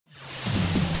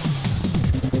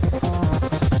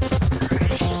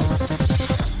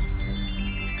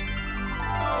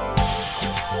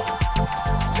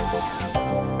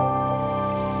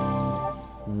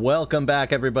Welcome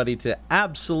back, everybody, to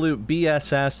Absolute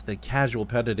BSS, the casual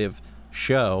competitive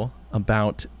show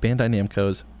about Bandai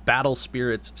Namco's Battle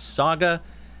Spirits Saga.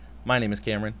 My name is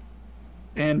Cameron.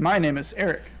 And my name is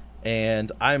Eric.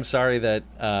 And I'm sorry that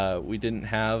we didn't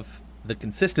have the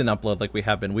consistent upload like we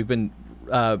have been. We've been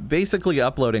basically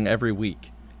uploading every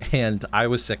week, and I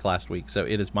was sick last week, so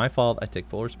it is my fault. I take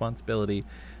full responsibility.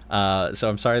 So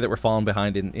I'm sorry that we're falling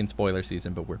behind in spoiler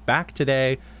season, but we're back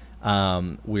today.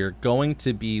 We're going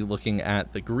to be looking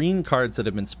at the green cards that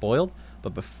have been spoiled,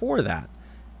 but before that,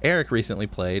 Eric recently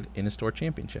played in a store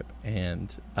championship,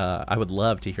 and I would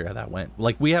love to hear how that went.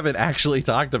 Like, we haven't actually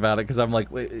talked about it because I'm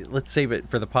like, wait, let's save it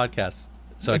for the podcast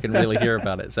so I can really hear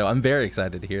about it. So I'm very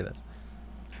excited to hear this.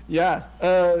 Yeah.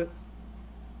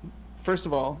 First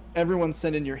of all, everyone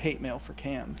send in your hate mail for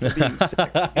Cam for being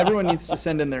sick. Everyone needs to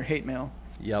send in their hate mail.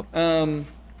 Yep.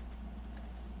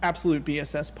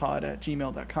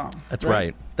 AbsoluteBSSpod@gmail.com. That's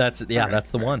right. That's that's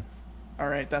the one. All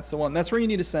right, that's the one. That's where you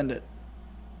need to send it.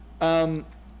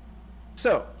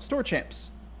 So, Store Champs.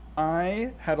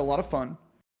 I had a lot of fun.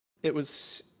 It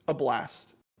was a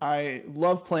blast. I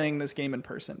love playing this game in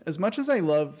person. As much as I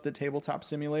love the tabletop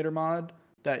simulator mod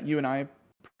that you and I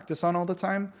practice on all the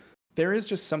time, there is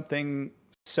just something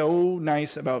so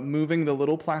nice about moving the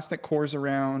little plastic cores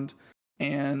around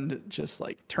and just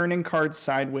like turning cards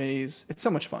sideways. It's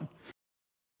so much fun.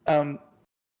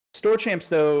 Store Champs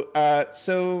though,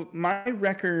 so my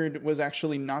record was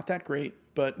actually not that great,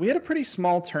 but we had a pretty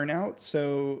small turnout.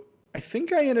 So I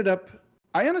think I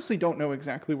honestly don't know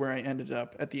exactly where I ended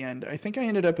up at the end. I think I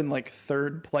ended up in like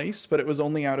third place, but it was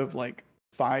only out of like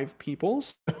 5 people.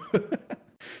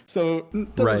 So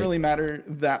it doesn't really matter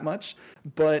that much.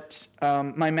 But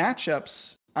my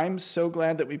matchups, I'm so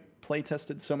glad that we play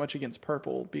tested so much against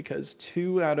purple, because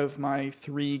 2 out of my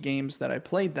 3 games that I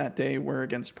played that day were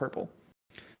against purple.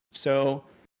 So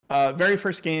very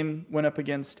first game went up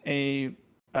against a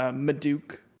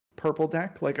Maduke purple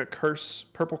deck, like a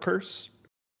purple curse.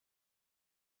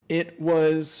 It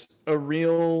was a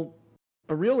real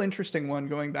interesting one,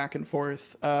 going back and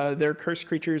forth. Their curse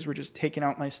creatures were just taking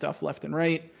out my stuff left and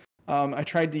right. I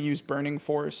tried to use Burning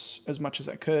Force as much as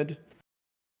I could.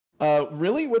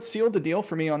 Really, what sealed the deal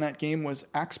for me on that game was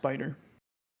Axe Spider.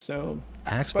 So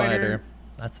Axe Spider,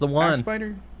 that's the one.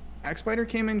 Axe Spider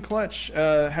came in clutch.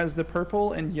 Has the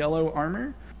purple and yellow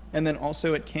armor, and then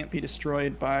also it can't be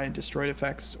destroyed by destroyed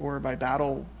effects or by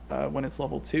battle when it's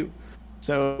level 2.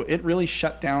 So it really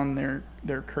shut down their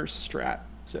curse strat.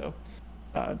 So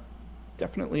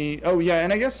definitely. Oh yeah,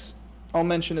 and I guess I'll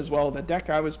mention as well, the deck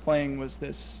I was playing was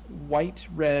this white,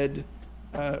 red,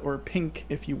 or pink,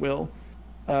 if you will.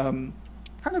 Kind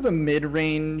of a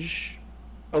mid-range,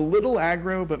 a little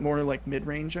aggro, but more like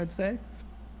mid-range, I'd say.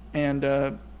 And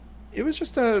it was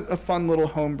just a fun little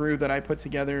homebrew that I put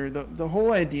together. The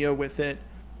whole idea with it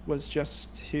was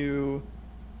just to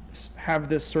have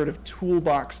this sort of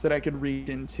toolbox that I could read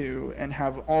into and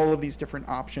have all of these different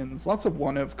options, lots of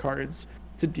one-of cards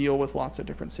to deal with lots of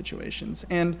different situations.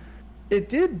 And it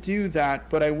did do that,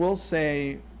 but I will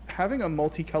say having a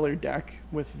multicolored deck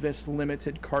with this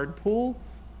limited card pool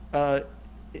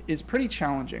is pretty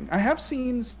challenging. I have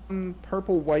seen some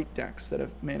purple-white decks that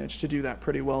have managed to do that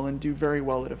pretty well and do very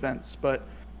well at events, but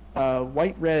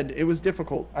white-red, it was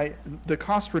difficult. The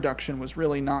cost reduction was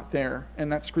really not there, and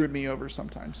that screwed me over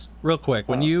sometimes. Real quick,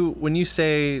 when you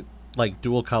say like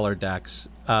dual color decks,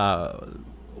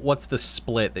 what's the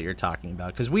split that you're talking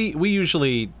about? Because we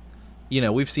usually,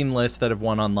 we've seen lists that have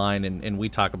won online, and we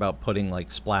talk about putting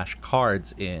like splash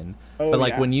cards in. But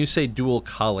like when you say dual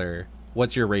color,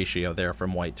 what's your ratio there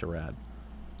from white to red?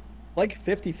 Like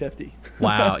 50-50.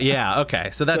 Wow. Yeah. Okay.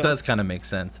 So that does kind of make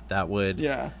sense. That would,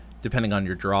 depending on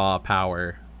your draw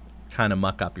power, kind of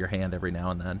muck up your hand every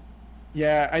now and then.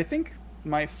 Yeah. I think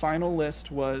my final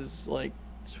list was like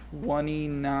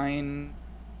 29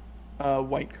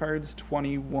 white cards,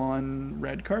 21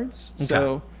 red cards. Okay.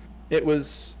 So it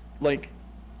was like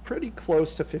pretty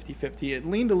close to 50-50. It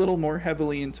leaned a little more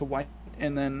heavily into white,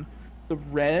 and then the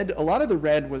red, a lot of the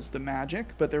red was the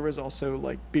magic, but there was also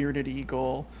like Bearded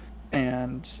Eagle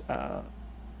and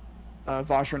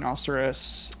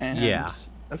Vajranoceros and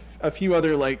a few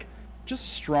other like just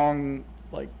strong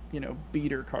like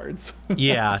beater cards.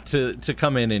 Yeah, to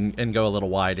come in and go a little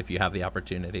wide if you have the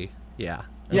opportunity. Yeah.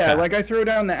 Okay. Yeah, like I throw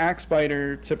down the Axe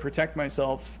Spider to protect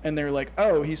myself, and they're like,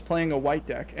 oh, he's playing a white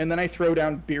deck. And then I throw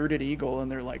down Bearded Eagle,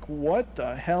 and they're like, what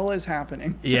the hell is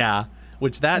happening? Yeah,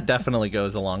 which that definitely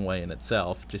goes a long way in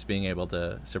itself, just being able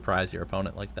to surprise your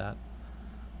opponent like that.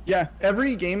 Yeah,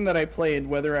 every game that I played,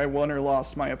 whether I won or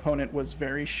lost, my opponent was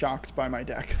very shocked by my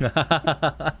deck.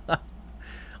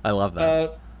 I love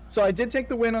that. So I did take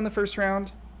the win on the first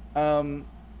round.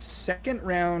 Second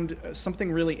round,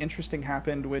 something really interesting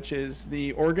happened, which is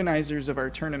the organizers of our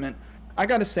tournament. I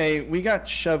gotta say, we got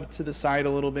shoved to the side a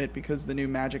little bit because the new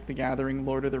Magic the Gathering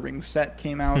Lord of the Rings set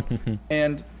came out.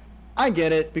 And I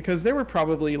get it because there were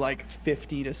probably like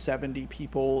 50 to 70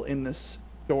 people in this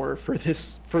store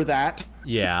for that.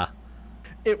 Yeah.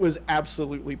 It was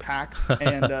absolutely packed,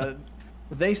 and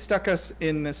they stuck us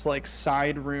in this like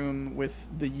side room with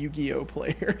the Yu-Gi-Oh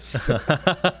players.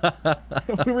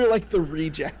 We were like the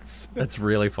rejects. That's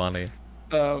really funny.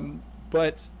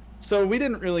 But so we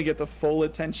didn't really get the full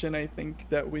attention I think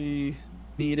that we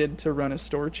needed to run a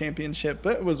store championship,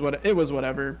 but it was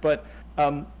whatever. But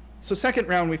so second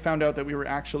round we found out that we were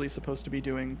actually supposed to be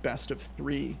doing best of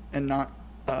 3 and not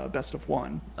best of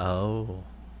 1. Oh.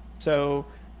 So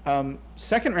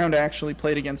second round I actually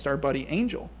played against our buddy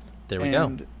Angel. There we go.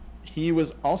 And he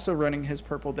was also running his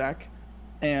purple deck.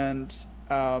 And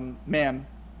man,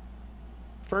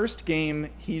 first game,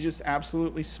 he just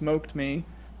absolutely smoked me.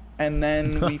 And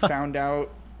then we found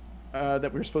out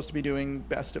that we were supposed to be doing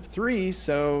best of 3.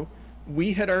 So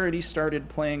we had already started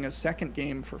playing a second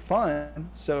game for fun.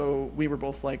 So we were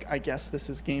both like, I guess this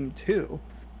is game 2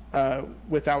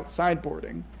 without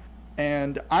sideboarding.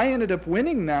 And I ended up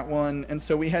winning that one. And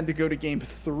so we had to go to game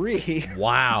 3.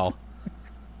 Wow.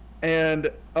 And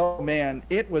oh man,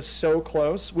 it was so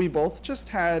close. We both just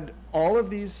had all of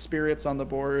these spirits on the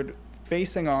board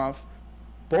facing off.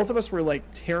 Both of us were like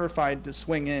terrified to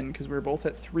swing in because we were both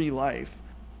at 3 life.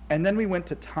 And then we went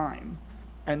to time.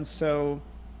 And so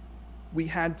we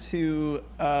had to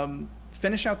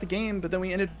finish out the game, but then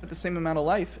we ended up with the same amount of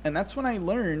life. And that's when I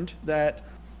learned that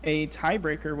a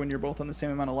tiebreaker when you're both on the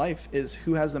same amount of life is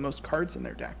who has the most cards in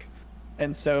their deck.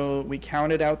 And so we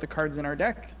counted out the cards in our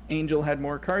deck. Angel had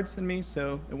more cards than me,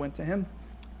 so it went to him.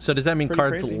 So does that mean Pretty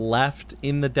cards crazy. left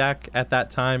in the deck at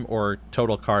that time, or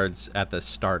total cards at the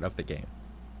start of the game?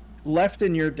 Left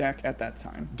in your deck at that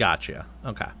time. Gotcha.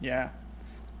 Okay. Yeah.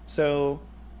 So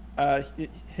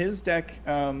his deck,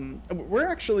 we're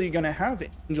actually going to have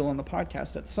Angel on the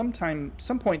podcast at some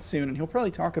point soon, and he'll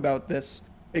probably talk about this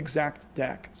exact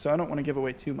deck. So I don't want to give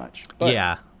away too much. But,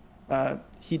 Yeah.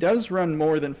 he does run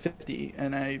more than 50,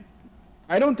 and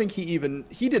I don't think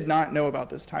he did not know about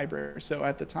this tiebreaker. So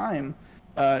at the time,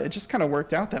 it just kind of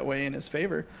worked out that way in his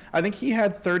favor. I think he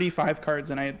had 35 cards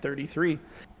and I had 33.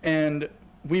 And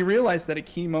we realized that a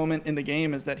key moment in the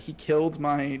game is that he killed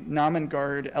my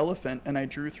Namengard elephant and I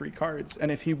drew 3 cards.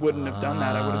 And if he wouldn't have done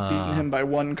that, I would have beaten him by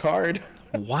 1 card.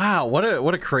 Wow,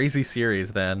 what a crazy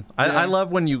series then. I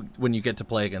love when you get to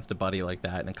play against a buddy like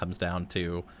that and it comes down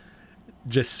to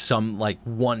just some like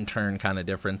one turn kind of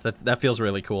difference. That feels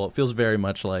really cool. It feels very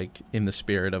much like in the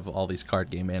spirit of all these card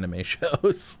game anime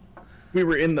shows. We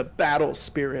were in the battle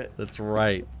spirit. That's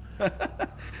right.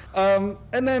 And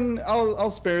then I'll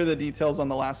spare the details on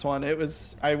the last one.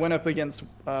 I went up against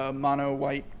mono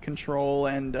white control,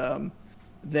 and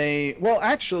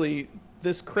actually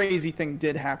this crazy thing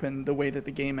did happen the way that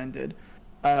the game ended.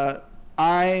 They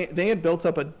had built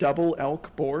up a double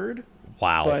elk board.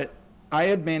 Wow. But I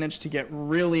had managed to get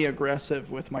really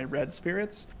aggressive with my red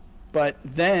spirits, but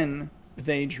then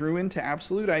they drew into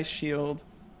Absolute Ice Shield.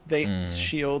 They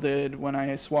shielded when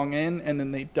I swung in, and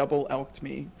then they double elked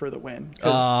me for the win.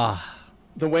 Because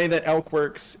the way that elk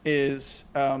works is,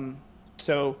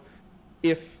 so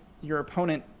if your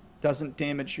opponent doesn't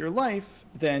damage your life,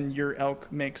 then your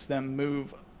elk makes them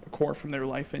move a core from their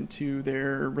life into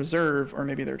their reserve, or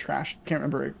maybe their trash. Can't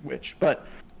remember which, but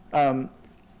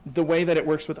the way that it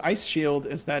works with Ice Shield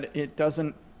is that it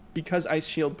doesn't, because Ice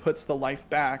Shield puts the life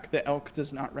back, the elk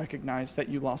does not recognize that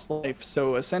you lost life.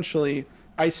 So essentially,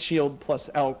 Ice Shield plus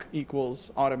elk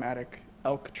equals automatic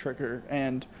elk trigger,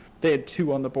 and they had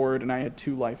 2 on the board and I had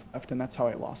 2 life left, and that's how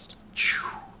I lost.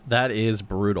 That is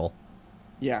brutal.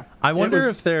 Yeah. I wonder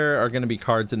if there are going to be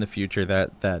cards in the future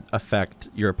that affect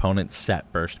your opponent's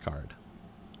set burst card.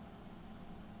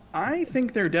 I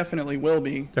think there definitely will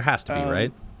be. There has to be,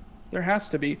 right? There has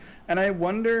to be. And I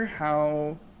wonder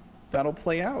how that'll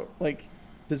play out. Like,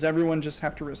 does everyone just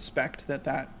have to respect that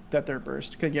their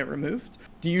burst could get removed?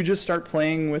 Do you just start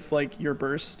playing with like your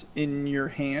burst in your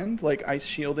hand, like Ice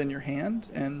Shield in your hand,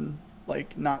 and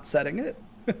like not setting it?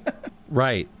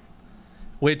 Right.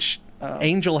 Which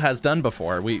Angel has done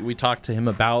before. We talked to him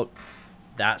about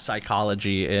that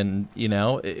psychology, and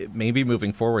maybe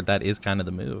moving forward that is kind of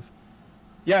the move.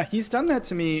 Yeah, he's done that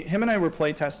to me. Him and I were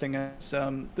playtesting as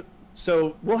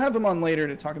so we'll have him on later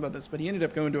to talk about this, but he ended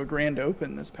up going to a grand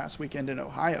open this past weekend in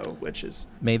Ohio, which is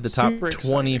made the top super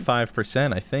exciting.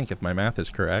 25%, I think, if my math is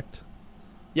correct.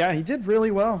 Yeah, he did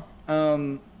really well.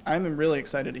 I'm really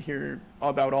excited to hear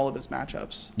about all of his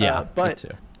matchups. Yeah, but me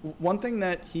too. one thing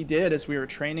that he did as we were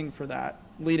training for that,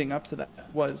 leading up to that,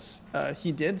 was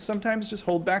he did sometimes just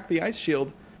hold back the ice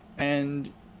shield,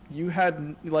 and you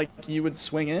had like you would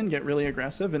swing in, get really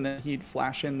aggressive, and then he'd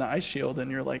flash in the ice shield,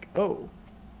 and you're like, oh,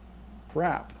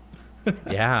 crap.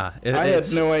 Yeah, I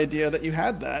had no idea that you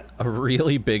had that. A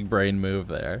really big brain move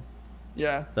there.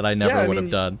 Yeah. That I never would have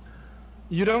done.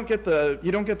 You don't get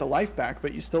the life back,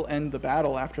 but you still end the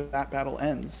battle after that battle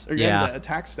ends, or you end the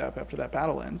attack step after that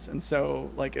battle ends. And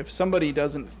so, like, if somebody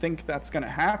doesn't think that's going to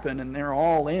happen and they're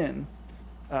all in,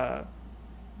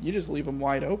 you just leave them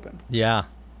wide open. Yeah,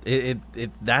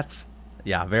 that's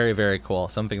very, very cool.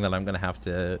 Something that I'm going to have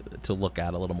to look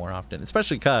at a little more often,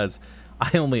 especially because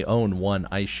I only own one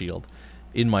ice shield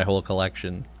in my whole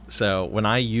collection. So when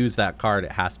I use that card,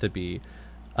 it has to be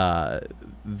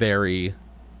very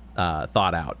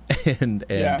thought out and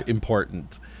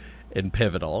important and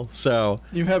pivotal. So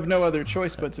you have no other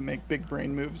choice but to make big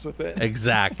brain moves with it.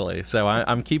 Exactly. So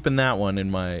I'm keeping that one in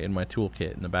my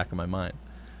toolkit in the back of my mind.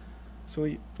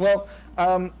 Sweet. Well,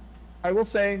 I will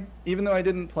say, even though I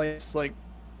didn't place like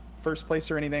first place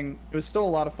or anything, it was still a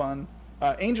lot of fun.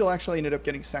 Angel actually ended up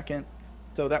getting second,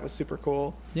 so that was super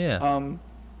cool. Yeah.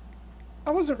 I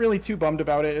wasn't really too bummed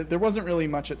about it. There wasn't really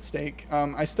much at stake.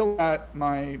 I still got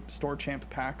my store champ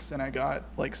packs, and I got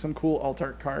like some cool alt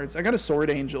art cards. I got a sword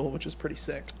angel, which is pretty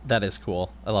sick. That is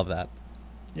cool. I love that.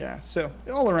 Yeah. So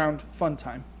all around fun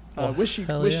time. Wish you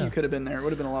could have been there. It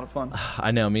would have been a lot of fun. I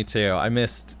know, me too. I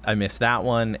missed that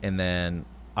one, and then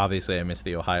obviously I missed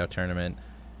the Ohio tournament.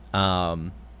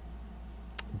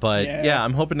 But yeah,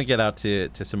 I'm hoping to get out to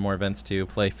some more events too,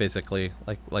 play physically,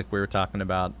 like we were talking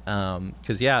about.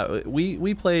 Because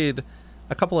we played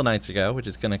a couple of nights ago, which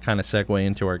is going to kind of segue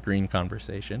into our green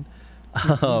conversation.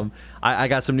 I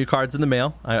got some new cards in the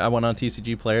mail. I went on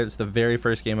TCG Player. It's the very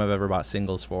first game I've ever bought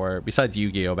singles for, besides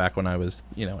Yu-Gi-Oh! Back when I was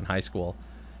in high school.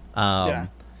 And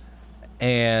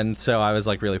so I was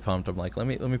like really pumped. I'm like, let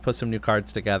me put some new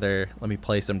cards together. Let me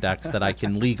play some decks that I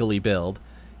can legally build.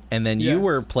 And then you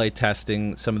were play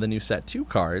testing some of the new set 2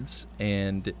 cards,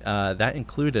 and that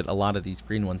included a lot of these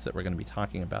green ones that we're going to be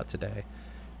talking about today.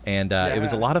 And it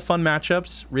was a lot of fun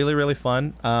matchups, really, really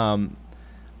fun.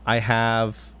 I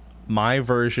have my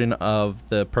version of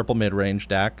the purple mid-range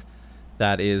deck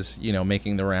that is,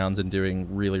 making the rounds and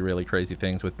doing really, really crazy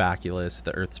things with Baculus,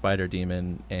 the Earth Spider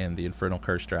Demon, and the Infernal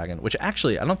Curse Dragon, which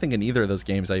actually, I don't think in either of those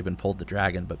games I even pulled the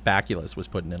dragon, but Baculus was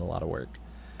putting in a lot of work.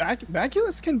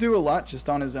 Baculus can do a lot just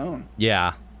on his own.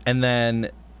 Yeah. And then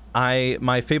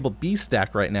my Fabled Beast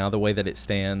deck right now, the way that it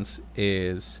stands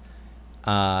is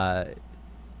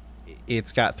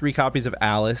it's got 3 copies of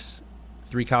Alice,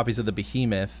 3 copies of the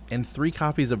Behemoth, and 3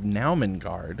 copies of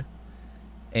Naumengard,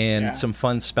 and some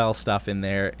fun spell stuff in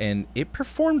there. And it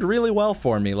performed really well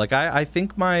for me. Like, I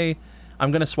think I'm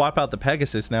going to swap out the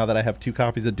Pegasus now that I have 2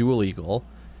 copies of Dual Eagle.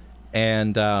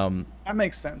 And that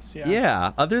makes sense.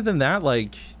 Yeah. Other than that,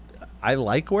 like, I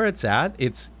like where it's at.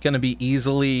 It's gonna be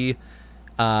easily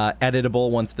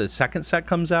editable once the second set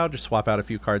comes out. Just swap out a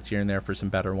few cards here and there for some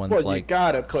better ones. Well, like you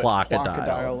gotta put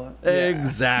Clockadile.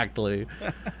 Exactly.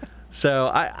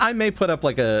 So I may put up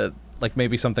like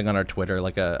maybe something on our Twitter,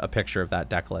 like a picture of that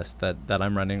deck list that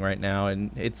I'm running right now,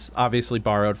 and it's obviously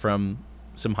borrowed from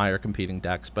some higher competing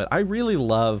decks. But I really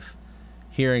love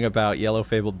hearing about Yellow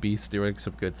Fabled Beast doing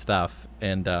some good stuff,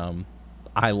 and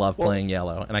I love playing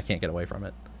yellow, and I can't get away from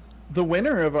it. The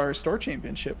winner of our store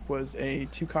championship was a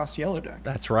 2-cost yellow deck.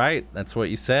 That's right. That's what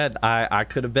you said. I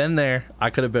could have been there. I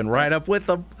could have been right up with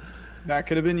them. That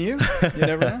could have been you. You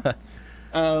never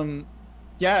know.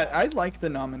 I like the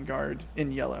Naumengard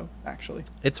in yellow, actually.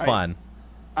 It's fun.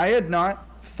 I had not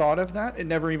thought of that. It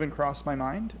never even crossed my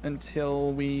mind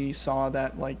until we saw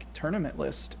that tournament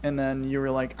list, and then you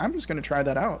were like, I'm just going to try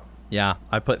that out. Yeah,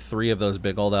 I put 3 of those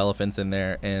big old elephants in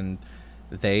there, and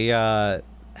they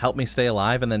helped me stay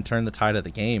alive and then turn the tide of the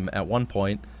game at one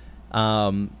point.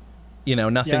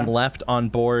 Nothing left on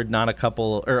board,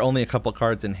 only a couple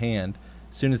cards in hand.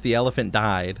 As soon as the elephant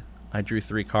died, I drew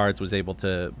 3 cards, was able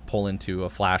to pull into a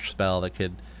flash spell that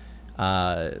could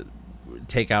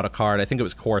take out a card. I think it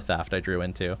was Core Theft I drew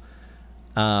into.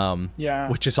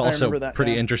 Which is also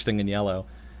pretty interesting in yellow.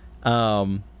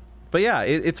 But yeah,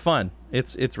 it's fun.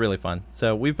 It's really fun.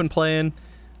 So we've been playing.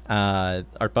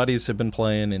 Our buddies have been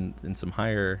playing in some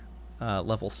higher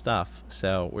level stuff.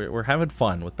 So we're having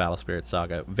fun with Battle Spirit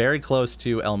Saga. Very close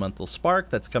to Elemental Spark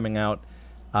that's coming out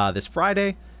this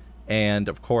Friday. And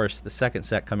of course, the second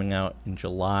set coming out in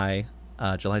July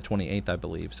 28th, I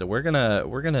believe. So we're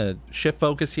gonna shift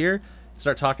focus here,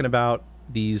 start talking about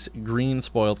these green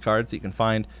spoiled cards that you can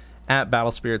find at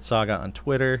Battle Spirit Saga on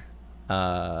Twitter.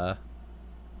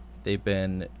 They've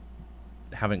been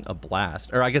having a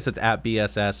blast. Or I guess it's at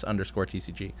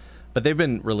BSS_TCG. But they've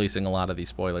been releasing a lot of these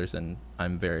spoilers, and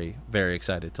I'm very, very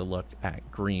excited to look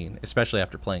at green, especially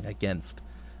after playing against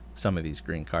some of these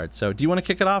green cards. So do you want to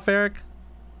kick it off, Eric?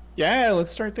 Yeah,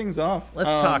 let's start things off.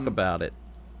 Let's talk about it.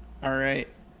 All right.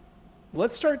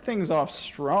 Let's start things off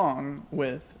strong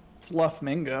with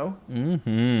Fluffmingo.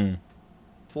 Mm-hmm.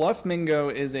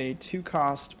 Fluffmingo is a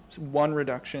 2-cost, 1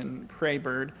 reduction prey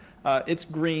bird. It's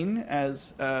green,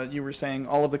 as you were saying.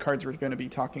 All of the cards we're going to be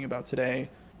talking about today,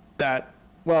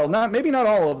 maybe not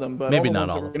all of them, but maybe all the not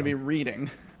ones all that we're of going to be them. reading,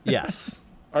 Yes,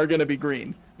 are going to be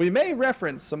green. We may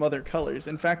reference some other colors.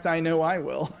 In fact, I know I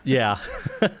will. Yeah.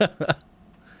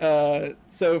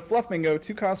 So Fluffmingo,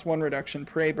 2-cost, 1 reduction,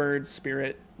 prey bird,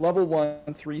 spirit, level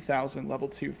 1, 3,000, level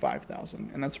 2,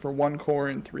 5,000, and that's for 1 core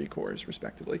and 3 cores,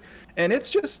 respectively. And it's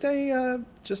just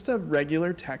a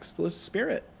regular textless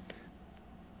spirit.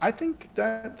 I think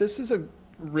that this is a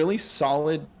really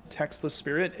solid textless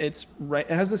spirit. It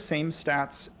has the same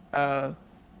stats,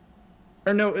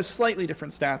 slightly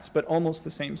different stats, but almost the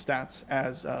same stats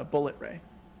as Bullet Ray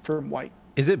for white.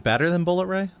 Is it better than Bullet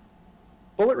Ray?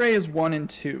 Bullet Ray is 1 and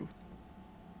 2.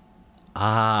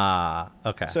 Ah,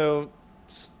 okay. So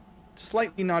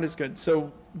slightly not as good.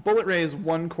 So Bullet Ray is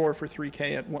 1 core for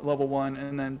 3k at level 1,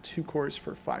 and then 2 cores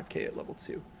for 5k at level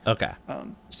 2. Okay.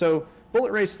 So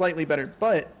Bullet Ray is slightly better,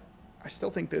 but I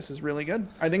still think this is really good.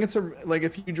 I think it's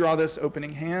if you draw this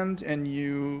opening hand and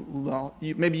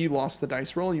maybe you lost the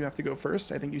dice roll, you have to go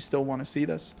first. I think you still want to see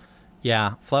this.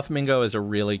 Yeah, Fluffmingo is a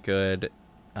really good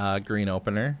green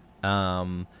opener.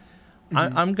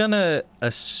 I'm gonna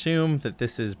assume that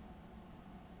this is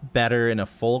better in a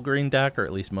full green deck, or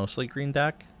at least mostly green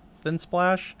deck, than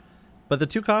Splash. But the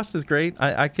 2-cost is great.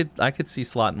 I could see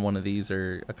slotting one of these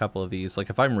or a couple of these. Like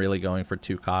if I'm really going for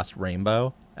 2-cost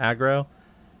rainbow aggro,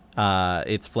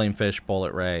 it's Flamefish,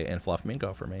 Bullet Ray, and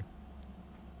Fluffmingo for me.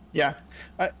 Yeah,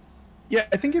 I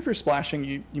think if you're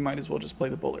splashing, you might as well just play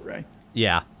the Bullet Ray.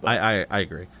 Yeah, I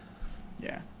agree.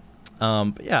 Yeah.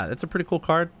 But yeah, it's a pretty cool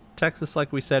card. Texas,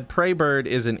 like we said, Prey Bird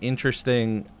is an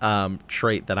interesting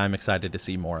trait that I'm excited to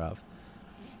see more of.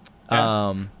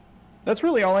 Yeah. That's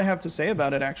really all I have to say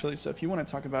about it, actually. So if you want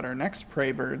to talk about our next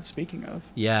Prey Bird, speaking of.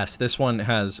 Yes, this one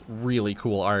has really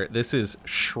cool art. This is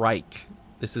Shrike.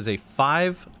 This is a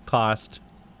 5-cost,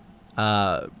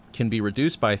 can be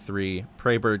reduced by 3,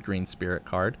 Prey Bird Green Spirit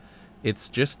card. It's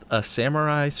just a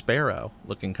samurai sparrow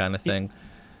looking kind of thing.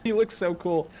 He looks so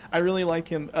cool. I really like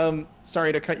him.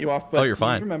 Sorry to cut you off, but you're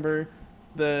fine. You remember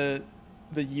the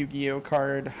Yu-Gi-Oh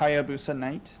card Hayabusa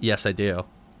Knight? Yes, I do.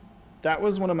 That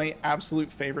was one of my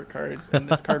absolute favorite cards, and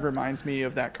this card reminds me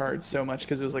of that card so much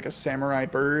because it was like a samurai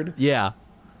bird. Yeah.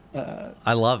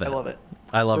 I love it. I love it.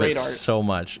 I love Great it art. so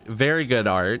much. Very good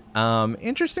art.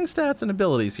 Interesting stats and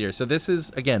abilities here. So this is,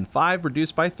 again, 5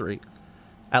 reduced by 3.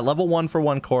 At level 1 for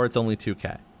 1 core, it's only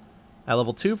 2k. At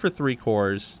level 2 for 3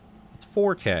 cores, it's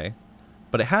 4k.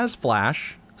 But it has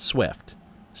Flash, Swift.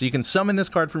 So you can summon this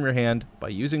card from your hand by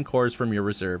using cores from your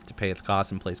reserve to pay its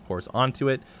cost and place cores onto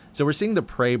it. So we're seeing the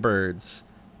Prey Birds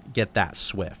get that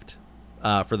Swift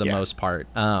for the most part.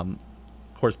 Of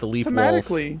course, the Leaf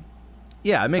Wolf.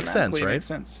 Yeah, it makes sense, right? It makes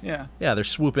sense, yeah. Yeah, they're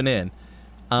swooping in.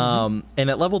 And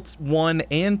at level 1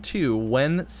 and 2,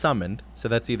 when summoned, so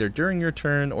that's either during your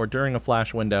turn or during a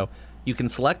flash window, you can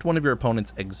select one of your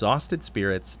opponent's exhausted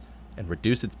spirits and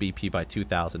reduce its BP by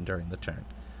 2,000 during the turn.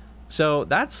 So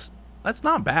that's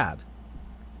not bad.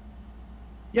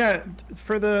 Yeah,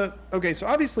 so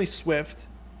obviously Swift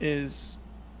is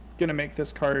going to make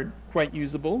this card quite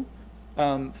usable.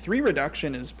 3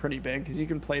 reduction is pretty big because you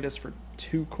can play this for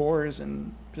 2 cores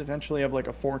and potentially have like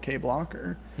a 4k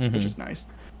blocker, which is nice.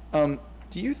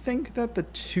 Do you think that the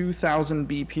 2,000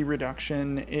 BP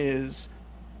reduction is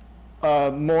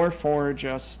more for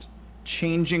just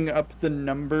changing up the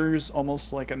numbers,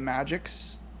 almost like a magic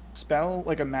spell,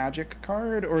 like a magic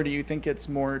card, or do you think it's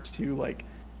more to like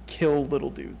kill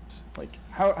little dudes? Like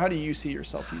how do you see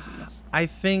yourself using this? I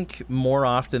think more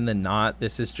often than not,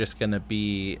 this is just going to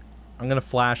be, I'm going to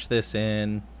flash this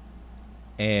in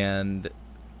and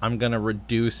I'm going to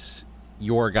reduce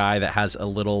your guy that has a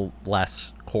little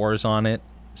less cores on it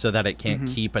so that it can't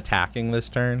keep attacking this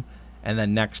turn. And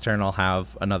then next turn I'll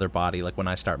have another body. Like when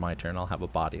I start my turn, I'll have a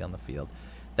body on the field.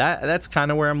 That's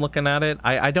kind of where I'm looking at it.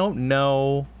 I don't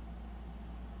know.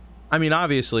 I mean,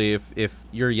 obviously, if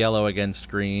you're yellow against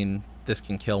green, this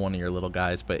can kill one of your little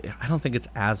guys. But I don't think it's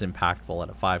as impactful at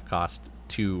a 5-cost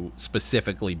to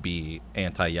specifically be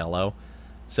anti-yellow.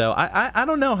 So I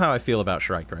don't know how I feel about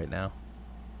Shrike right now.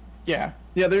 Yeah.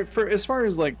 For as far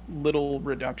as like little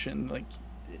reduction, like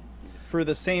for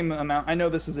the same amount, I know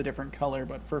this is a different color,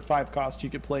 but for 5 cost, you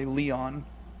could play Leon,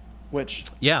 which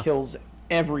kills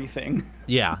everything.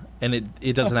 Yeah, and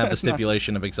it doesn't have the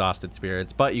stipulation of exhausted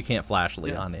spirits, but you can't flash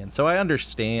Leon in. So I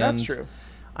understand. That's true.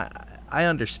 I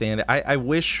understand it. I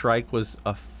wish Shrike was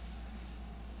a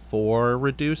 4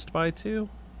 reduced by 2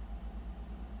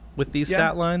 with these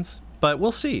stat lines, but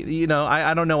we'll see. You know,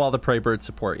 I don't know all the Prey Bird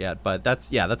support yet, but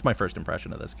that's my first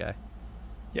impression of this guy.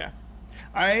 Yeah,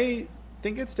 I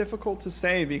think it's difficult to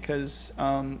say because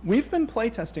we've been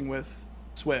playtesting with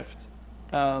Swift.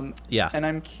 And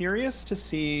I'm curious to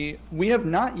see. We have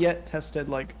not yet tested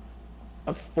like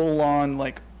a full-on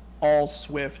like all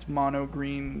Swift mono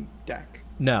green deck.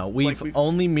 No, we've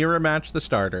only mirror matched the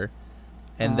starter,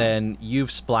 and then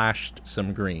you've splashed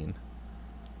some green.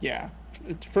 Yeah,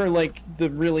 for like the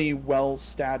really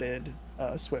well-statted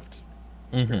Swift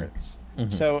spirits.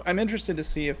 So I'm interested to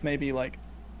see if maybe like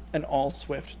an all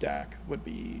Swift deck would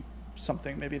be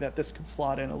something maybe that this could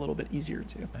slot in a little bit easier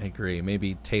to. I agree.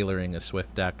 Maybe tailoring a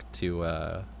Swift deck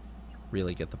to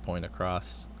really get the point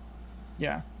across.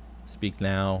 Yeah. Speak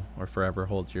now or forever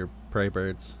hold your prey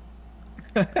birds.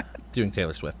 Doing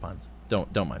Taylor Swift puns.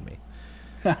 Don't mind me.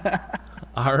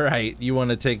 All right, you want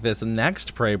to take this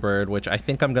next prey bird, which I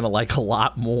think I'm going to like a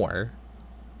lot more.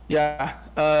 Yeah.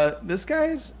 This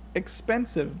guy's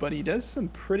expensive, but he does some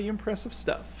pretty impressive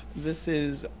stuff. This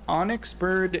is Onyx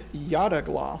Bird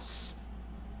Yatagloss.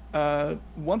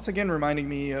 Once again reminding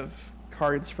me of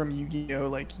cards from Yu-Gi-Oh!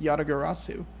 Like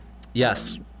Yatagarasu.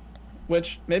 Yes.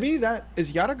 Which maybe that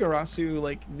is Yatagarasu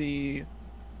like the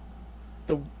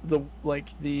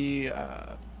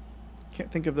can't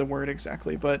think of the word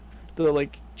exactly, but the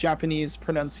like Japanese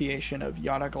pronunciation of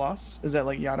Yatagloss. Is that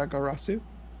like Yatagarasu?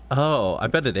 Oh, I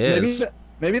bet it is.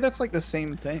 Maybe that's like the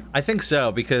same thing. I think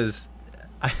so, because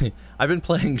I've been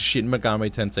playing Shin Megami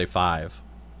Tensei 5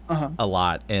 a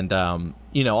lot, and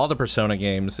all the Persona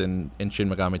games and Shin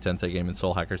Megami Tensei game and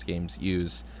Soul Hackers games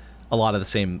use a lot of the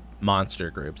same monster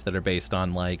groups that are based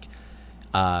on like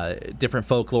different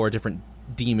folklore, different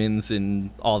demons, and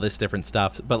all this different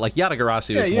stuff. But like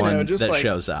Yatagarasu is one that like,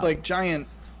 shows up, like giant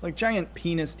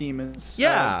penis demons,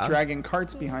 dragging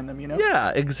carts behind them.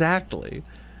 Yeah, exactly.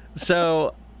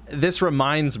 So this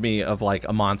reminds me of like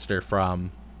a monster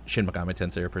from Shin Megami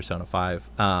Tensei or Persona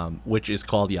 5, which is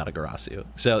called Yatagarasu.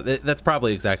 So that's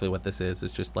probably exactly what this is.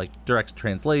 It's just like direct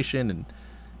translation and,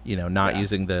 not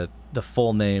using the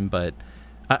full name. But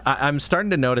I'm starting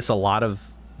to notice a lot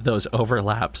of those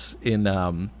overlaps in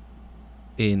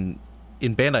Bandai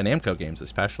Namco games,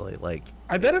 especially. Like,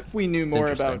 I bet if we knew more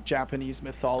about Japanese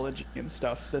mythology and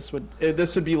stuff, this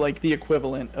would be like the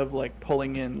equivalent of like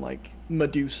pulling in like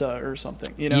Medusa or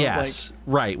something, Yes, like,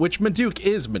 right. Which Maduke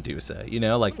is Medusa,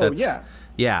 like that's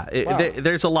wow.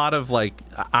 There's a lot of like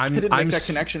I didn't make that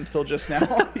connection till just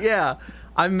now. Yeah,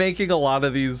 I'm making a lot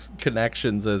of these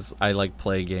connections as I like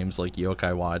play games like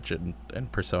Yokai Watch and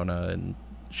Persona and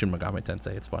Shin Megami Tensei.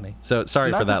 It's funny. So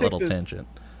sorry for that little tangent.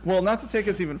 Well, not to take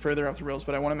us even further off the rails,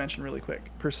 but I want to mention really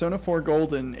quick. Persona 4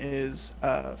 Golden is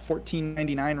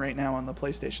 $14.99 right now on the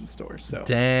PlayStation Store. So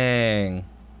dang.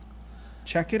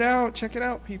 Check it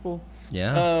out, people.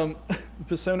 Yeah.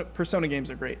 Persona games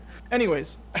are great.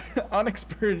 Anyways, Onyx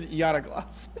Bird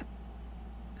Yatagloss.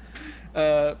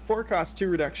 4 cost, 2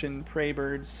 reduction, Prey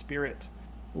Bird Spirit.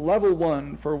 Level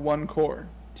 1 for 1 core,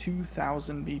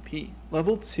 2,000 BP.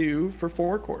 Level 2 for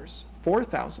 4 cores,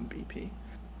 4,000 BP.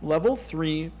 Level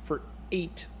 3 for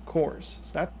 8 cores.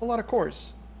 So that's a lot of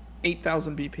cores.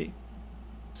 8,000 BP.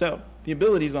 So, the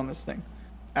abilities on this thing.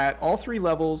 At all 3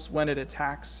 levels, when it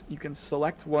attacks, you can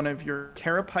select one of your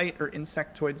Carapace or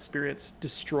Insectoid spirits,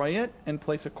 destroy it, and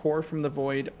place a core from the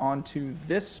void onto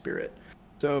this spirit.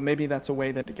 So maybe that's a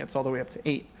way that it gets all the way up to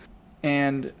 8.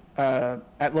 And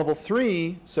at level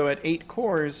 3, so at 8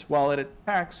 cores, while it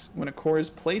attacks, when a core is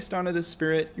placed onto this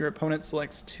spirit, your opponent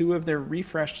selects 2 of their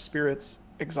refreshed spirits,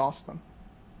 exhaust them.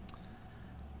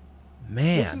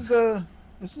 Man, this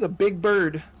is a big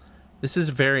bird. This is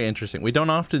very interesting. We don't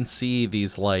often see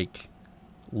these like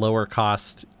lower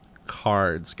cost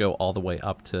cards go all the way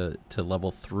up to level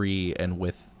 3 and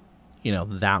with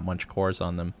that much cores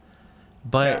on them.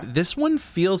 But this one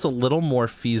feels a little more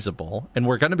feasible, and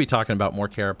we're going to be talking about more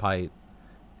Carapace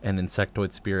and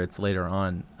Insectoid spirits later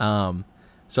on.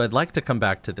 So I'd like to come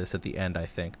back to this at the end. I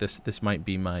think this might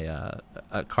be my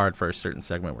a card for a certain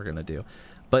segment we're going to do.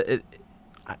 But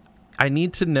I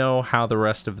need to know how the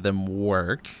rest of them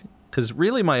work, because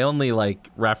really my only like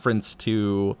reference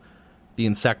to the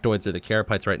Insectoids or the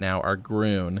Carapaces right now are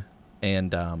Groon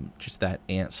and just that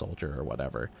Ant Soldier or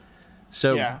whatever.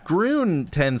 So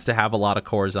Groon tends to have a lot of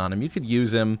cores on him. You could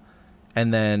use him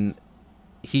and then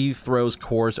he throws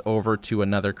cores over to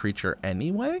another creature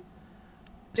anyway.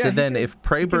 Yeah, So then if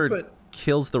Prey Bird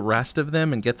kills the rest of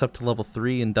them and gets up to level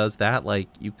 3 and does that, like,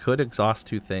 you could exhaust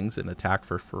 2 things and attack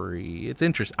for free. It's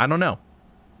interesting. I don't know.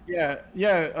 Yeah.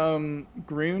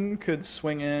 Groon could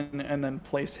swing in and then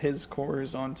place his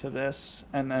cores onto this,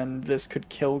 and then this could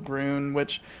kill Groon,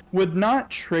 which would not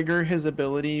trigger his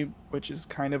groon, which is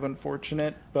kind of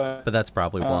unfortunate. But that's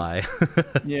probably why.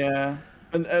 Yeah.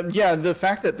 And yeah, the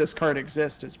fact that this card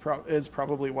exists is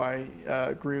probably why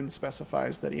Groon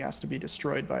specifies that he has to be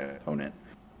destroyed by an opponent.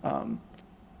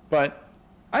 But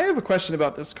I have a question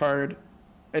about this card,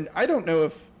 and I don't know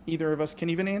if either of us can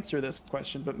even answer this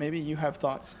question, but maybe you have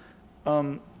thoughts.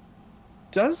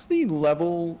 Does the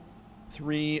level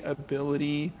 3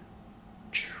 ability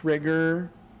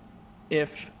trigger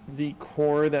if the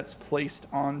core that's placed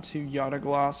onto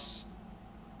Yatagloss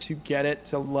to get it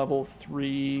to level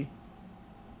 3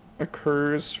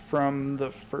 occurs from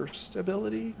the first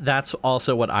ability? That's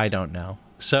also what I don't know.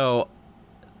 So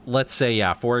let's say,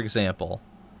 yeah, for example,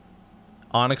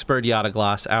 Onyx Bird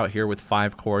Yatagloss out here with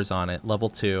 5 cores on it, level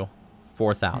 2,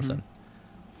 4,000.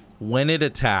 Mm-hmm. When it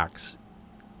attacks,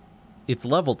 it's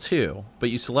level 2, but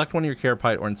you select one of your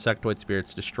Carapace or Insectoid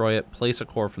spirits, destroy it, place a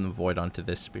core from the void onto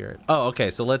this spirit. Oh,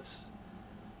 okay, so let's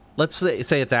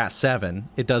say it's at 7.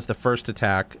 It does the first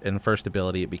attack and first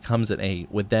ability. It becomes an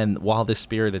 8. Would then, while this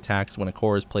spirit attacks, when a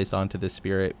core is placed onto this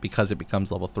spirit, because it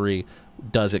becomes level 3,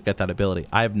 does it get that ability?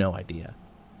 I have no idea.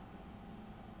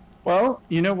 Well,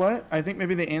 you know what? I think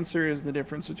maybe the answer is the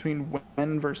difference between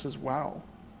when versus wow.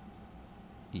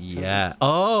 Yeah.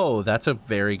 Oh, that's a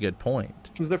very good point.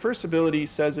 Because the first ability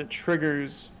says it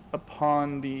triggers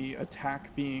upon the attack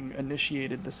being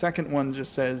initiated. The second one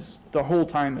just says the whole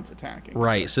time it's attacking.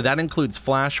 Right. So that includes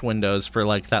flash windows for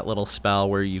like that little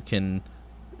spell where you can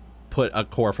put a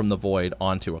core from the void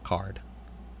onto a card.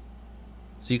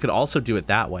 So you could also do it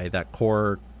that way, that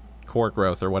core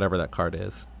growth or whatever that card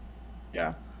is.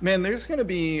 Yeah. Man, there's going to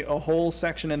be a whole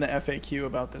section in the FAQ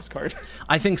about this card.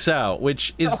 I think so,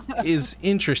 which is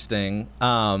interesting.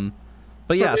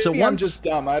 But yeah, so once I'm just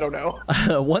dumb, I don't know.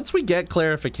 Once we get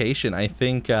clarification, I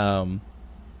think this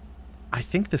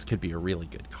could be a really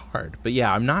good card. But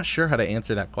yeah, I'm not sure how to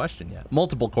answer that question yet.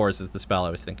 Multiple cores is the spell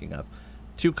I was thinking of.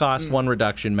 2 cost, 1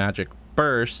 reduction, magic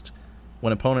burst.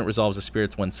 When opponent resolves a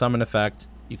spirit's when summon effect,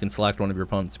 you can select one of your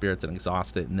opponent's spirits and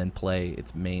exhaust it, and then play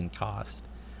its main cost.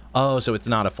 Oh, so it's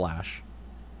not a flash.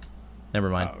 Never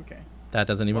mind. Oh, okay. That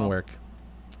doesn't even work.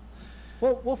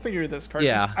 Well, we'll figure this card.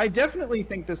 Yeah. I definitely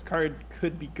think this card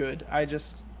could be good. I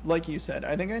just, like you said,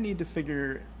 I think I need to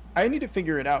figure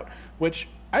it out, which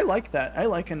I like that. I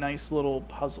like a nice little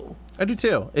puzzle. I do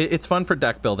too. It's fun for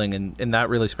deck building, and that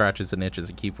really scratches an itch as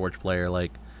a Keyforge player,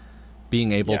 like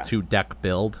being able to deck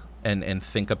build and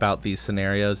think about these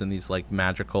scenarios and these like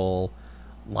magical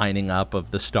lining up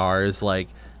of the stars, like,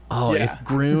 oh, if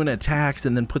Groon attacks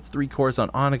and then puts 3 cores on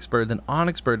Onyx Bird, then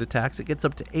Onyx Bird attacks, it gets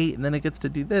up to 8, and then it gets to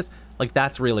do this. Like,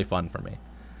 that's really fun for me.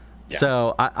 Yeah.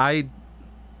 So, I'd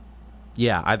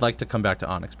like to come back to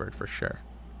Onyx Bird for sure.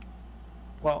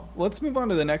 Well, let's move on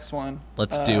to the next one.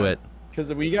 Let's do it.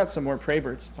 Because we got some more Prey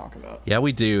Birds to talk about. Yeah,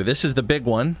 we do. This is the big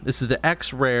one. This is the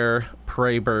X-Rare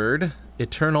Prey Bird,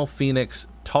 Eternal Phoenix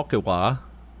Tokuwa.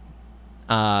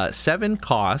 7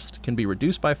 cost, can be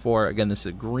reduced by 4. Again, this is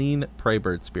a green Prey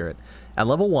Bird spirit. At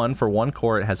level 1, for 1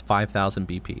 core, it has 5,000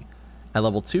 BP. At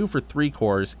level 2, for 3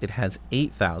 cores, it has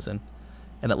 8,000.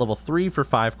 And at level 3, for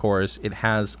 5 cores, it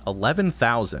has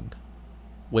 11,000,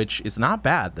 which is not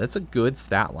bad. That's a good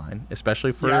stat line,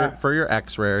 especially for your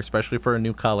X-Rare, especially for a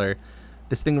new color.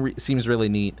 This thing seems really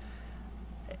neat.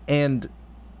 And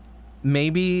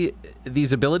maybe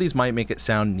these abilities might make it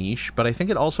sound niche, but I think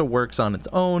it also works on its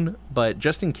own. But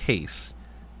just in case,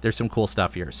 there's some cool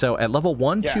stuff here. So at level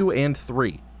 1, 2, and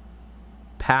 3,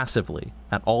 passively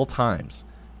at all times,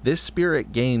 this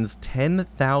spirit gains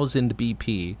 10,000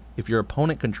 BP if your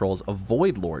opponent controls a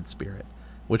Void Lord spirit,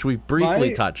 which we've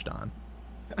briefly touched on.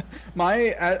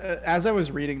 As I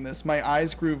was reading this, my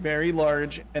eyes grew very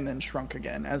large and then shrunk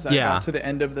again as I got to the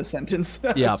end of the sentence.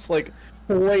 It's like,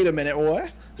 wait a minute,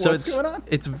 what? What's going on?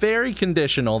 It's very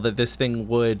conditional that this thing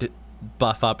would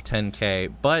buff up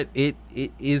 10k, but it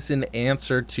is an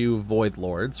answer to Void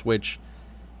Lords, which,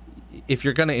 if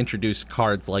you're going to introduce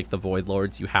cards like the Void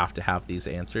Lords, you have to have these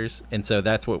answers. And so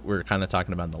that's what we're kind of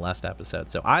talking about in the last episode.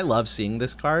 So I love seeing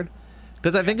this card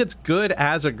because I think it's good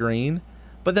as a green,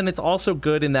 but then it's also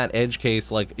good in that edge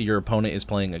case, like your opponent is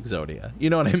playing Exodia. You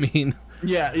know what I mean?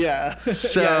 Yeah.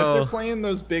 So yeah, if they're playing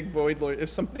those big Void Lord, if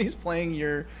somebody's playing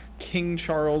your King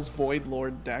Charles Void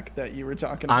Lord deck that you were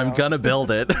talking about, I'm gonna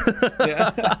build it.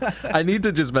 Yeah. I need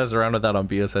to just mess around with that on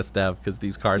BSS Dev because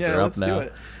these cards are up now. Do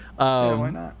it. Yeah, why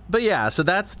not? But yeah, so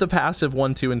that's the passive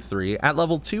 1, 2, and 3. At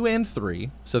level 2 and 3,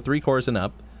 so 3 cores and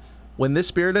up, when this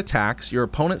spirit attacks, your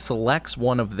opponent selects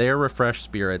one of their refreshed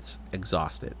spirits,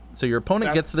 exhaust it. So your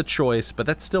opponent gets the choice, but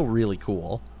that's still really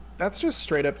cool. That's just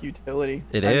straight up utility.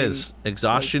 It is.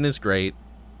 Exhaustion is great.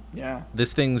 Yeah.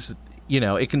 This thing's,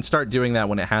 it can start doing that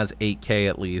when it has 8k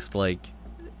at least. Like,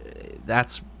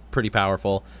 that's pretty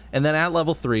powerful. And then at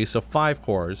level 3, so 5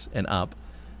 cores and up,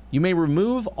 you may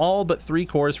remove all but 3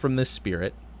 cores from this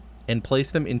spirit and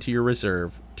place them into your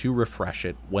reserve to refresh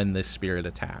it when this spirit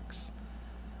attacks.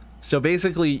 So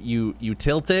basically, you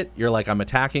tilt it. You're like, I'm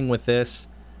attacking with this.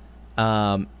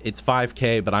 It's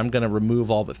 5k, but I'm going to remove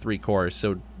all but 3 cores.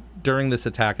 So during this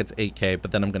attack, it's 8k,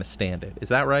 but then I'm going to stand it. Is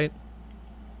that right?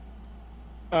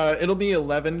 It'll be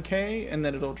 11k, and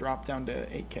then it'll drop down to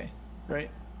 8k, right?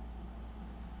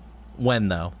 When,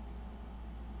 though?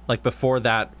 Like before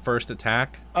that first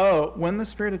attack? Oh, when the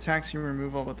spirit attacks, you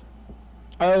remove all but...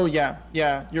 Oh, yeah,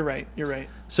 you're right.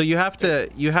 So you have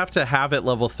to have it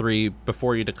level 3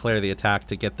 before you declare the attack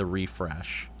to get the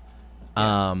refresh.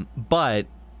 Yeah. But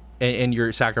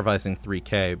you're sacrificing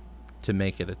 3k to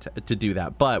make it to do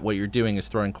that. But what you're doing is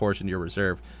throwing cores into your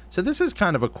reserve. So this is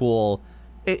kind of a cool...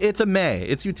 It's a May.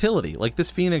 It's utility. Like, this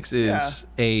Phoenix is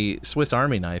a Swiss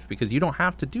Army knife because you don't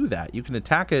have to do that. You can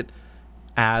attack it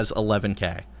as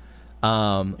 11k.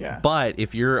 But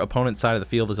if your opponent's side of the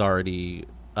field is already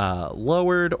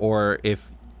lowered, or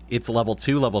if it's level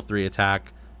 2, level 3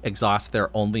 attack, exhaust their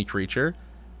only creature,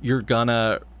 you're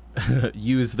gonna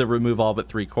use the remove all but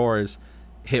 3 cores,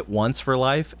 hit once for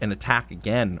life, and attack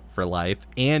again for life,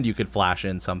 and you could flash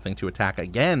in something to attack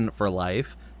again for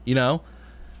life.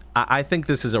 I think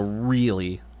this is a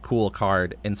really cool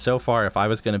card, and so far, if I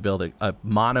was going to build a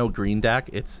mono green deck,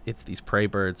 it's these Prey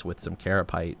Birds with some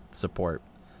Carapace support.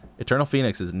 Eternal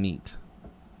Phoenix is neat.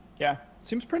 Yeah,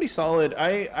 seems pretty solid.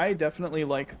 I definitely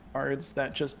like cards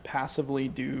that just passively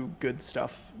do good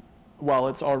stuff while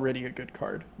it's already a good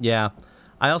card. Yeah.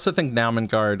 I also think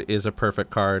Naumengard is a perfect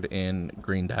card in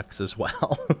green decks as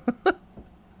well.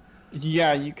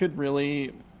 Yeah, you could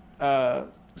really...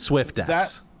 Swift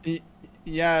decks.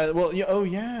 Yeah, well,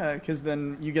 because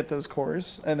then you get those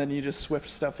cores, and then you just swift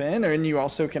stuff in, and you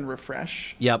also can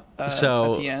refresh. Yep.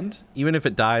 So at the end, even if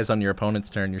it dies on your opponent's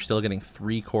turn, you're still getting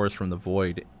 3 cores from the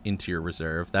void into your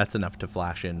reserve. That's enough to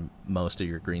flash in most of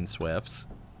your green swifts.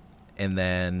 And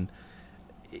then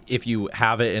if you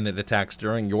have it and it attacks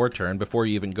during your turn, before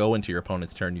you even go into your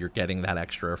opponent's turn, you're getting that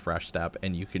extra refresh step,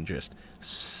 and you can just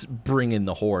bring in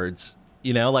the hordes.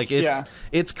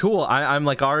 It's cool. I'm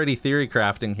like already theory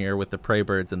crafting here with the Prey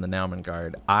Birds and the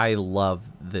Naumengard. I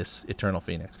love this Eternal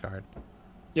Phoenix card.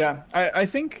 Yeah, I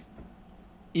think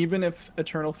even if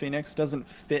Eternal Phoenix doesn't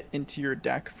fit into your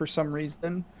deck for some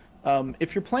reason,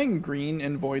 if you're playing green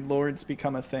and Void Lords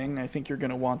become a thing, I think you're going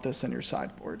to want this in your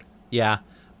sideboard. Yeah,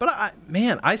 but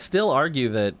I still argue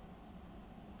that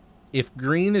if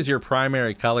green is your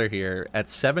primary color here, at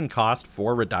 7 cost,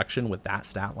 4 reduction with that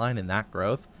stat line and that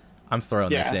growth, I'm throwing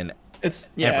this in. It's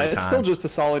time. Still just a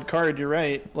solid card. You're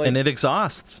right. And it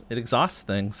exhausts. It exhausts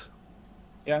things.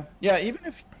 Yeah.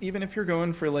 Even if you're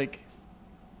going for like,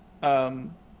 a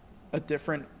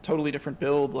totally different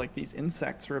build, like these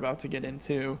insects we're about to get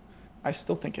into, I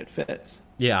still think it fits.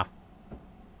 Yeah.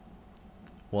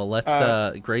 Well,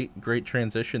 let's great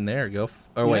transition there.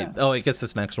 Wait. Oh, I guess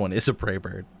this next one is a Prey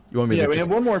Bird. You want me to? Yeah, we have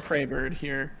one more Prey Bird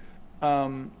here.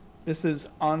 This is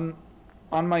on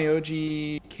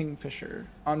Myoji Kingfisher.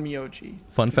 On Myoji.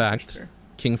 Fun fact,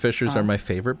 Kingfishers are my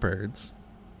favorite birds.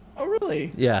 Oh,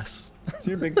 really? Yes. So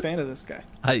you're a big fan of this guy.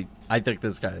 I think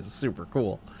this guy is super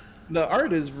cool. The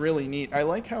art is really neat. I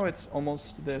like how it's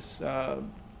almost this,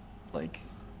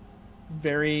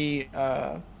 very,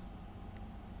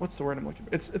 what's the word I'm looking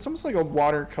for? It's almost like a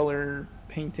watercolor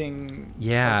painting.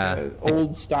 Yeah. Like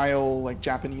old style, like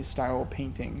Japanese style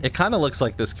painting. It kind of looks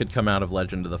like this could come out of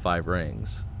Legend of the Five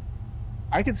Rings.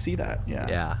 I could see that, yeah.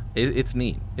 Yeah, it's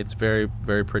neat. It's very,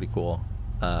 very pretty cool.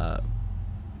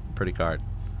 Pretty card.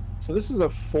 So this is a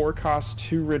 4-cost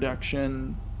 2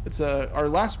 reduction. It's our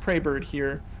last Prey Bird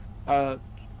here.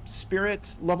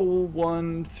 Spirit, level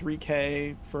 1,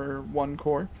 3k for 1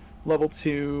 core. Level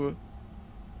 2,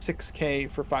 6k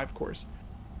for 5 cores.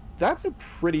 That's a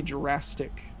pretty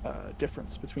drastic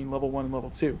difference between level 1 and level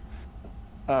 2.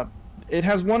 It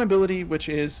has one ability, which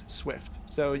is Swift.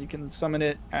 So you can summon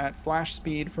it at flash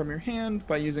speed from your hand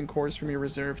by using cores from your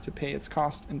reserve to pay its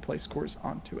cost and place cores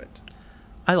onto it.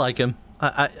 I like him.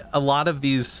 A lot of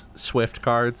these Swift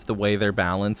cards, the way they're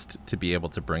balanced to be able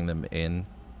to bring them in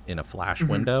a flash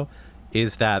window,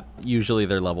 is that usually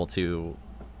their level 2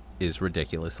 is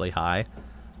ridiculously high.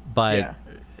 But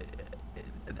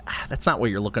that's not what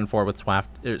you're looking for with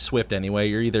Swift anyway.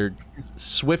 You're either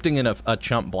swifting in a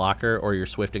chump blocker or you're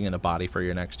swifting in a body for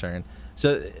your next turn.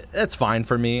 So that's fine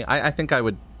for me. I think I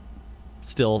would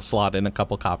still slot in a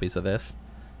couple copies of this.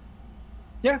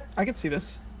 Yeah, I can see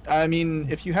this. I mean,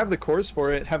 if you have the cores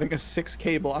for it, having a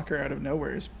 6k blocker out of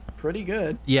nowhere is pretty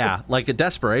good. Yeah, like a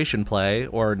desperation play,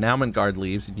 or Naumengard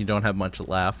leaves and you don't have much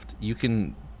left, you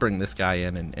can bring this guy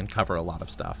in and cover a lot of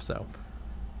stuff. So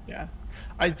yeah.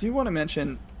 I do want to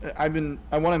mention, I want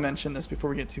to mention this before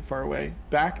we get too far away.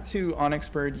 Back to Onyx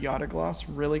Bird Yachtigloss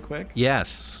really quick.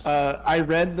 Yes. I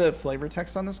read the flavor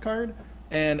text on this card,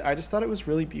 and I just thought it was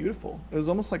really beautiful. It was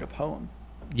almost like a poem.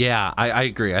 Yeah, I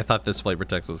agree. I thought this flavor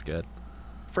text was good.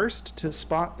 First to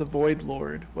spot the Void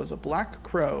Lord was a black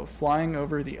crow flying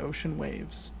over the ocean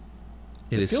waves.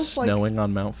 It is snowing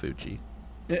on Mount Fuji.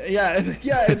 Yeah,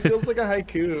 it feels like a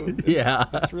haiku.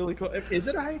 It's really cool. Is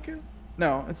it a haiku?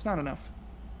 No, it's not enough.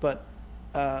 But,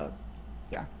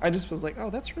 yeah, I just was like, oh,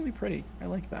 that's really pretty. I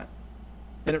like that.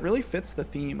 And it really fits the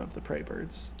theme of the prey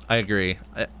birds. I agree.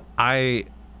 I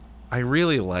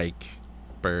really like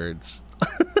birds.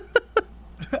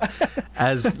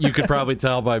 As you could probably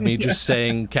tell by me just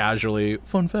saying casually,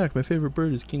 fun fact, my favorite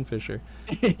bird is kingfisher.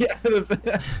 Yeah.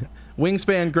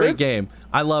 Wingspan, great game.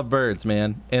 I love birds,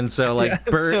 man. And so, like,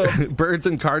 birds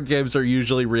and card games are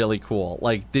usually really cool.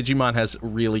 Like, Digimon has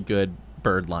really good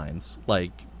bird lines,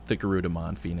 like the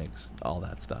Garudamon, Phoenix, all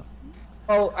that stuff.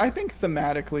 Well, I think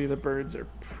thematically the birds are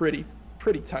pretty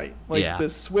tight. Like, the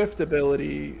Swift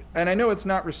ability, and I know it's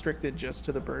not restricted just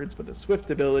to the birds, but the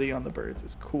Swift ability on the birds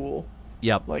is cool.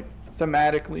 Yep. Like,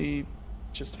 thematically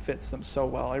just fits them so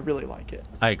well. I really like it.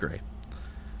 I agree.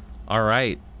 All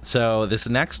right. So this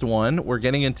next one, we're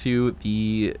getting into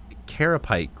the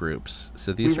Carapace groups.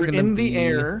 So these are going to be in the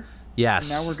air.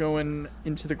 Yes. And now we're going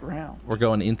into the ground. We're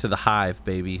going into the hive,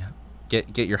 baby.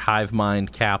 Get your hive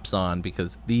mind caps on,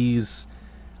 because these,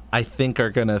 I think, are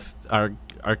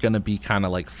gonna be kind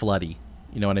of like floody.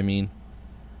 You know what I mean?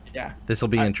 Yeah. This will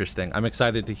be interesting. I'm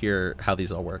excited to hear how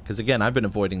these all work, because again, I've been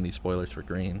avoiding these spoilers for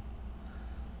green.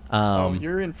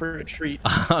 You're in for a treat.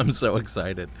 I'm so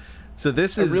excited. So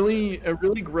this is a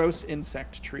really gross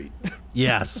insect treat.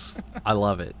 Yes, I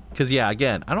love it. Because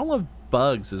again, I don't love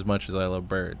bugs as much as I love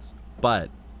birds, but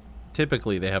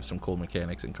typically they have some cool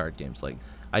mechanics in card games. Like,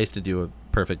 I used to do a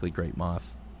perfectly great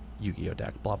moth Yu-Gi-Oh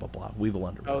deck, blah blah blah, Weevil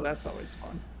Underworld. Oh, that's always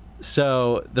fun.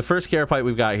 So the first Carapace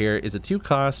we've got here is a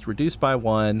 2-cost, reduced by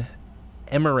 1,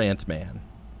 Emerant Man.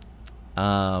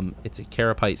 It's a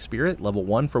Carapace Spirit, level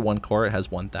 1 for 1 core, it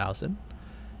has 1,000.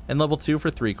 And level 2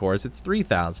 for 3 cores, it's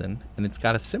 3,000. And it's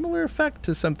got a similar effect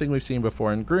to something we've seen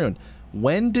before in Grune.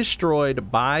 When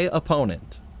destroyed by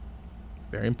opponent,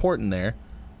 very important there,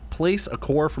 place a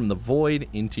core from the void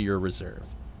into your reserve.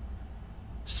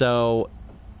 So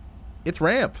it's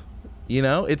ramp.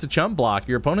 It's a chump block.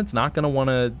 Your opponent's not going to want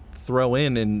to throw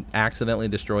in and accidentally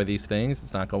destroy these things.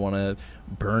 It's not going to want to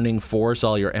burning force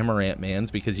all your Emerant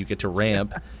Mans because you get to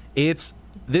ramp. This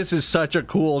is such a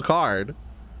cool card.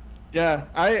 Yeah,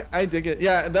 I dig it.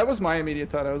 Yeah, that was my immediate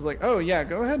thought. I was like, oh yeah,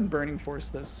 go ahead and burning force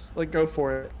this. Like, go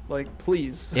for it. Like,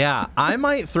 please. Yeah, I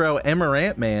might throw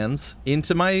Emerant Mans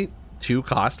into my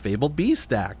 2-cost Fabled Beast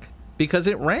stack because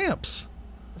it ramps.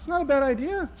 It's not a bad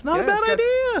idea. It's not a bad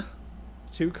idea.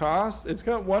 2 costs. It's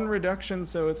got 1 reduction,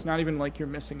 so it's not even like you're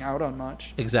missing out on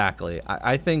much. Exactly.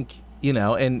 I think,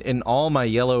 and all my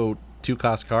yellow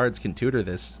 2-cost cards can tutor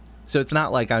this. So it's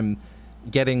not like I'm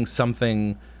getting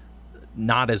something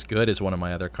not as good as one of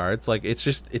my other cards. Like, it's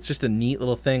just a neat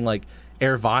little thing. Like,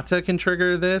 Ervata can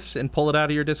trigger this and pull it out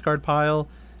of your discard pile.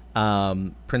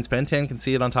 Prince Pentan can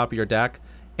see it on top of your deck.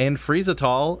 And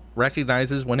Friezatal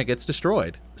recognizes when it gets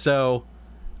destroyed. So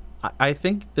I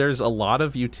think there's a lot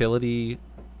of utility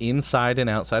inside and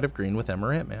outside of green with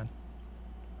Emerant Man.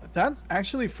 That's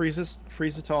actually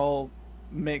Friezatal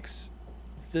makes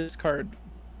this card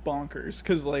bonkers,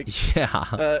 because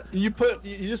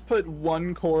you just put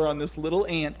 1 core on this little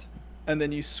ant and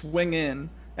then you swing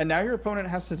in, and now your opponent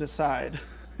has to decide.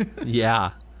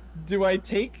 Yeah. Do I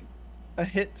take a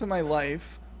hit to my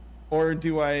life, or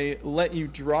do I let you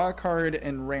draw a card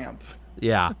and ramp?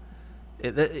 Yeah.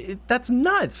 That's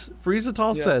nuts.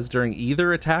 Friezatal says during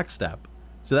either attack step.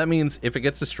 So that means if it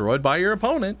gets destroyed by your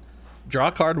opponent, Draw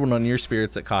a card when one of your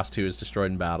spirits that cost 2 is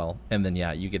destroyed in battle, and then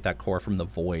you get that core from the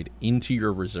void into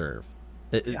your reserve.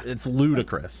 It's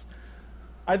ludicrous.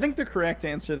 I think the correct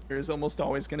answer there is almost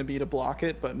always going to be to block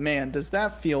it, but man, does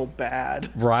that feel bad.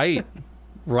 Right.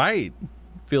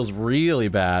 Feels really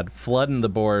bad. Flooding the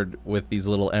board with these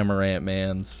little Emerant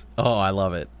mans. Oh, I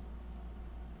love it.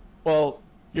 Well,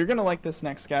 you're going to like this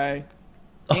next guy.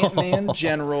 Ant-Man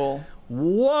General.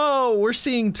 Whoa, we're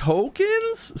seeing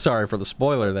tokens? Sorry for the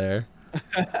spoiler there.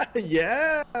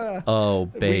 Yeah. Oh,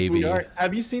 baby. We are.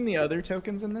 Have you seen the other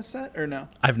tokens in this set or no?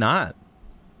 I've not.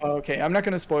 Okay, I'm not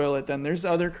going to spoil it then. There's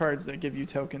other cards that give you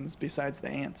tokens besides the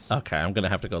ants. Okay, I'm going to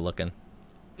have to go looking.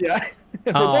 Yeah.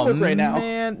 Don't look right now.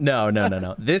 Man.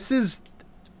 No. This is...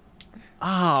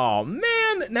 Oh,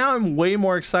 man. Now I'm way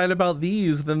more excited about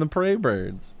these than the Prey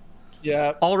Birds.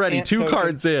 Yeah. Already 2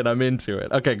 cards in, I'm into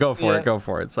it. Okay, go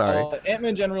for it. Sorry.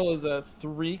 Ant-Man General is a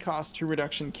 3-cost 2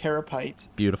 reduction Carapace.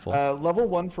 Beautiful. Level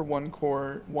 1 for 1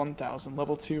 core, 1,000.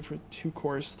 Level 2 for 2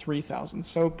 cores, 3,000.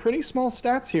 So pretty small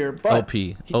stats here, but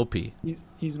OP.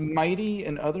 He's mighty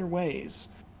in other ways.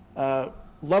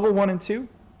 Level 1 and 2,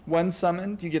 when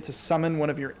summoned, you get to summon one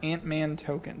of your Ant-Man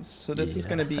tokens. So this is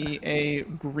going to be a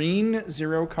green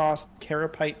 0-cost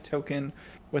Carapace token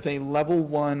with a level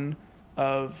 1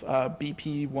 of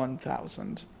BP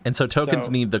 1000. And so tokens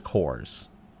need the cores.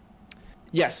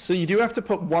 Yes, so you do have to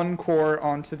put 1 core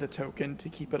onto the token to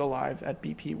keep it alive at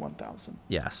BP 1000.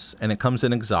 Yes, and it comes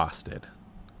in exhausted.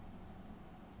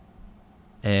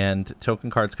 And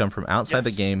token cards come from outside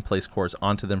the game. Place cores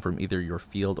onto them from either your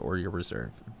field or your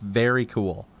reserve. Very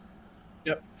cool.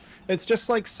 Yep. It's just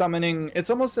like summoning. It's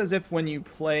almost as if when you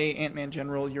play Ant-Man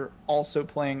General, you're also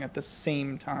playing at the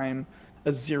same time a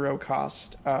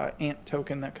 0-cost ant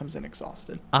token that comes in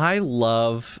exhausted. I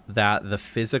love that the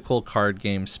physical card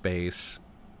game space...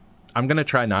 I'm going to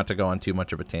try not to go on too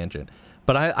much of a tangent,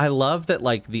 but I love that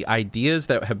like the ideas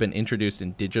that have been introduced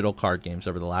in digital card games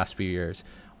over the last few years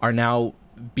are now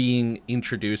being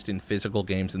introduced in physical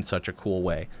games in such a cool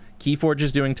way. Keyforge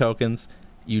is doing tokens.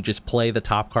 You just play the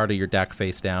top card of your deck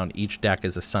face down. Each deck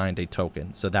is assigned a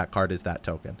token, so that card is that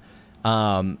token.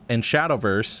 And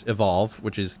Shadowverse Evolve,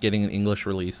 which is getting an English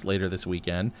release later this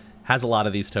weekend, has a lot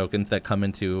of these tokens that come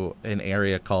into an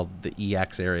area called the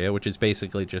EX area, which is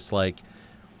basically just like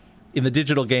in the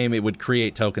digital game, it would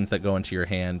create tokens that go into your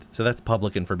hand. So that's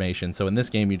public information. So in this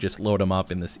game, you just load them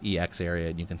up in this EX area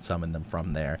and you can summon them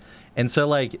from there. And so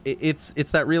like it's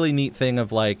that really neat thing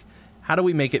of like, how do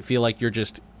we make it feel like you're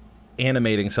just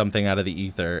animating something out of the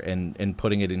ether and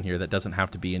putting it in here that doesn't have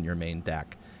to be in your main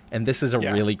deck? And this is a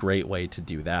really great way to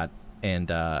do that.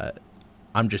 And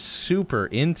I'm just super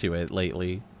into it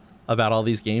lately about all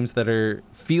these games that are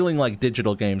feeling like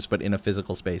digital games, but in a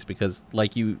physical space. Because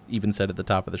like you even said at the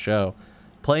top of the show,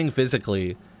 playing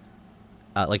physically,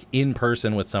 like in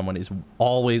person with someone is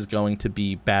always going to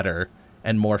be better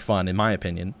and more fun, in my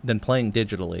opinion, than playing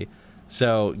digitally.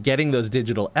 So getting those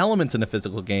digital elements in a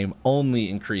physical game only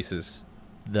increases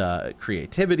the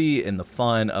creativity and the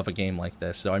fun of a game like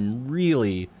this. So I'm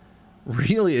really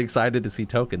excited to see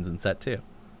tokens in set 2.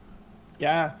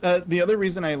 Yeah. The other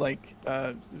reason I like,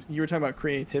 you were talking about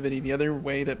creativity. The other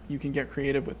way that you can get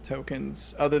creative with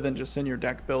tokens, other than just in your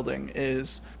deck building,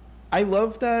 is I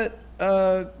love that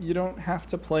you don't have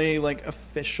to play like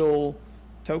official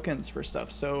tokens for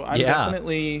stuff. So I'm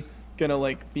definitely gonna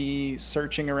like be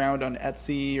searching around on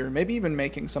Etsy or maybe even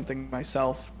making something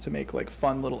myself to make like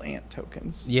fun little ant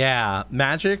tokens. Yeah,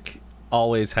 Magic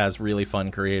always has really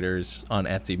fun creators on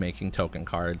Etsy making token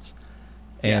cards.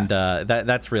 And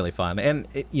that's really fun. And,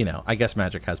 I guess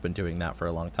Magic has been doing that for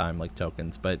a long time, like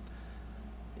tokens. But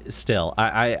still,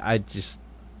 I just,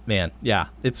 man, yeah,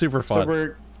 it's super fun. So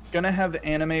we're going to have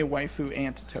anime waifu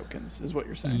ant tokens, is what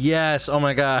you're saying. Yes. Oh,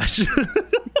 my gosh.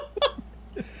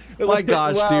 My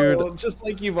gosh, wow, dude. Just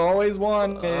like you've always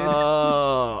wanted.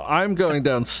 I'm going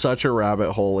down such a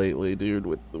rabbit hole lately, dude,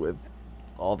 with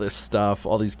all this stuff.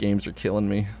 All these games are killing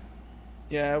me.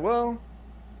 Yeah, well,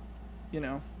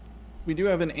 we do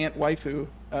have an ant waifu.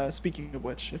 Speaking of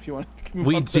which, if you want to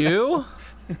move on to do?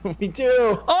 We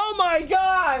do. Oh my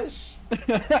gosh!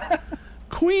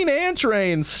 Queen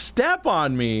Antrain, step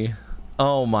on me.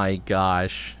 Oh my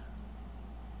gosh.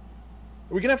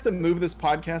 Are we gonna have to move this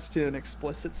podcast to an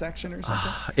explicit section or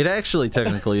something? It actually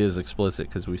technically is explicit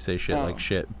because we say shit like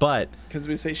shit, but because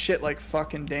we say shit like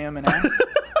fucking damn and ass.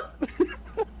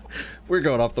 We're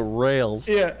going off the rails.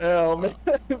 Yeah,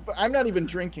 I'm not even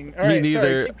drinking. All right,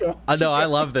 neither. Sorry, keep going. I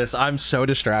love this. I'm so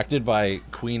distracted by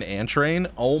Queen Antrain.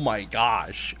 Oh my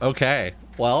gosh. Okay,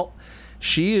 well,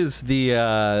 she is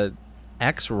the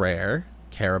X-Rare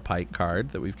Carapace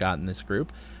card that we've got in this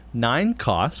group. 9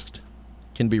 cost,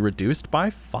 can be reduced by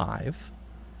 5.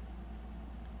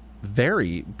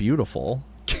 Very beautiful.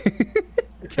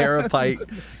 Carapace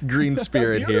green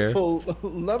spirit here. Beautiful,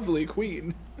 lovely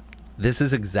queen. This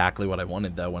is exactly what I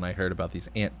wanted, though, when I heard about these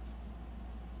ant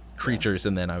creatures,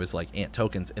 and then I was like, ant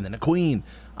tokens, and then a queen,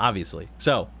 obviously.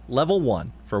 So, level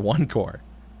 1 for 1 core.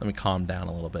 Let me calm down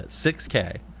a little bit.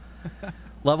 6K.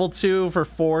 Level 2 for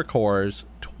 4 cores,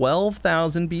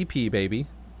 12,000 BP, baby.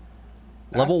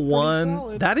 Level 1,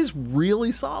 solid. That is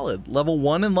really solid. Level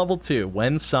 1 and level 2,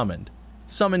 when summoned.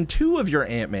 Summon 2 of your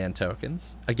Ant-Man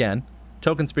tokens. Again,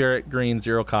 token spirit, green,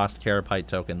 0 cost, Carapace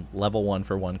token, level 1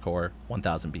 for 1 core,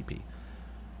 1,000 BP.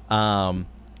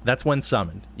 That's when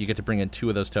summoned. You get to bring in 2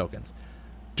 of those tokens.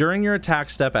 During your attack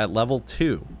step at level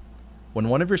 2, when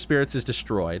one of your spirits is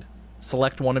destroyed,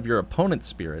 select one of your opponent's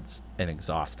spirits and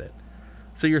exhaust it.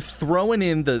 So you're throwing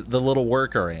in the little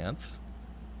worker ants.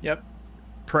 Yep.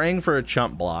 Praying for a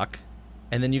chump block,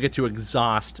 and then you get to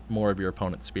exhaust more of your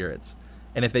opponent's spirits.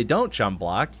 And if they don't chump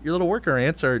block, your little worker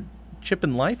ants are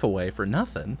chipping life away for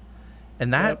nothing.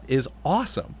 And that is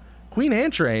awesome. Queen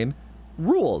Ant Train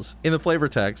rules. In the flavor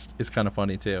text is kind of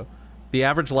funny too. The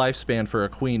average lifespan for a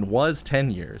queen was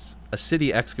 10 years. A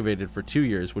city excavated for 2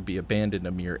 years would be abandoned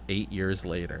a mere 8 years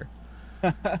later.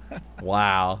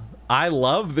 Wow. I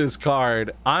love this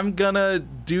card. I'm gonna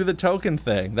do the token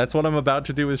thing. That's what I'm about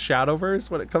to do with Shadowverse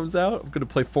when it comes out. I'm gonna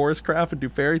play Forestcraft and do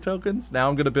fairy tokens. Now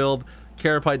I'm gonna build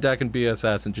Carapace deck and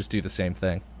BSS and just do the same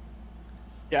thing.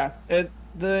 Yeah,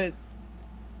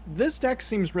 this deck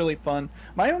seems really fun.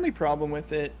 My only problem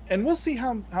with it, and we'll see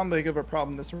how big of a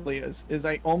problem this really is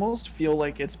I almost feel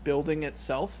like it's building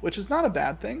itself, which is not a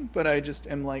bad thing, but I just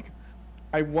am like,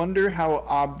 I wonder how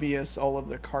obvious all of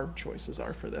the card choices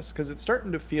are for this, because it's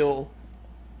starting to feel,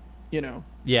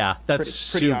 Yeah,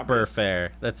 that's pretty super obvious.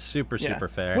 Fair. That's super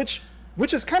fair.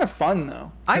 Which is kind of fun,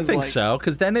 though. I think so,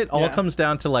 because then it all comes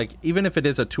down to, like, even if it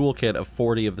is a toolkit of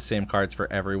 40 of the same cards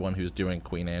for everyone who's doing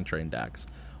Queen Ant Train decks,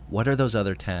 what are those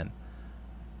other 10?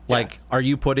 Like, are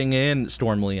you putting in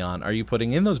Storm Leon? Are you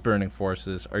putting in those Burning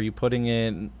Forces? Are you putting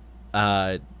in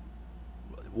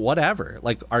whatever?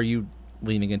 Like, are you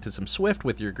leaning into some Swift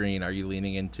with your green? Are you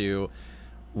leaning into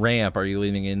Ramp? Are you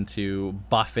leaning into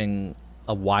buffing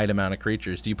a wide amount of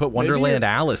creatures? Do you put Wonderland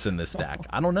Alice in this deck?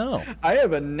 I don't know. I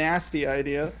have a nasty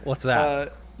idea. What's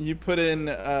that? You put in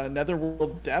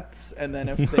Netherworld Depths, and then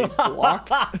if they block,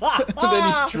 then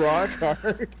you draw a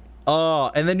card.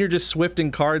 Oh, and then you're just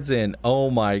swifting cards in.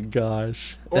 Oh my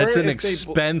gosh. That's an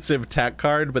expensive tech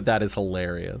card, but that is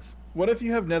hilarious. What if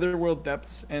you have Netherworld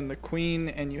Depths and the Queen,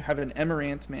 and you have an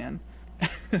Emerant Man?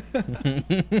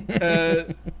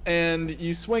 And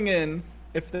you swing in.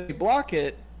 If they block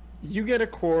it, you get a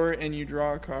core and you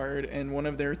draw a card, and one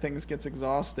of their things gets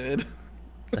exhausted.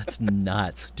 That's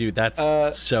nuts, dude. That's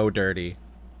so dirty.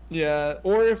 Yeah,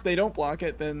 or if they don't block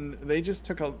it, then they just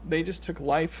took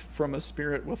life from a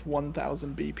spirit with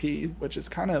 1,000 BP, which is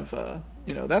kind of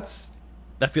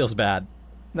that feels bad.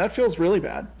 That feels really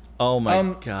bad. Oh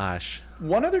my gosh.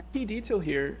 One other key detail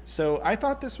here. So I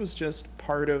thought this was just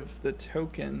part of the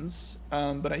tokens,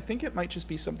 but I think it might just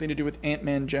be something to do with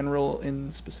Ant-Man General in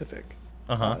specific.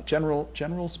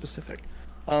 General specific.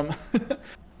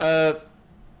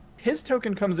 His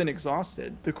token comes in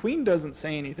exhausted. The Queen doesn't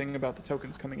say anything about the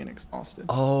tokens coming in exhausted.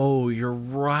 Oh, you're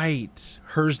right.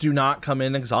 Hers do not come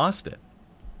in exhausted.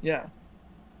 Yeah.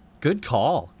 Good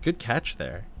call. Good catch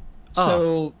there.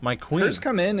 So my Queen. Hers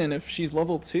come in, and if she's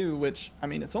level 2, which, I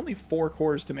mean, it's only 4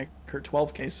 cores to make her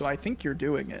 12k, so I think you're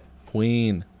doing it.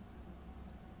 Queen.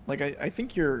 Like, I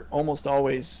think you're almost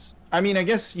always... I mean, I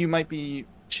guess you might be...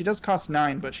 She does cost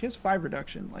 9, but she has 5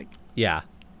 reduction. Like, yeah.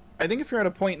 I think if you're at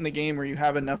a point in the game where you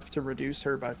have enough to reduce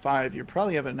her by 5, you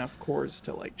probably have enough cores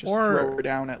to, like, just throw her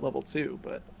down at level 2,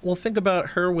 but... Well, think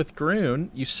about her with Groon.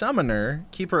 You summon her,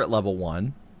 keep her at level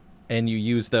 1, and you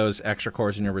use those extra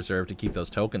cores in your reserve to keep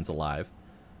those tokens alive.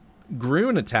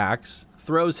 Groon attacks,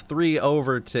 throws 3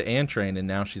 over to Antrain, and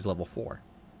now she's level 4.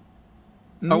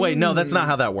 Oh, wait, no, that's not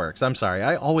how that works. I'm sorry.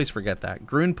 I always forget that.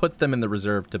 Groon puts them in the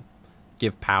reserve to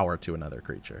give power to another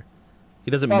creature.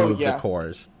 He doesn't move the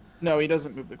cores. No, he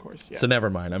doesn't move the cores. Yeah. So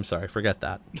never mind. I'm sorry. Forget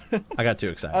that. I got too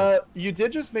excited. You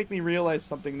did just make me realize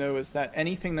something, though, is that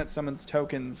anything that summons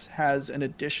tokens has an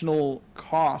additional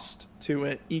cost to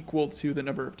it equal to the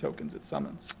number of tokens it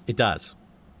summons. It does.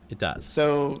 It does.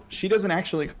 So she doesn't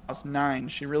actually cost 9.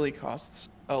 She really costs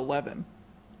 11.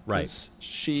 Right.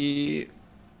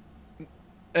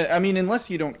 I mean, unless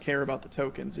you don't care about the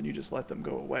tokens and you just let them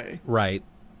go away. Right.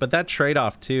 But that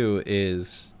trade-off, too,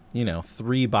 is...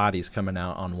 3 bodies coming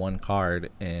out on 1 card,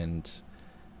 and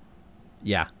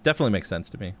yeah, definitely makes sense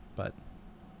to me. But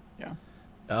yeah.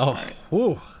 Oh,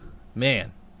 whew.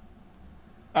 Man.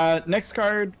 Next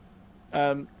card,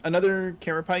 another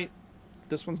Carapace.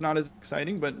 This one's not as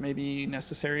exciting, but maybe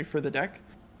necessary for the deck.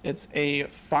 It's a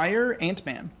Fire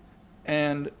Ant-Man,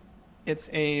 and it's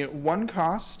a 1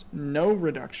 cost, no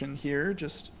reduction here,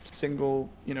 just single,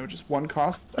 just 1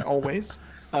 cost always.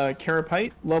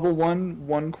 Carapace, level 1,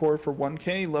 1 core for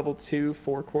 1k, level 2,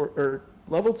 4 core, or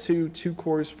level 2, 2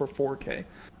 cores for 4k.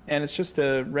 And it's just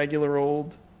a regular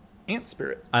old ant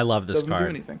spirit. I love this Doesn't card. do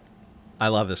anything. I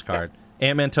love this card.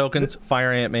 Ant-Man tokens,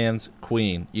 Fire Ant-Man's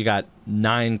Queen. You got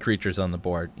 9 creatures on the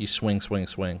board. You swing, swing,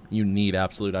 swing. You need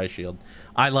Absolute Ice Shield.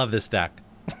 I love this deck.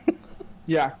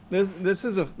 Yeah, this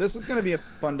is going to be a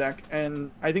fun deck, and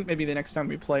I think maybe the next time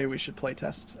we play, we should play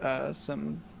test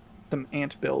some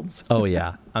ant builds. Oh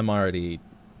yeah, I'm already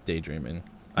daydreaming.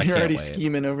 You're already wait.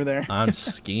 scheming over there. I'm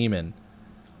scheming.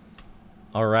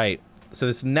 All right. So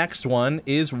this next one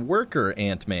is Worker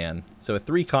Ant-Man. So a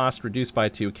 3 cost, reduced by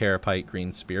 2, Carapace,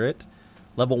 Green Spirit.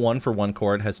 Level 1 for 1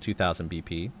 core, it has 2,000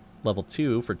 BP. Level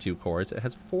 2 for 2 cores, it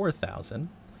has 4,000.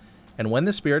 And when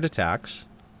the spirit attacks,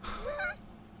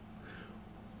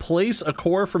 place a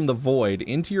core from the void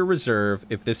into your reserve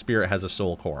if this spirit has a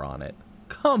soul core on it.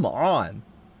 Come on.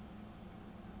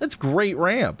 That's great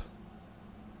ramp.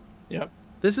 Yep.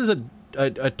 This is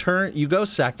a turn. You go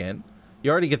second.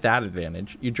 You already get that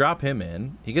advantage. You drop him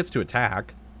in. He gets to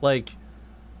attack. Like,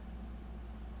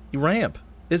 you ramp.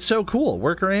 It's so cool.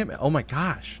 Worker Ant-Man. Oh my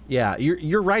gosh. Yeah,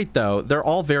 you're right though. They're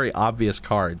all very obvious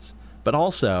cards, but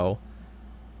also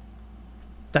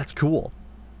that's cool.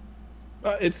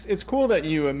 It's cool that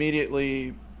you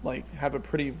immediately have a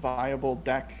pretty viable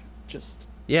deck. Just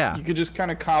Yeah. you could just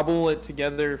kind of cobble it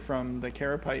together from the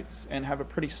Carapaces and have a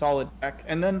pretty solid deck,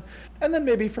 and then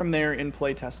maybe from there in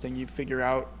play testing you figure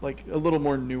out a little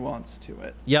more nuance to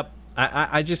it. Yep.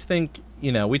 I just think,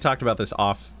 we talked about this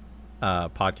off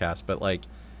podcast, but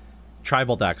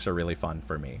tribal decks are really fun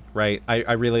for me, right?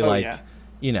 I really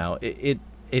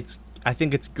it's I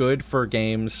think it's good for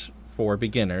games for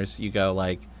beginners. You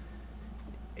go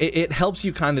it helps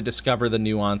you kind of discover the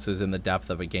nuances and the depth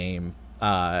of a game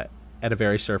at a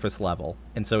very surface level.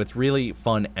 And so it's really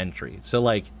fun entry. So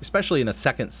especially in a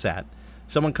second set,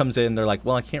 someone comes in, they're like,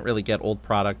 well, I can't really get old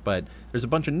product, but there's a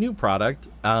bunch of new product.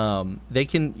 They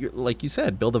can, like you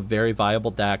said, build a very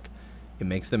viable deck. It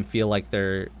makes them feel like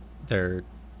they're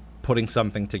putting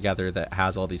something together that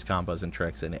has all these combos and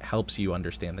tricks, and it helps you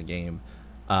understand the game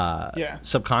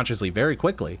subconsciously very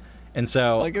quickly. And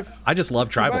so I just love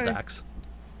tribal decks.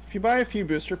 If you buy a few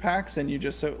booster packs and you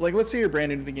just let's say you're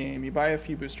brand new to the game, you buy a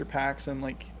few booster packs and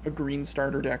a green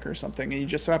starter deck or something, and you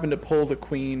just so happen to pull the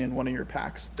queen in one of your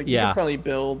packs, you could probably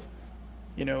build,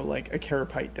 a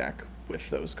Carapace deck with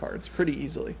those cards pretty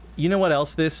easily. You know what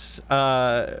else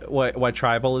why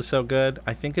tribal is so good?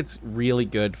 I think it's really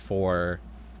good for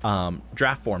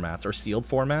draft formats or sealed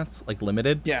formats, like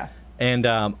limited. Yeah. And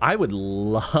I would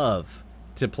love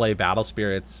to play Battle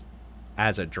Spirits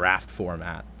as a draft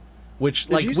format. Which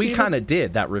we kind of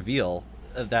did that reveal,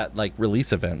 that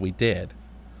release event we did.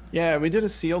 Yeah, we did a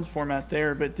sealed format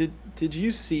there, but did you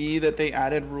see that they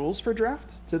added rules for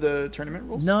draft to the tournament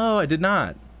rules? No, I did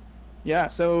not. Yeah,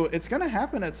 so it's gonna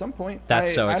happen at some point.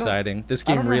 That's so exciting. This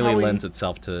game really lends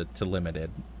itself to limited.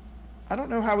 I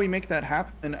don't know how we make that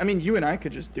happen. I mean, you and I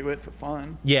could just do it for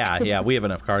fun. Yeah, we have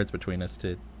enough cards between us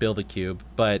to build a cube,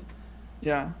 but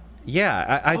yeah,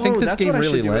 I think this game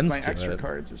really lends to it. My extra it.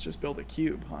 cards is just build a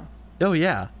cube, huh? Oh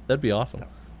yeah, that'd be awesome.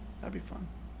 That'd be fun.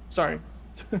 Sorry.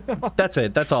 That's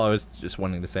it. That's all I was just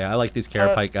wanting to say. I like these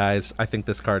Carapace guys. I think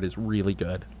this card is really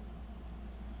good.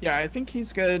 Yeah, I think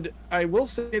he's good. I will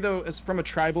say though, as from a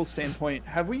tribal standpoint,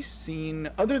 have we seen,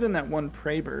 other than that one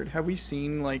prey bird, have we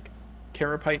seen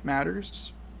Carapace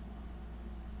matters?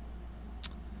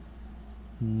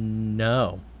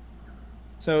 No.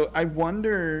 So I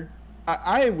wonder.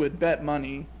 I would bet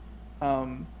money.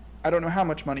 I don't know how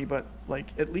much money, but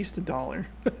at least $1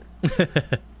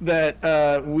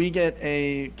 that we get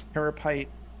a Carapace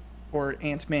or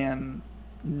Ant-Man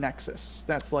Nexus.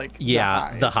 That's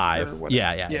the Hive.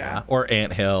 Yeah. Or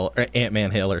Ant Hill or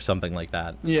Ant-Man Hill or something like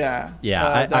that. Yeah.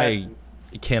 Yeah. I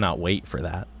cannot wait for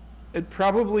that. It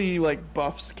probably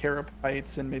buffs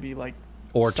Carapaces and maybe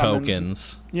or summons,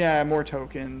 tokens. Yeah, more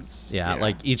tokens.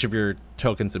 Yeah, each of your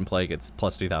tokens in play gets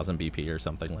plus 2,000 BP or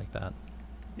something like that.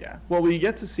 Yeah. Well, we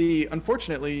get to see,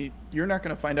 unfortunately, you're not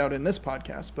going to find out in this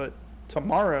podcast, but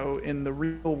tomorrow in the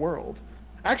real world,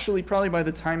 actually, probably by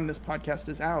the time this podcast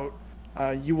is out,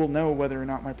 you will know whether or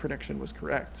not my prediction was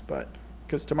correct. But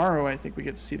because tomorrow, I think we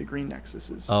get to see the green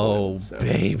nexuses. Spoiled,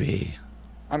 baby.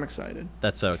 I'm excited.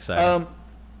 That's so exciting.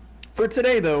 For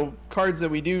today, though, cards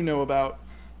that we do know about,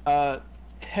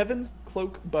 Heaven's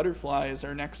Cloak Butterfly is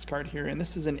our next card here, and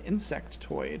this is an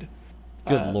Insectoid.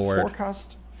 Good lord.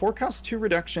 4 cost 2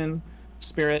 reduction,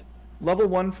 spirit, level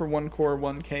 1 for 1 core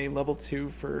 1k, level 2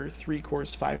 for 3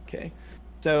 cores 5k.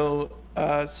 So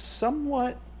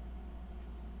somewhat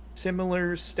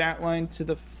similar stat line to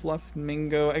the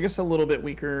Fluffmingo. I guess a little bit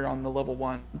weaker on the level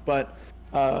 1, but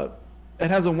it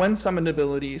has a when summoned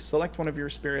ability. Select one of your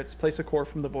spirits, place a core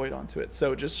from the void onto it.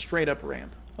 So just straight up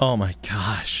ramp. Oh my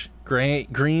gosh.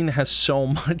 Green has so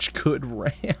much good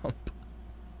ramp.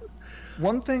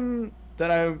 One thing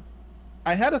that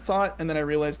I had a thought, and then I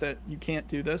realized that you can't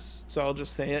do this, so I'll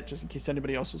just say it just in case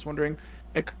anybody else was wondering.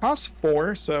 It costs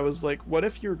 4, so I was like, what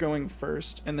if you're going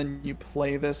first and then you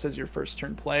play this as your first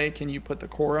turn play? Can you put the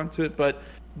core onto it? But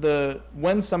the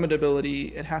when summoned ability,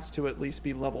 it has to at least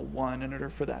be level 1 in order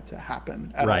for that to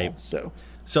happen at all.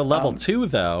 So level 2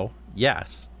 though,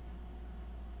 yes.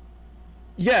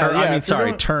 Yeah, I mean,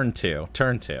 sorry, turn 2.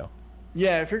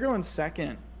 Yeah, if you're going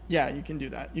second, yeah, you can do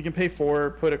that. You can pay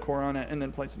 4, put a core on it, and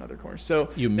then place another core. So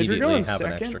you immediately if you're going have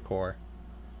second, an extra core.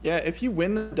 Yeah, if you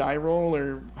win the die roll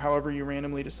or however you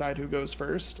randomly decide who goes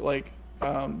first, like,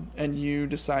 and you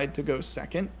decide to go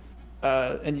second,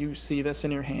 and you see this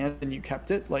in your hand and you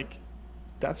kept it, like,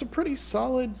 that's a pretty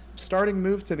solid starting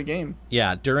move to the game.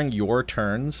 Yeah, during your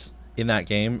turns in that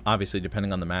game, obviously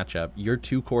depending on the matchup, you're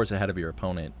 2 cores ahead of your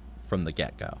opponent from the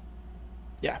get-go.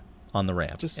 Yeah. On the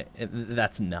ramp.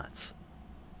 That's nuts.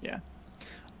 Yeah.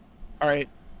 All right.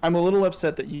 I'm a little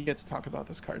upset that you get to talk about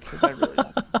this card because I really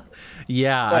love it.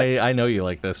 Yeah, I know you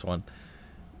like this one.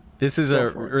 This is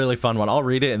a really fun one. I'll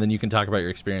read it and then you can talk about your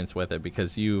experience with it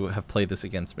because you have played this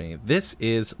against me. This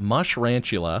is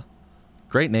Mushrantula.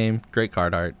 Great name, great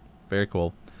card art. Very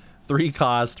cool. 3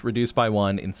 cost, reduced by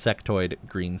 1, Insectoid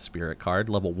green spirit card.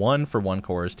 Level 1 for 1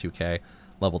 core is 2k.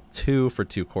 Level 2 for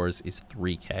 2 cores is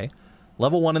 3k.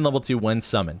 Level 1 and level 2 when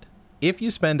summoned. If you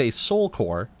spend a soul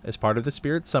core as part of the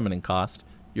spirit summoning cost,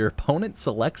 your opponent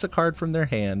selects a card from their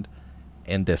hand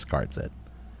and discards it.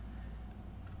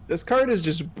 This card is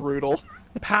just brutal.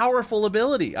 Powerful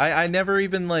ability. I never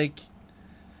even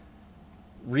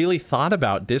really thought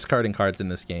about discarding cards in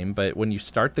this game, but when you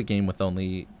start the game with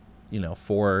only,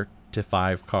 4 to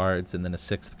 5 cards and then a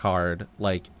 6th card,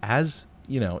 as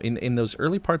in those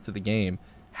early parts of the game,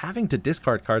 having to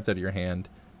discard cards out of your hand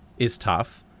is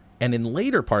tough. And in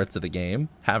later parts of the game,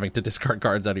 having to discard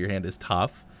cards out of your hand is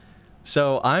tough.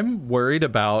 So I'm worried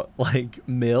about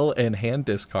mill and hand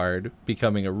discard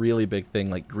becoming a really big thing.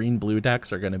 Green blue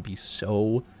decks are going to be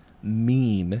so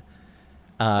mean.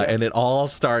 And it all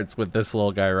starts with this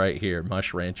little guy right here,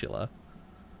 Mushrantula.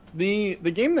 The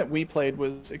game that we played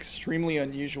was extremely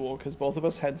unusual because both of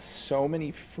us had so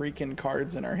many freaking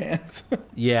cards in our hands.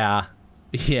 Yeah.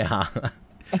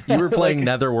 You were playing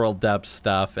Netherworld Depths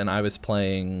stuff, and I was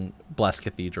playing Blessed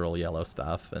Cathedral yellow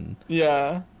stuff, and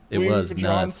yeah. It was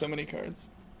drawn so many cards.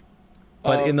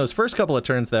 But in those first couple of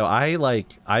turns, though,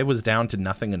 I was down to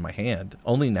nothing in my hand.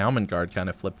 Only Naumengard kind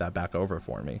of flipped that back over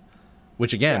for me,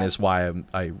 which again is why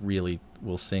I really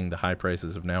will sing the high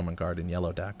praises of Naumengard in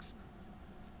yellow decks.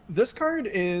 This card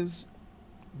is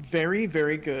very,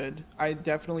 very good. I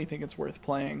definitely think it's worth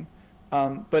playing,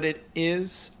 but it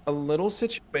is a little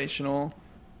situational.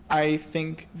 I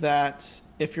think that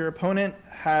if your opponent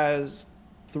has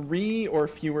 3 or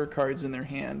fewer cards in their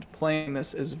hand, playing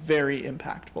this is very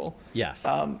impactful. Yes.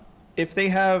 If they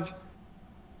have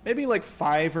maybe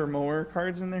 5 or more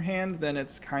cards in their hand, then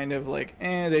it's kind of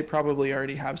they probably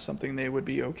already have something they would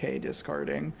be okay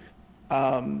discarding.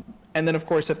 And then of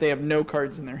course, if they have no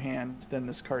cards in their hand, then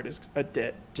this card is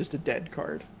just a dead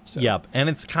card. So. Yep, and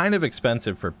it's kind of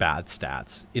expensive for bad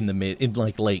stats in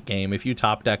late game. If you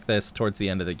top deck this towards the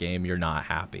end of the game, you're not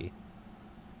happy.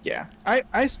 Yeah,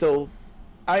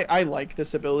 I like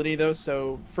this ability though,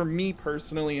 so for me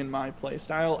personally in my play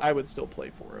style, I would still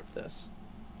play 4 of this.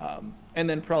 And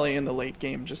then probably in the late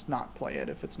game just not play it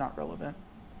if it's not relevant.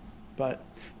 But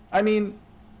I mean,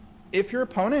 if your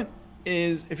opponent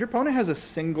has a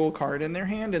single card in their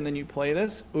hand and then you play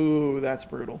this, ooh, that's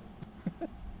brutal.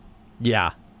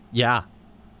 Yeah.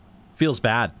 Feels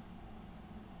bad.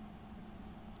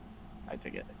 I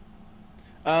dig it.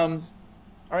 All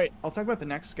right, I'll talk about the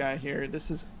next guy here. This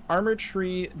is Armor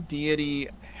Tree Deity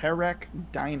Herek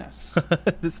Dinas.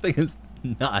 This thing is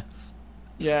nuts.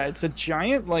 Yeah, it's a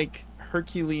giant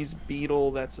Hercules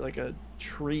beetle that's like a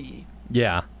tree.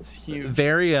 Yeah. It's huge.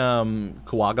 Very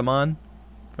Kuwagamon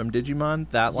from Digimon,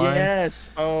 that line.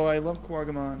 Yes. Oh, I love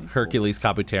Kuwagamon. He's Hercules,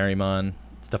 cool. Kabuterimon,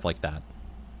 stuff like that.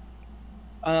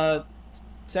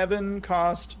 7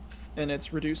 cost, and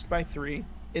it's reduced by 3.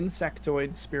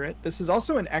 Insectoid spirit. This is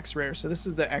also an X rare, so this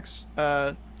is the X.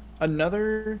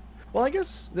 Another. Well, I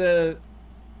guess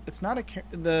it's not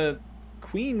the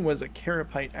queen was a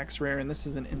Carapace X rare, and this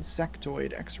is an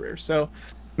Insectoid X rare. So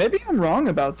maybe I'm wrong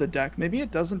about the deck. Maybe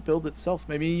it doesn't build itself.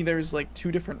 Maybe there's like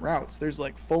two different routes. There's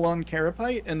like full on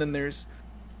Carapace, and then there's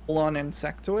full on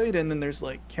Insectoid, and then there's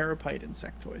like Carapace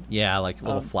Insectoid. Yeah, like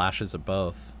little Um, flashes of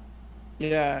both.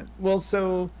 yeah. Well,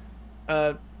 so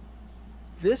uh,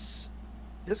 this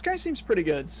this guy seems pretty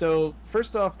good. So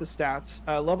first off, the stats: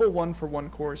 level 1 for 1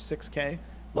 core 6k,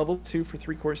 level 2 for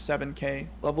 3 cores 7k,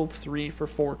 level 3 for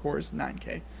 4 cores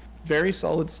 9k. Very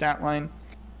solid stat line.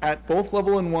 At both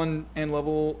level 2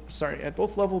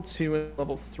 and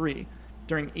level 3,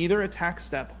 during either attack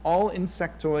step, all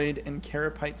Insectoid and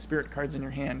Carapace spirit cards in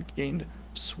your hand gained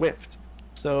Swift.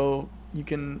 So you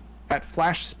can, at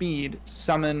flash speed,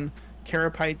 summon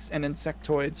Carapaces and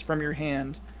Insectoids from your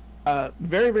hand.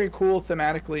 Very, very cool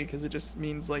thematically, because it just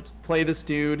means like play this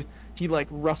dude, he like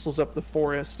rustles up the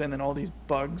forest, and then all these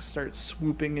bugs start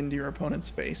swooping into your opponent's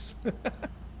face.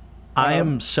 I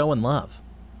am so in love.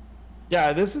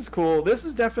 Yeah, this is cool. This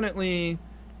is definitely,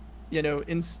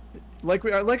 like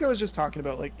I was just talking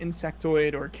about, like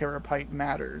Insectoid or Carapace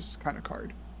matters kind of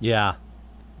card. Yeah.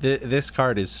 This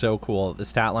card is so cool. The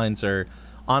stat lines are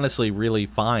honestly really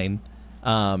fine.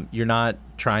 You're not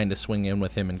trying to swing in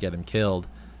with him and get him killed,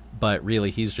 but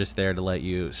really he's just there to let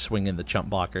you swing in the chump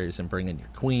blockers and bring in your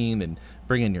queen and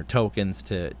bring in your tokens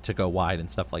to go wide and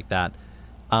stuff like that.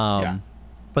 Yeah.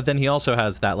 But then he also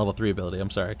has that level 3 ability. I'm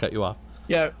sorry, I cut you off.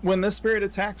 Yeah, when this spirit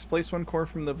attacks, place 1 core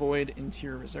from the void into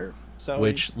your reserve. So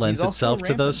Which lends he's itself also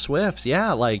to those rampant. swifts.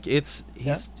 Yeah, like it's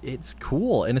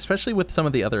cool, and especially with some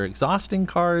of the other exhausting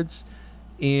cards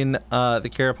in the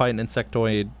Carapace and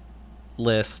Insectoid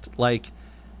list, like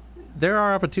there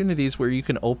are opportunities where you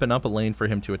can open up a lane for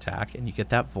him to attack, and you get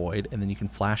that void, and then you can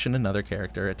flash in another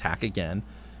character, attack again.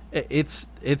 It's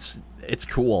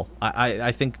cool.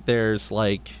 I think there's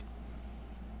like,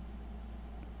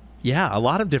 yeah, a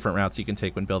lot of different routes you can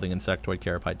take when building Insectoid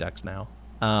Carapace decks now.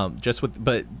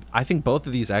 But I think both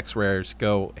of these X rares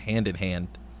go hand in hand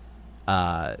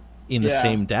in the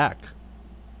same deck.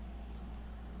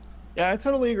 Yeah, I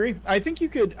totally agree. I think you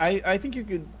could. I think you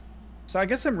could. So I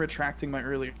guess I'm retracting my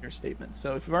earlier statement.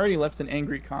 So if you've already left an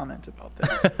angry comment about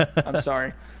this, I'm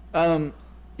sorry.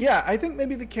 Yeah, I think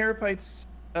maybe the Carapace.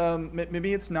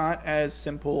 Maybe it's not as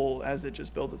simple as it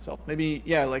just builds itself. Maybe,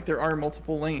 yeah, like there are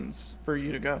multiple lanes for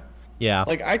you to go. Yeah.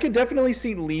 Like I could definitely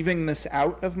see leaving this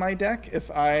out of my deck if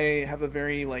I have a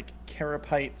very like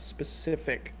Carapace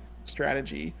specific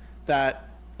strategy that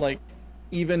like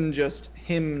even just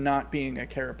him not being a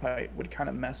Carapace would kind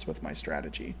of mess with my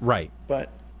strategy. Right.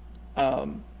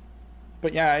 Um,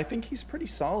 but yeah, I think he's pretty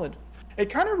solid.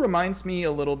 It kind of reminds me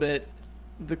a little bit.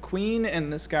 The Queen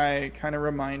and this guy kind of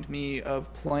remind me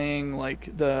of playing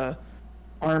like the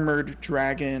armored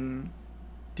dragon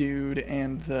dude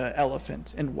and the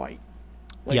elephant in white.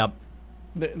 Like, Yep.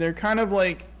 They're kind of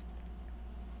like,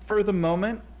 for the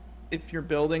moment, if you're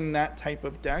building that type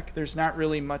of deck, there's not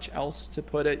really much else to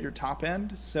put at your top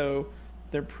end. So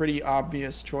they're pretty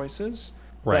obvious choices.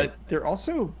 Right. But they're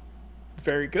also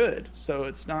very good. So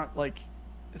it's not like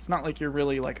you're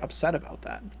really like upset about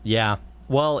that. Yeah.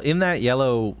 Well, in that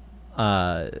yellow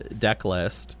deck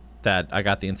list that I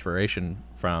got the inspiration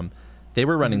from, they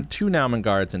were running 2 Nauman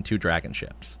Guards and 2 Dragon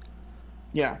Ships.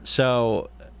 Yeah. So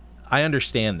I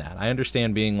understand that. I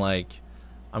understand being like,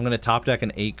 I'm going to top deck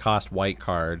an 8-cost white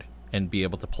card and be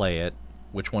able to play it.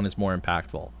 Which one is more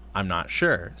impactful? I'm not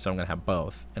sure. So I'm going to have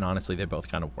both. And honestly, they both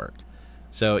kind of work.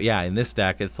 So yeah, in this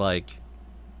deck, it's like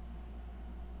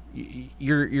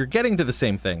you're getting to the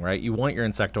same thing, right? You want your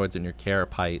Insectoids and your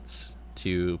Carapaces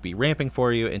to be ramping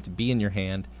for you and to be in your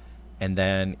hand. And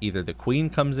then either the Queen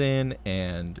comes in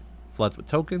and floods with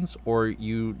tokens, or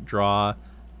you draw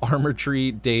Armor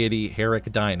Tree Deity Herrick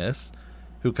Dynus,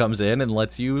 who comes in and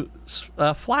lets you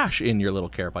flash in your little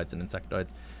Carapaces and Insectoids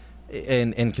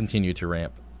and continue to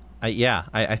ramp.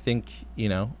 I think,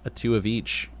 a 2 of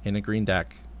each in a green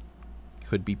deck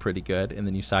could be pretty good. And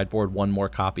then you sideboard 1 more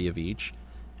copy of each.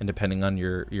 And depending on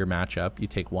your matchup, you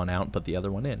take 1 out and put the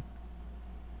other one in.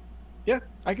 Yeah,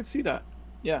 I could see that.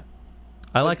 Yeah.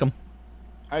 I like them.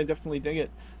 I definitely dig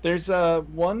it. There's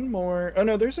one more. Oh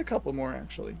no, there's a couple more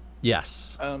actually.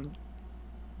 Yes.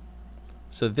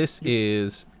 So this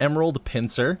is Emerald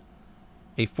Pincer,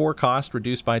 a 4-cost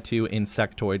reduced by 2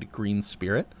 Insectoid Green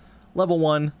Spirit. Level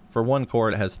 1 for 1 core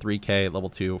it has 3k. Level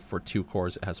 2 for 2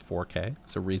 cores it has 4k.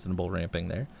 So reasonable ramping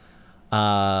there.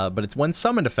 But its when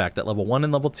summoned effect at level 1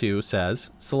 and level 2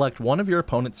 says select one of your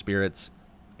opponent's spirits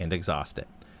and exhaust it.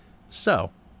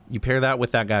 So you pair that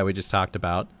with that guy we just talked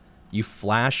about. You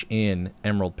flash in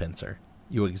Emerald Pincer.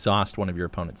 You exhaust one of your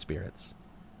opponent's spirits.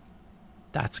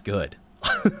 That's good.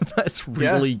 That's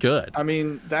really good. I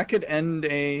mean, that could end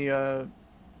an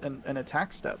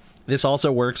attack step. This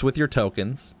also works with your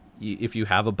tokens. If you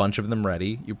have a bunch of them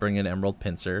ready, you bring in Emerald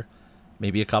Pincer,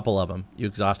 maybe a couple of them. You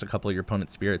exhaust a couple of your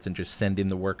opponent's spirits and just send in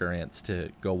the worker ants to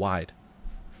go wide.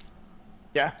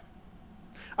 Yeah.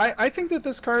 I think that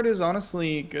this card is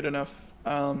honestly good enough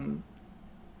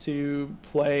to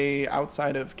play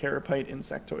outside of Carapace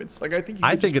Insectoids. Like, I think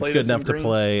it's good enough to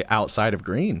play outside of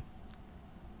green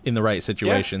in the right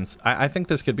situations. Yeah. I think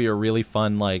this could be a really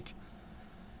fun, like,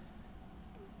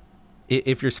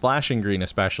 if you're splashing green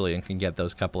especially and can get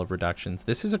those couple of reductions,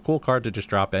 this is a cool card to just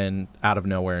drop in out of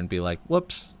nowhere and be like,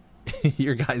 whoops,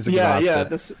 your guy's exhausted.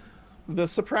 Yeah. The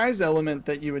surprise element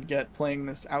that you would get playing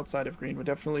this outside of green would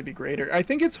definitely be greater. I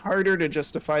think it's harder to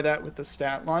justify that with the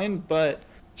stat line, but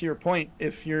to your point,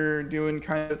 if you're doing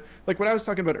kind of like what I was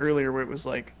talking about earlier, where it was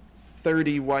like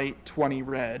 30 white, 20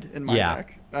 red in my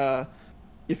deck.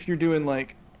 If you're doing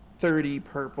like 30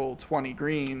 purple, 20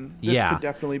 green, this could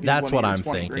definitely be that's what I'm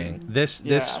thinking. Green. This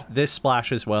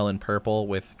splashes well in purple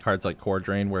with cards like Core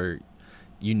Drain, where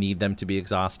you need them to be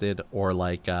exhausted, or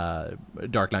like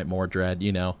Dark Knight Mordred,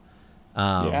 you know.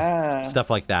 Stuff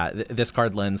like that. This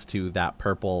card lends to that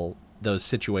purple, those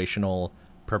situational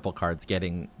purple cards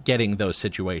getting those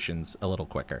situations a little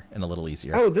quicker and a little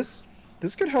easier. Oh, this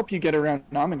could help you get around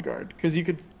Namengard, because you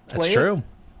could play it,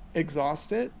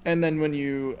 exhaust it, and then when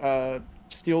you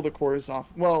steal the cores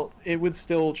off, well, it would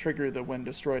still trigger the when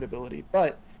destroyed ability,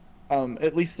 but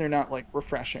at least they're not like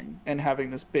refreshing and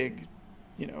having this big,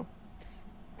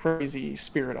 crazy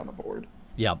spirit on the board.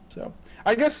 Yep. So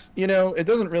I guess, it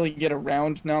doesn't really get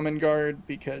around Namengard,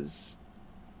 because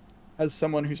as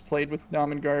someone who's played with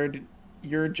Namengard,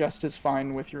 you're just as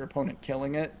fine with your opponent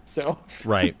killing it. So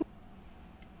right.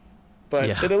 But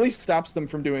it at least stops them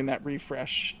from doing that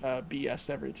refresh BS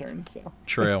every turn. So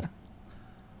true.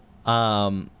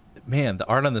 Man, the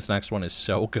art on this next one is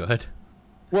so good.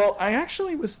 Well, I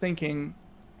actually was thinking,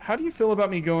 how do you feel about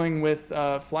me going with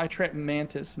Flytrap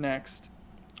Mantis next?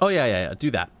 Oh yeah.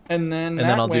 Do that. And then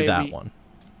I'll do that one.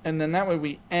 And then that way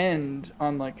we end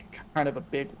on like kind of a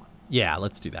big one. Yeah,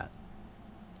 let's do that.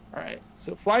 All right.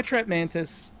 So Flytrap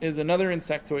Mantis is another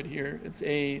insectoid here. It's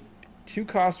a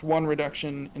 2-cost 1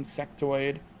 reduction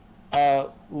insectoid.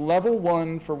 Level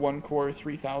 1 for 1 core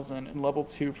 3,000 and level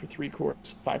 2 for 3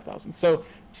 cores 5,000. So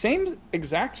same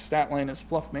exact stat line as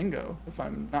Fluffmingo, if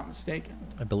I'm not mistaken.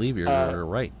 I believe you're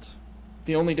right.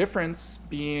 The only difference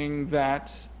being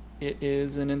that it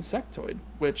is an insectoid,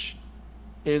 which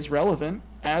is relevant,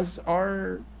 as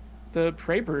are the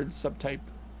prey bird subtype,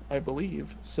 I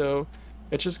believe. So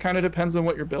it just kind of depends on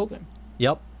what you're building.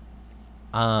 Yep.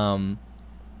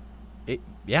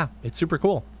 It's super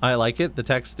cool. I like it. The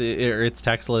text, it's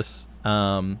textless.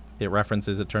 It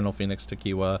references Eternal Phoenix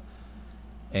Tequila,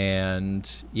 and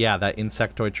that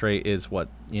insectoid trait is what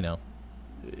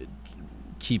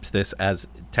keeps this as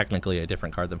technically a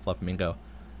different card than Fluffmingo.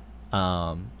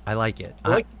 I like it.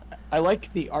 I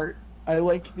like the art. I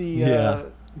like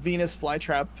the Venus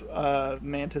Flytrap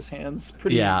Mantis hands.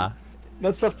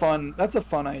 That's a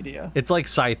fun idea. It's like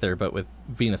Scyther, but with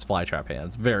Venus Flytrap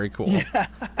hands. Very cool. Yeah.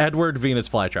 Edward Venus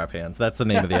Flytrap hands. That's the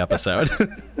name of the episode.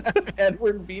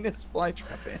 Edward Venus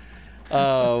Flytrap hands.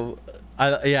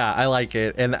 I like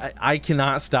it. And I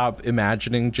cannot stop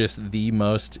imagining just the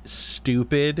most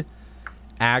stupid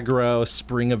aggro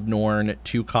Spring of Norn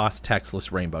 2-cost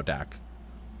textless rainbow deck.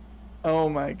 Oh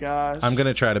my gosh. I'm going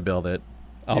to try to build it.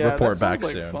 I'll report back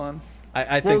soon. Like fun.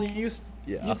 I think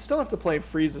you'd still have to play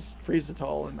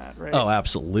Freeze-a-Tall in that, right? Oh,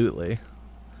 absolutely.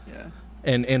 Yeah.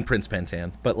 And Prince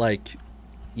Pantan. But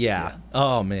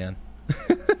oh man.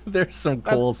 There's some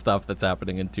cool stuff that's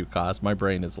happening in 2-cost. My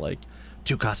brain is like,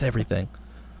 2-cost everything.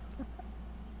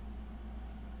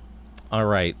 All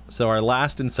right. So our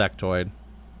last insectoid.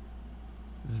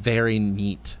 Very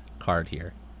neat card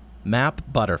here. Map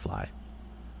Butterfly.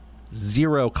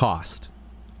 0 cost.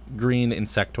 Green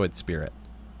insectoid spirit.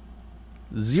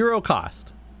 0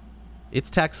 cost. It's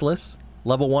textless.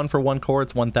 Level 1 for 1 core,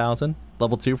 it's 1,000.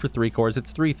 Level 2 for 3 cores,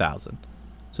 it's 3,000.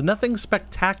 So nothing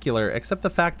spectacular except the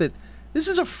fact that this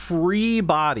is a free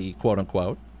body, quote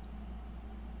unquote,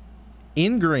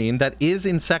 in green that is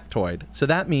insectoid. So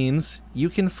that means you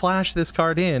can flash this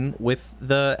card in with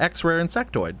the X-Rare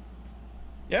insectoid.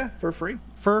 Yeah, for free.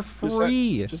 For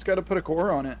free. Just got to put a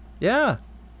core on it. Yeah.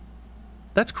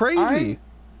 That's crazy.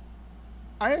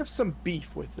 I have some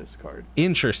beef with this card.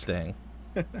 Interesting.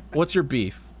 What's your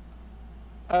beef?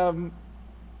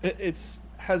 It's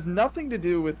has nothing to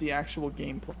do with the actual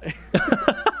gameplay.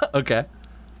 Okay.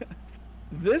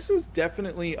 This is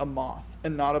definitely a moth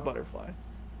and not a butterfly.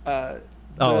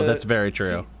 That's very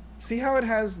true. See how it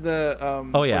has the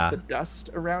Oh like yeah, the dust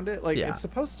around it? Like yeah. it's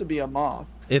supposed to be a moth.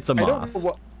 It's a I don't know moth.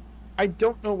 what I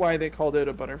don't know why they called it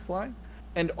a butterfly.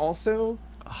 And also,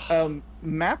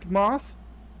 map moth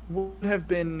would have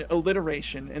been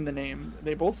alliteration in the name.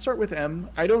 They both start with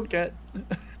M. I don't get.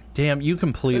 Damn, you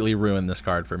completely ruined this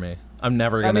card for me. I'm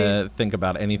never I gonna mean, think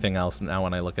about anything else now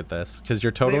when I look at this because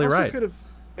you're they totally also right. could have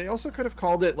they also could have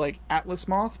called it like Atlas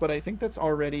moth, but I think that's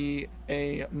already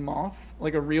a moth,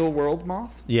 like a real world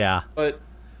moth. Yeah. But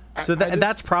So I just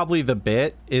that's probably the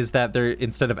bit is that they're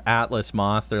instead of Atlas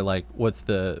moth, they're like, what's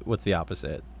the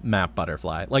opposite? Map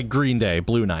butterfly, like Green Day,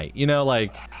 Blue Night. You know,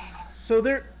 like so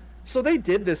they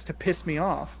did this to piss me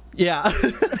off, yeah,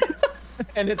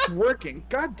 and it's working.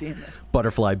 God damn it.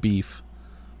 butterfly beef.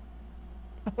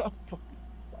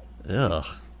 Ugh.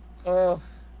 Uh,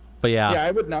 But yeah. yeah,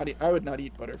 I would not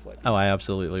eat butterfly. Oh, I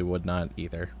absolutely would not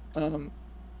either.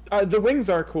 The wings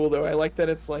are cool though. I like that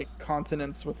it's like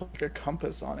continents with like a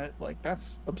compass on it. Like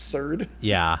that's absurd.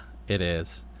 Yeah, it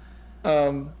is.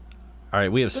 Um, All right,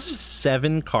 we have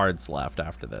 7 cards left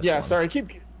after this. yeah, one. sorry.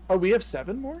 Oh, we have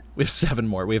 7 more? We have 7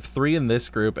 more. We have 3 in this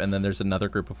group, and then there's another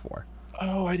group of 4.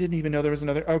 Oh, I didn't even know there was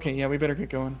another. Okay, yeah, we better get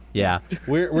going. Yeah,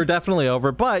 we're definitely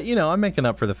over, but you know, I'm making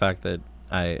up for the fact that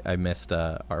I missed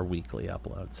our weekly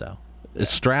upload. So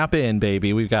strap in,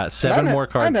 baby. We've got 7 more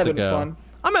cards I'm to having go. fun.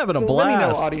 I'm having a So blast. let me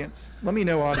know, audience. Let me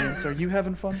know, audience. Are you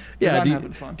having fun? 'Cause Yeah, I'm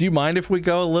having fun. do you mind if we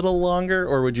go a little longer,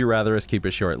 or would you rather us keep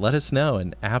it short? Let us know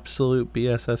in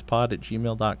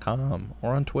absolutebsspod@gmail.com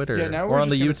or on Twitter Yeah, now or we're on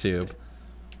the just YouTube.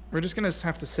 We're just gonna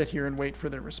have to sit here and wait for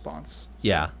their response. So.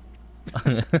 Yeah.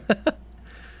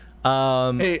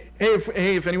 Hey,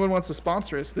 if anyone wants to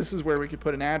sponsor us, this is where we could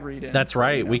put an ad read in. That's so,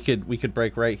 right. you know. We could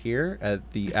break right here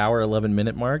at the hour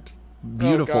 11-minute mark. Oh,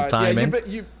 Beautiful God. timing.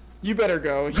 Yeah, you better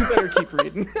go. You better keep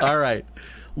reading. All right.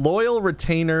 Loyal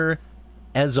Retainer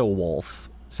Ezowolf.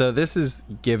 So this is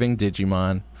giving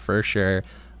Digimon for sure.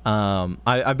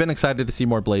 I've been excited to see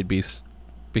more Blade Beasts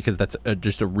because that's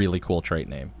just a really cool trait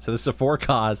name. So this is a 4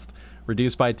 cost,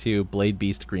 reduced by 2, Blade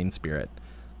Beast Green Spirit.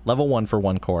 Level 1 for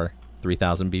 1 core,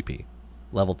 3000 BP.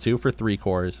 Level 2 for 3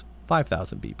 cores,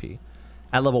 5000 BP.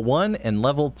 At level 1 and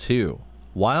level 2,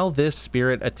 while this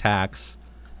spirit attacks,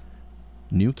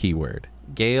 new keyword,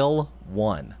 Gale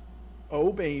 1.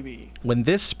 Oh, baby. When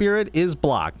this spirit is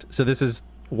blocked, so this is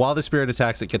while the spirit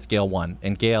attacks, it gets Gale 1.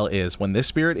 And Gale is when this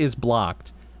spirit is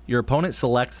blocked, your opponent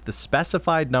selects the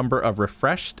specified number of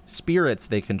refreshed spirits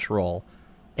they control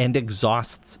and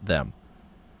exhausts them.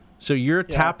 So you're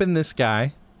tapping this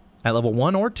guy at level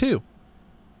 1 or 2,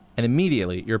 and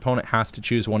immediately your opponent has to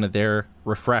choose one of their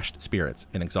refreshed spirits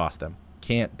and exhaust them.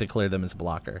 Can't declare them as a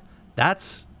blocker.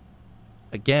 That's,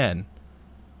 again,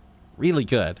 really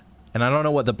good. And I don't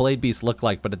know what the Blade Beasts look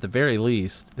like, but at the very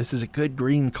least, this is a good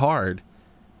green card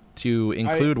to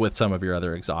include with some of your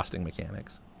other exhausting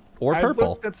mechanics. Or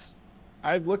purple.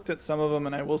 I've looked at some of them,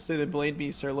 and I will say the Blade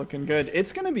Beasts are looking good.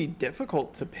 It's going to be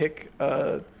difficult to pick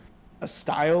a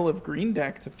style of green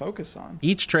deck to focus on.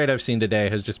 Each trade I've seen today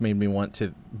has just made me want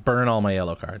to burn all my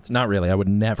yellow cards. Not really. I would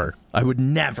never.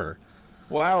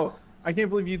 Wow. I can't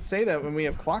believe you'd say that when we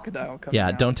have Crocodile coming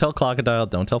out. Don't tell Crocodile.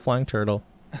 Don't tell Flying Turtle.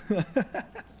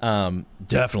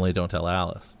 Definitely don't tell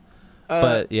Alice.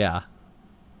 But yeah.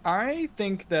 I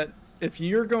think that if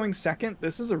you're going second,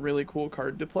 this is a really cool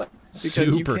card to play because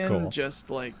Super you can cool.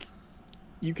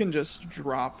 you can just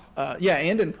drop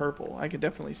and in purple I could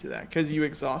definitely see that because you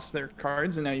exhaust their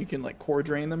cards and now you can like core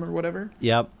drain them or whatever.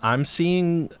 Yep, I'm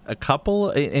seeing a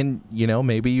couple, and you know,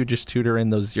 maybe you just tutor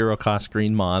in those 0-cost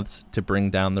green moths to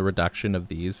bring down the reduction of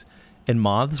these, and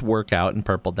moths work out in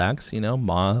purple decks, you know,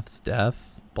 moths,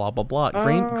 death, blah blah blah.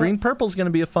 Green purple's going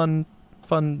to be a fun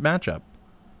matchup.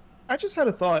 I just had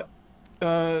a thought.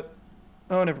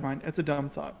 Oh, never mind. It's a dumb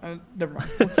thought. Never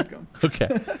mind. We'll keep going. Okay.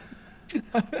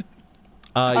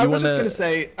 I was just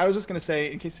gonna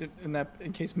say, in case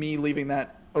me leaving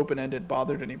that open-ended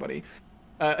bothered anybody.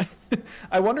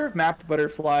 I wonder if Map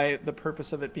Butterfly, the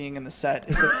purpose of it being in the set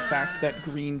is the fact that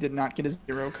green did not get a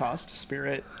 0-cost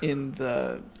spirit in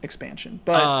the expansion.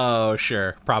 But oh,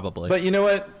 sure, probably. But you know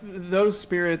what? Those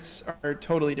spirits are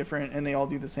totally different, and they all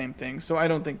do the same thing. So I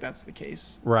don't think that's the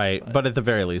case. Right, but at the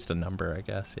very least, a number, I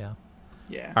guess. Yeah.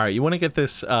 Yeah. All right, you want to get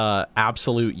this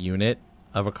absolute unit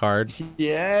of a card?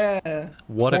 Yeah.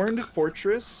 What Horned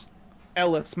Fortress,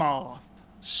 Ellis Moth.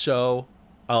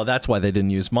 Oh, that's why they didn't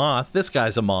use moth. This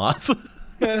guy's a moth.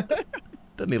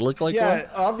 Doesn't he look like one? Yeah,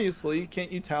 obviously. Can't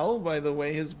you tell by the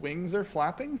way his wings are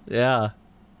flapping? Yeah.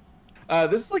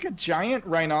 This is like a giant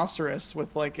rhinoceros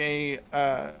with like a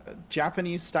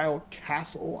Japanese-style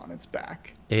castle on its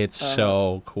back. It's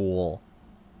so cool.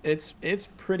 It's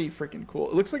pretty freaking cool.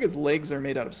 It looks like its legs are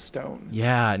made out of stone.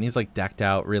 Yeah, and he's like decked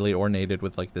out, really ornated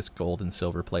with like this gold and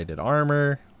silver plated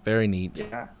armor. Very neat.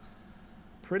 Yeah,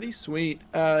 pretty sweet.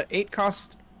 8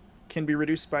 cost can be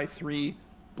reduced by 3.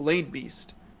 Blade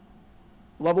Beast.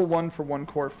 Level 1 for 1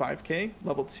 core, 5k.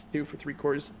 Level 2 for 3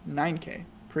 cores, 9k.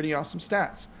 Pretty awesome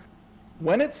stats.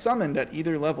 When it's summoned at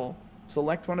either level,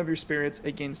 select one of your spirits.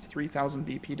 It gains 3000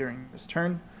 BP during this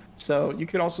turn. So you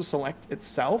could also select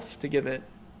itself to give it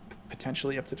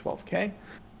potentially up to 12k.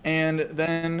 And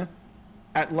then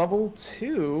at level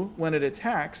 2, when it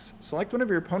attacks, select one of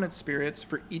your opponent's spirits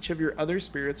for each of your other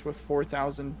spirits with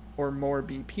 4000 or more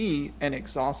BP and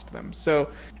exhaust them. So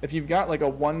if you've got like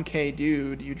a 1k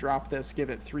dude, you drop this, give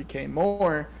it 3k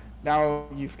more. Now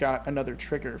you've got another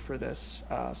trigger for this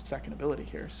second ability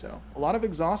here. So a lot of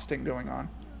exhausting going on.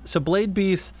 So Blade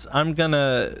Beasts, I'm going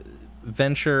to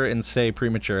venture and say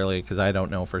prematurely because I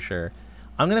don't know for sure.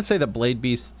 I'm going to say that Blade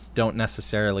Beasts don't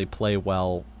necessarily play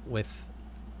well with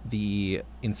the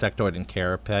Insectoid and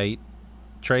Carapace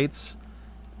traits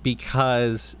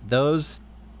because those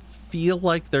feel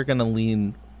like they're going to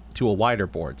lean to a wider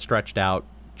board, stretched out,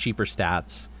 cheaper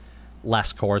stats,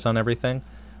 less cores on everything.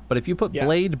 But if you put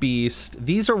Blade Beast,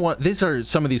 these are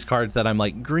some of these cards that I'm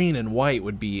like, green and white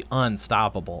would be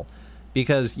unstoppable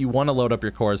because you want to load up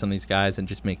your cores on these guys and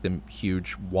just make them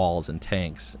huge walls and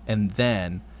tanks. And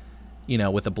then, you know,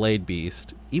 with a Blade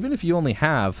Beast, even if you only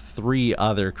have 3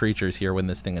 other creatures here when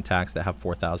this thing attacks that have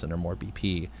 4000 or more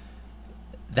BP,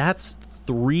 that's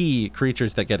 3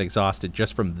 creatures that get exhausted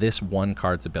just from this one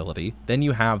card's ability. Then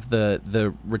you have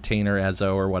the Retainer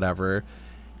Ezo or whatever,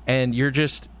 and you're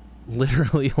just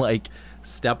literally like,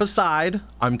 step aside,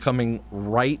 I'm coming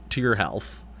right to your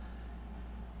health.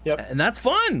 Yep. And that's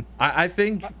fun. I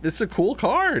think this is a cool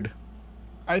card.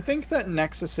 I think that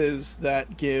nexuses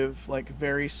that give like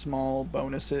very small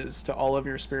bonuses to all of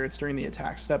your spirits during the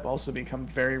attack step also become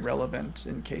very relevant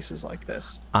in cases like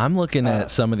this. I'm looking at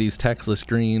some of these Textless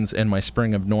greens and my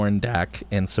Spring of Norn deck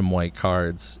and some white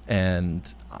cards,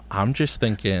 and I'm just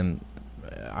thinking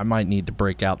I might need to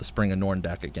break out the Spring of Norn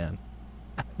deck again.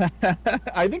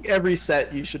 I think every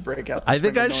set you should break out the I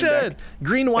think I should. Deck.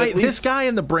 Green, white, this guy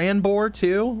in the Brandboar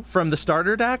too from the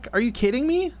starter deck. Are you kidding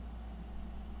me?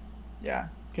 Yeah,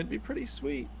 could be pretty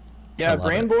sweet. Yeah,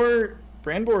 Brandboar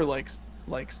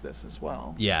likes this as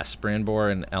well. Yes,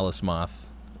 Brandboar and Ellis Moth.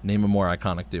 Name a more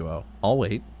iconic duo. I'll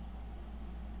wait.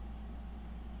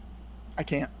 I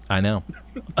can't. I know.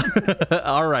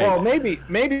 All right. Well,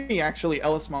 maybe actually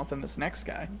Ellis Moth and this next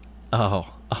guy.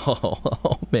 Oh,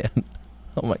 man.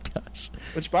 Oh my gosh.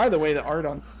 Which, by the way, the art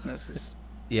on this is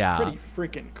pretty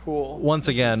freaking cool. Once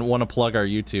again, want to plug our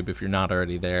YouTube if you're not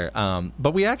already there.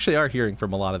 But we actually are hearing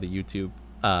from a lot of the YouTube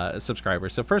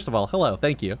subscribers. So first of all, hello,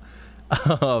 thank you.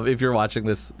 If you're watching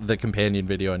the companion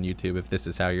video on YouTube, if this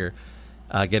is how you're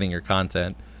getting your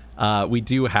content. We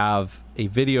do have a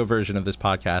video version of this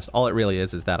podcast. All it really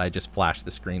is that I just flash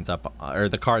the screens up, or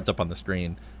the cards up on the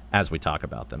screen as we talk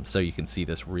about them, so you can see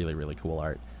this really, really cool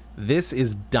art. This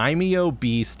is Daimyo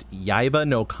Beast Yaiba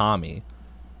no Kami.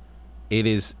 It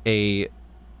is a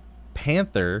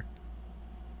panther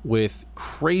with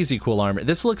crazy cool armor.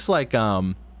 This looks like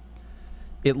Final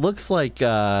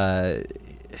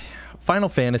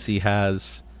Fantasy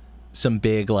has some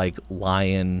big like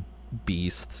lion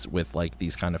beasts with like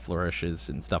these kind of flourishes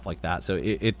and stuff like that. So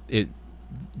it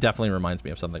definitely reminds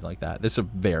me of something like that. This is a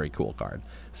very cool card.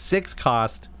 6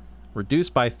 cost,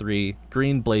 reduced by 3,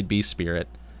 green Blade Beast Spirit.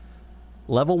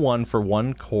 Level 1 for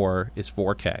 1 core is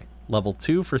 4k. Level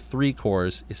 2 for 3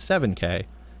 cores is 7k.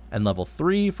 And level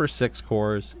 3 for 6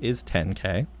 cores is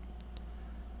 10k.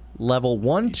 Level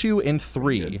 1, 2, and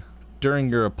 3 during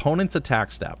your opponent's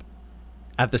attack step.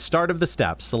 At the start of the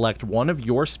step, select one of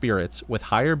your spirits with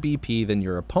higher BP than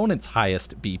your opponent's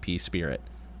highest BP spirit.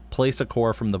 Place a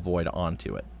core from the void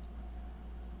onto it.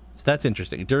 So that's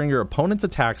interesting. During your opponent's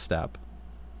attack step,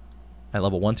 at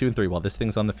level 1, 2, and 3, while this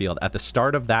thing's on the field, at the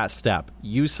start of that step,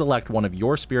 you select one of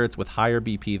your spirits with higher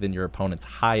BP than your opponent's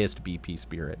highest BP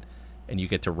spirit, and you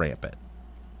get to ramp it.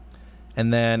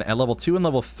 And then at level 2 and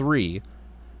level 3,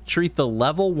 treat the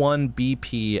level 1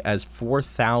 BP as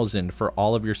 4,000 for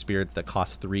all of your spirits that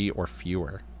cost 3 or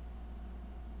fewer.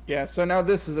 Yeah, so now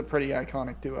this is a pretty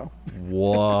iconic duo.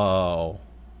 Whoa.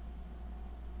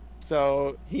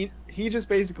 So he just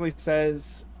basically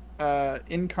says,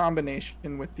 in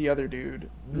combination with the other dude,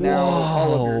 now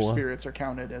all of your spirits are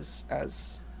counted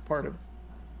as part of.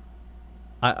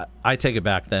 I take it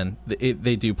back then.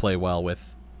 They do play well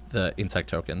with the insect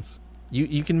tokens.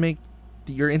 You can make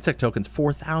your insect tokens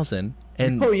 4,000,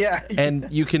 and and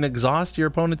you can exhaust your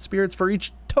opponent's spirits for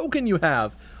each token you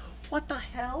have. What the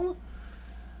hell?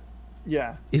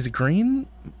 Yeah. Is green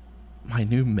my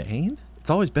new main? It's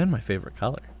always been my favorite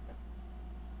color.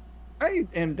 I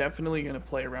am definitely going to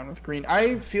play around with green.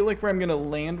 I feel like where I'm going to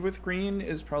land with green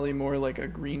is probably more like a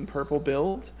green purple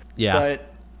build. Yeah.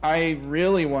 But I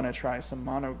really want to try some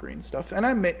mono green stuff. And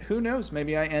who knows,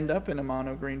 maybe I end up in a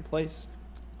mono green place.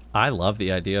 I love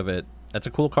the idea of it. That's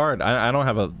a cool card. I don't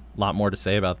have a lot more to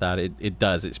say about that. It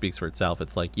does. It speaks for itself.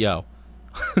 It's like, yo,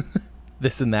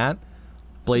 this and that.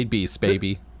 Blade Beast,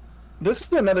 baby. This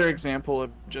is another example of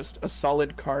just a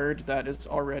solid card that is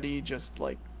already just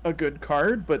like a good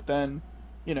card, but then,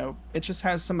 it just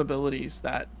has some abilities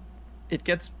that it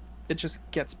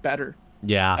just gets better.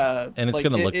 Yeah, and it's like,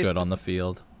 going to look good on the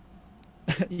field.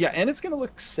 Yeah, and it's going to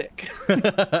look sick.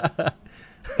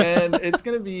 And it's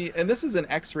going to be, and this is an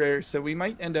X rare, so we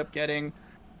might end up getting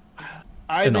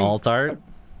an alt art.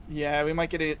 Yeah, we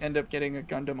might end up getting a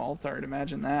Gundam alt art.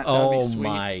 Imagine that. Oh That'd be sweet.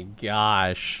 My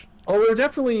gosh. Oh, we're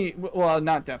definitely, well,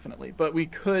 not definitely, but we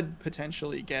could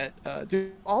potentially get.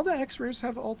 Do all the X rares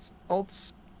have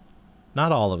alts?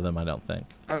 Not all of them, I don't think.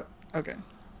 Oh, okay,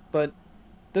 but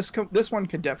this one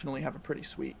could definitely have a pretty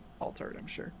sweet alt art, I'm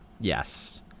sure.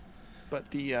 Yes. But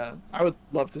I would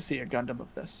love to see a Gundam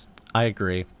of this. I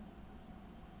agree.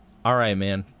 All right,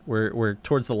 man. We're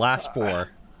towards the last four.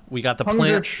 We got the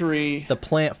Hunger Tree, the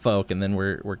plant folk, and then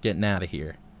we're getting out of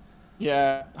here.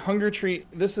 Yeah, Hunger Tree.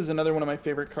 This is another one of my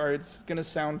favorite cards. Going to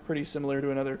sound pretty similar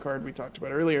to another card we talked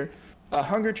about earlier.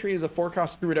 Hunger Tree is a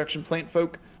 4-cost reduction plant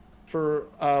folk. For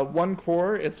 1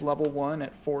 core, it's level 1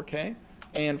 at 4k.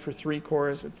 And for 3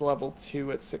 cores, it's level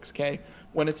 2 at 6k.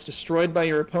 When it's destroyed by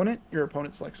your opponent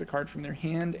selects a card from their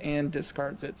hand and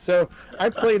discards it. So I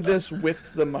played this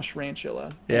with the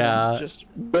Mushrantula. Yeah. Just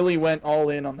really went all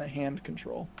in on the hand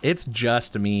control. It's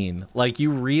just mean. Like,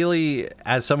 you really,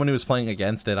 as someone who was playing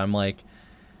against it, I'm like,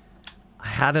 I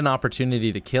had an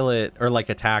opportunity to kill it or like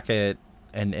attack it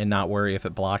and not worry if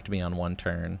it blocked me on one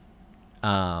turn.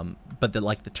 But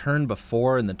the turn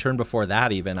before and the turn before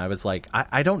that even, I was like,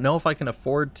 I don't know if I can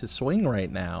afford to swing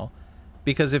right now,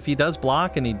 because if he does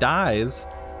block and he dies,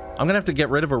 I'm gonna have to get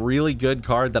rid of a really good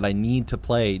card that I need to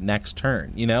play next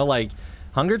turn. Like,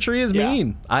 Hunger Tree is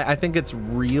mean. I think it's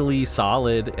really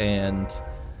solid, and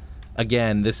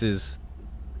again, this is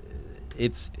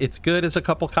it's good as a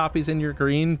couple copies in your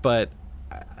green, but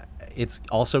it's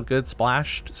also good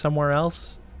splashed somewhere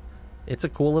else. It's a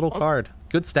cool little card.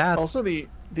 Good stats. Also, the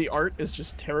art is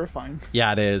just terrifying.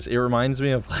 Yeah, it is. It reminds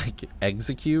me of like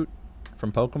Execute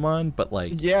from Pokemon, but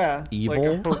like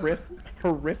evil. Like a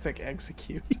horrific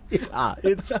Execute. Yeah,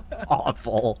 it's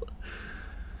awful.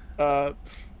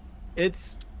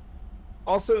 It's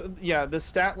also, the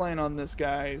stat line on this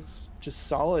guy is just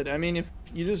solid. I mean, if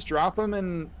you just drop him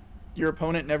and your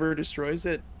opponent never destroys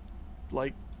it,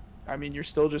 you're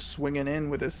still just swinging in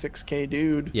with a 6k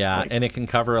dude. Yeah, and it can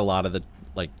cover a lot of the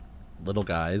little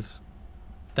guys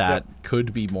that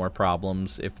could be more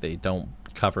problems if they don't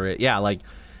cover it. Yeah,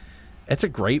 it's a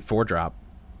great 4-drop.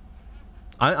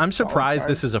 I'm surprised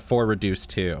this is a 4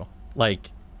 reduced too.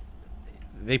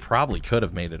 They probably could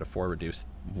have made it a 4 reduced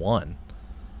 1.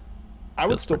 I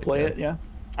would still play it, yeah.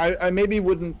 I maybe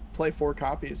wouldn't play 4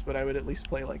 copies, but I would at least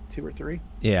play 2 or 3.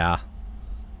 Yeah,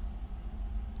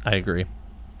 I agree.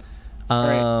 All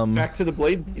right, back to the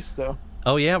Blade Beast though.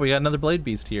 Oh yeah, we got another Blade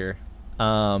Beast here.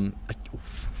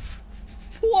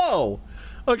 Whoa.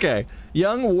 Okay,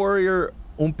 Young Warrior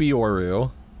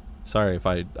Umpioru. Sorry if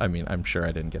I'm sure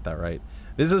I didn't get that right.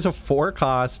 This is a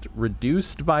 4-cost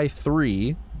reduced by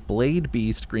 3 Blade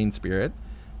Beast Green Spirit,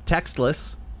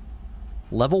 textless,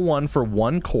 level 1 for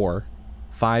 1 core,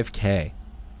 5k,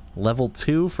 level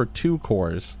 2 for 2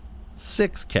 cores,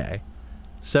 6k.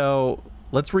 So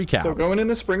let's recap. So going in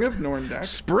the Spring of Norn deck.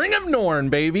 Spring of Norn,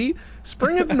 baby.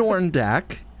 Spring of Norn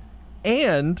deck.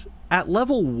 And at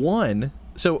level 1,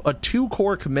 so a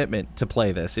 2-core commitment to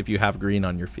play this if you have green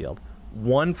on your field.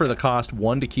 1 for the cost,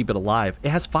 1 to keep it alive. It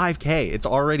has 5k. It's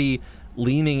already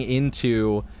leaning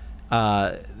into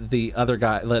the other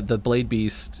guy, the Blade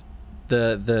Beast,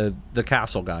 the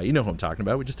castle guy. You know who I'm talking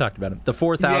about. We just talked about him. The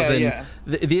 4,000,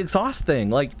 the exhaust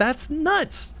thing. That's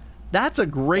nuts. That's a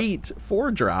great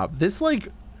 4-drop. This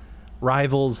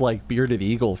rivals Bearded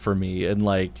Eagle for me, and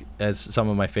as some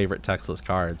of my favorite textless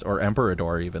cards, or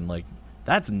Emperador even.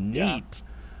 That's neat.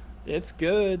 Yeah. It's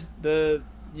good.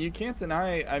 You can't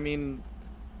deny. I mean,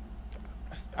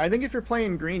 I think if you're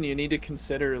playing green, you need to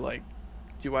consider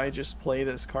do I just play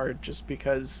this card just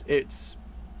because it's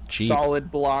cheap, solid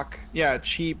block? Yeah,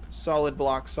 cheap, solid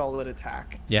block, solid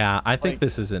attack. Yeah, I think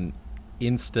this is an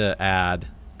insta add,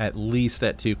 at least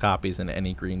at 2 copies in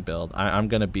any green build. I'm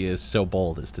gonna be so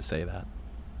bold as to say that.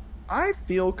 I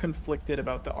feel conflicted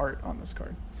about the art on this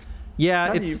card. Yeah,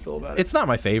 How do you feel about it? It's not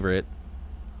my favorite.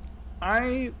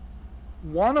 I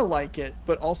want to like it,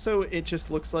 but also it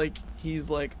just looks like he's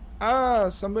like,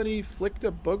 somebody flicked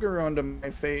a booger onto my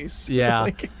face. Yeah.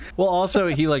 Like, Well, also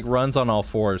he like runs on all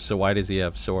fours, so why does he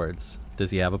have swords?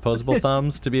 Does he have opposable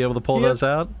thumbs to be able to pull those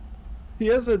out? he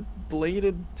has a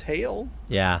bladed tail.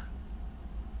 Yeah.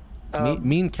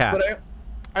 Mean cat. But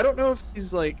I don't know if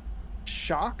he's like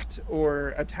shocked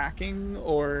or attacking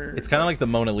or. It's kind of like the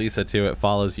Mona Lisa too. It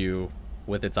follows you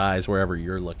with its eyes wherever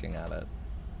you're looking at it.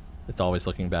 It's always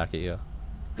looking back at you.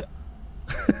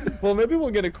 Well, maybe we'll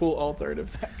get a cool alt art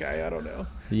of that guy. I don't know.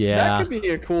 Yeah. That could be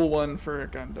a cool one for a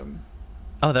Gundam.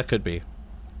 Oh, that could be.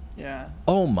 Yeah.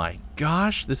 Oh my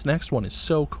gosh, this next one is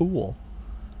so cool.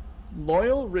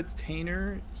 Loyal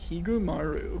Retainer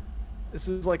Higumaru. This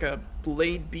is like a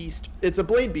blade beast. It's a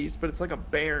blade beast, but it's like a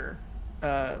bear.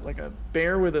 Like a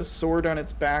bear with a sword on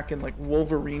its back and like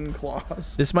Wolverine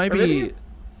claws. This might be...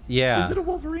 Yeah. Is it a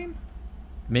Wolverine?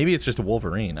 Maybe it's just a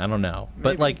Wolverine. I don't know. Maybe.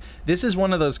 But like, this is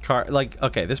one of those like,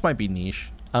 okay, this might be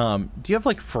niche. Do you have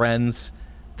like friends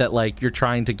that like you're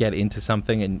trying to get into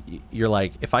something and you're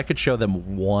like, if I could show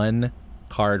them one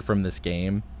card from this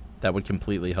game that would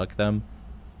completely hook them?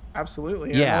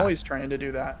 Absolutely. Yeah. I'm always trying to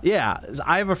do that. Yeah.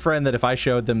 I have a friend that if I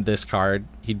showed them this card,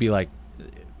 he'd be like,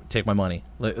 take my money.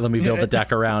 Let me build a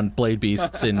deck around Blade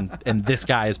Beasts and this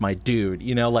guy is my dude.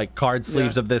 You know, like card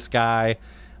sleeves of this guy.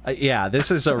 Yeah,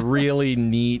 this is a really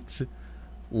neat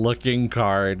looking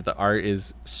card. The art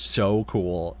is so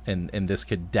cool, and this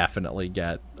could definitely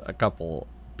get a couple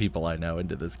people I know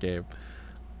into this game.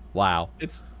 Wow.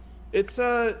 It's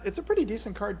a pretty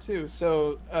decent card too.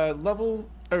 So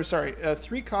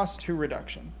 3 cost 2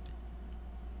 reduction,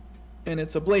 and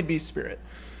it's a Blade Beast Spirit.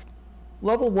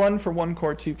 Level 1 for 1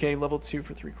 core 2k, level 2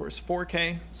 for 3 cores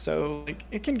 4k. So like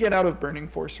it can get out of Burning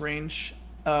Force range.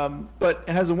 But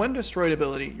it has a when destroyed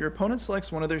ability. Your opponent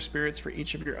selects one of their spirits for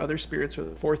each of your other spirits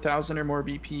with 4,000 or more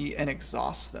BP and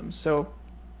exhausts them. So,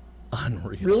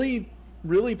 unreal.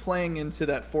 Really playing into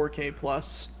that 4K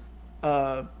plus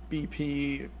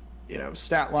BP,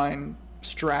 stat line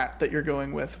strat that you're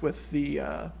going with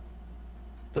the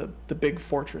big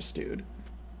fortress dude.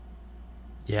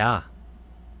 Yeah.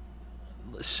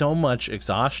 So much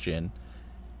exhaustion,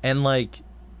 and like,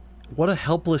 what a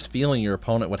helpless feeling your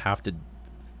opponent would have to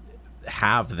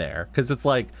have there, because it's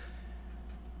like,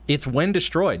 it's when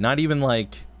destroyed, not even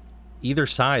like either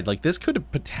side. Like, this could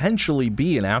potentially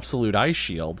be an absolute ice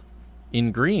shield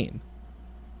in green.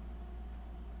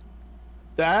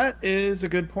 That is a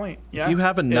good point. Yeah. If you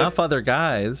have enough other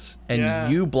guys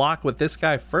and you block with this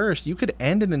guy first, you could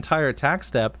end an entire attack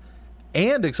step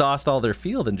and exhaust all their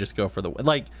field and just go for the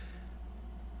like.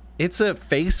 It's a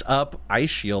face up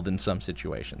ice shield in some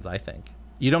situations. I think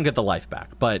you don't get the life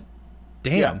back, but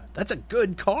damn, that's a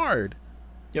good card.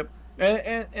 Yep.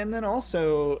 And then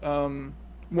also,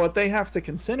 what they have to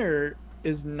consider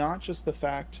is not just the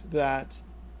fact that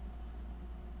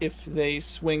if they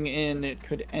swing in, it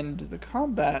could end the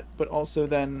combat, but also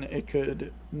then it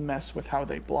could mess with how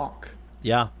they block.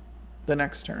 Yeah. The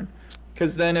next turn.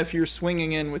 Because then if you're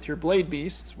swinging in with your Blade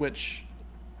Beasts, which,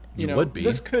 would be.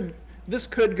 This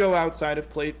could go outside of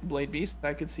Blade Beast.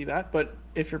 I could see that. But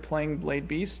if you're playing Blade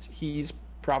Beast, he's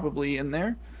probably in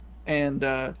there. And,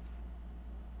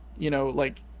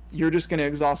 like, you're just going to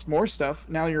exhaust more stuff.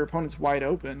 Now your opponent's wide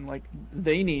open. Like,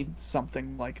 they need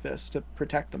something like this to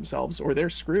protect themselves or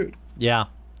they're screwed. Yeah.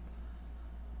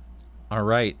 All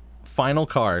right. Final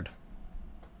card.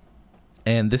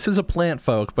 And this is a plant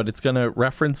folk, but it's going to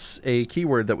reference a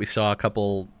keyword that we saw a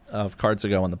couple of cards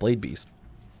ago on the Blade Beast.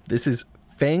 This is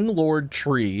Fanglord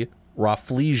Tree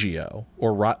Rafflegio,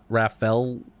 or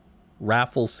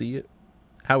Rafflesia.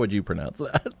 How would you pronounce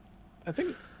that? I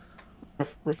think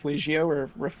Rafflegio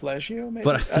or Rafflegio, maybe?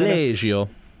 Rafflegio.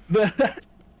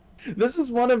 This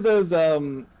is one of those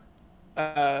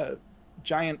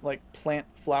giant like plant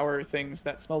flower things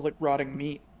that smells like rotting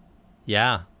meat.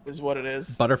 Yeah. Is what it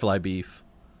is. Butterfly beef.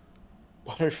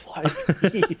 Butterfly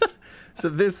beef. So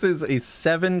this is a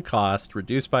 7 cost,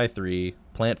 reduced by 3,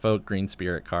 plant folk green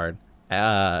spirit card.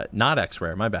 Not X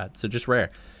rare, my bad. So just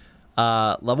rare.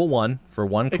 Level 1 for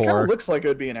 1 core. It kind of looks like it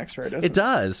would be an X rare, doesn't it? It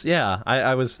does, yeah.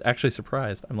 I was actually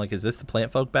surprised. I'm like, is this the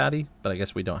plant folk baddie? But I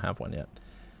guess we don't have one yet.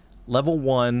 Level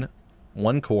 1,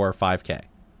 1 core, 5k.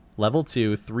 Level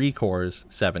 2, 3 cores,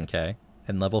 7k.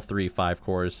 And level 3, 5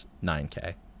 cores,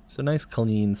 9k. So nice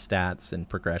clean stats and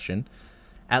progression.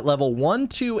 At level 1,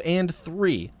 2, and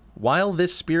 3, while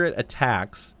this spirit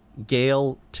attacks,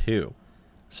 Gale 2.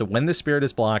 So when the spirit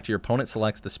is blocked, your opponent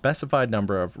selects the specified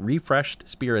number of refreshed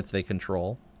spirits they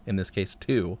control, in this case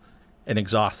 2, and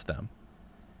exhausts them.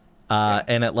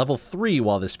 And at level 3,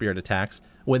 while this spirit attacks,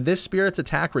 when this spirit's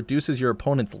attack reduces your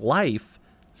opponent's life,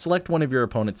 select one of your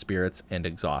opponent's spirits and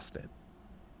exhaust it.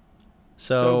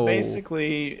 So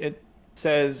basically, it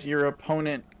says your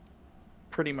opponent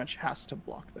pretty much has to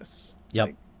block this. Yep.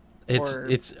 Like,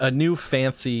 it's a new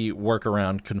fancy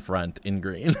workaround confront in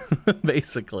green,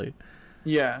 basically.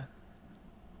 Yeah.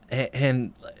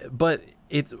 But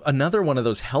it's another one of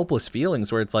those helpless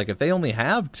feelings where it's like, if they only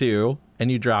have 2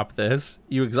 and you drop this,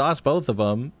 you exhaust both of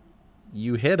them,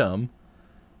 you hit them,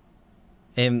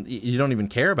 and you don't even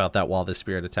care about that while this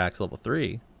spirit attacks level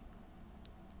 3.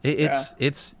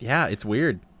 It's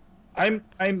weird.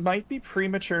 I might be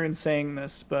premature in saying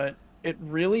this, but it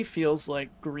really feels like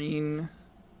green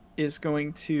is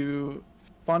going to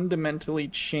fundamentally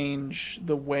change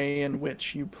the way in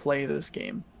which you play this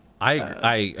game.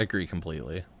 I agree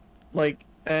completely. Like,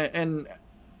 and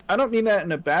I don't mean that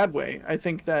in a bad way. I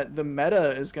think that the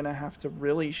meta is going to have to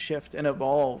really shift and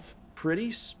evolve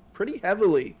pretty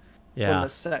heavily when the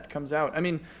set comes out. I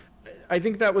mean, I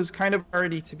think that was kind of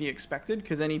already to be expected,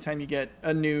 because anytime you get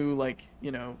a new, like,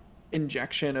 you know,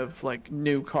 injection of like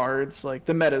new cards, like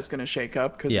the meta is going to shake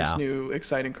up because there's new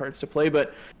exciting cards to play.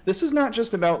 But this is not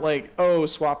just about like, oh,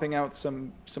 swapping out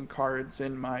some cards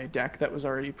in my deck that was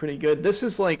already pretty good. This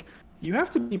is like, you have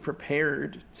to be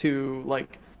prepared to,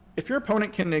 like, if your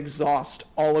opponent can exhaust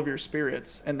all of your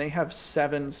spirits and they have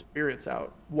 7 spirits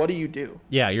out, what do you do?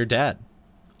 Yeah, you're dead.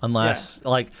 Unless,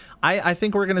 like, I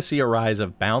think we're going to see a rise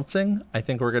of bouncing. I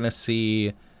think we're going to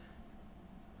see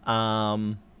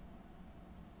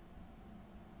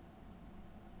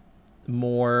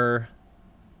more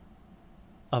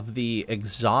of the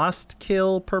exhaust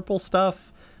kill purple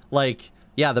stuff. Like,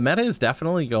 yeah, the meta is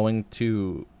definitely going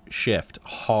to shift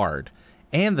hard.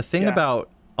 And the thing about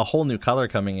a whole new color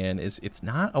coming in is it's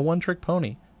not a one-trick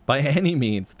pony by any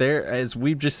means. There, as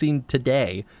we've just seen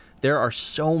today, there are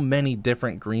so many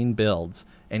different green builds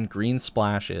and green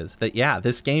splashes that,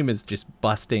 this game is just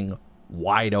busting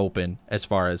wide open as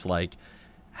far as like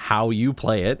how you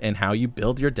play it and how you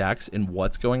build your decks and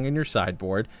what's going in your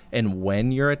sideboard and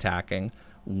when you're attacking,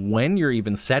 when you're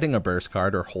even setting a burst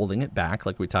card or holding it back,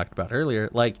 like we talked about earlier.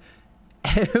 Like,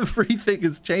 everything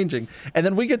is changing. And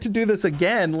then we get to do this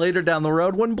again later down the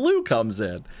road when blue comes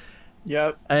in.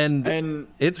 Yep. And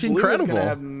it's blue incredible. Blue is going to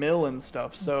have mill and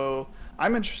stuff. So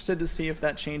I'm interested to see if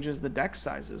that changes the deck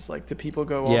sizes. Like, do people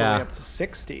go all the way up to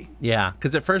 60? Yeah,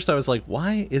 because at first I was like,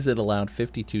 why is it allowed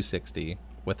 52-60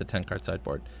 with a 10-card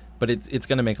sideboard? But it's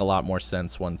going to make a lot more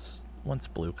sense once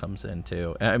blue comes in,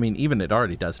 too. I mean, even it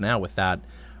already does now with that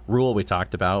rule we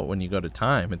talked about. When you go to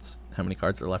time, it's how many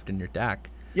cards are left in your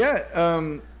deck.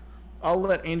 Yeah, I'll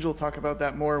let Angel talk about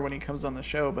that more when he comes on the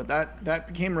show, but that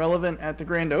became relevant at the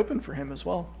Grand Open for him as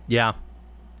well. Yeah.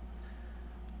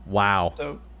 Wow.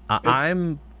 So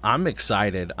I'm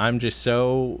excited. I'm just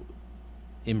so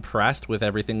impressed with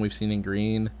everything we've seen in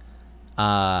green.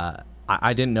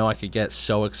 I didn't know I could get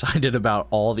so excited about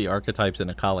all the archetypes in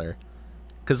a color.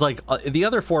 Because, like, the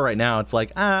other 4 right now, it's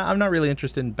like, I'm not really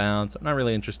interested in bounce. I'm not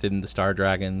really interested in the Star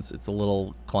Dragons. It's a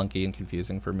little clunky and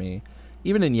confusing for me.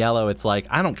 Even in yellow, it's like,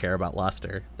 I don't care about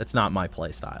luster. That's not my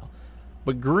play style.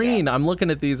 But green, I'm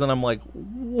looking at these and I'm like,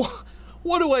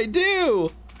 what do I do?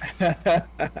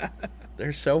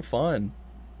 They're so fun.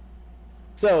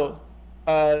 So,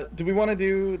 do we want to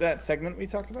do that segment we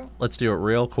talked about? Let's do it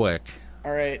real quick.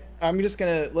 All right. I'm just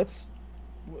going to, this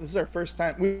is our first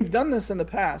time. We've done this in the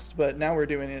past, but now we're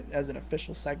doing it as an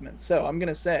official segment. So I'm going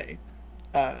to say,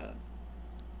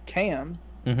 Cam,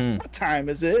 what time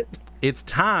is it? It's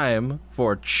time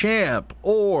for Champ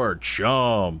or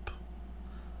Chump.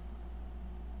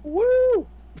 Woo!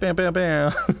 Bam, bam,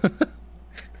 bam.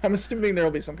 I'm assuming there will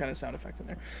be some kind of sound effect in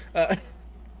there.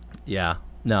 Yeah.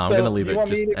 No, I'm going to leave it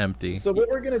just empty. So what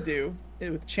we're going to do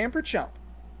with Champ or Chump,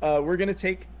 we're going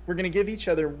to give each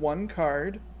other one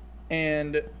card,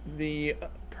 and the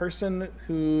person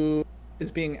who is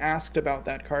being asked about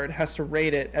that card has to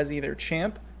rate it as either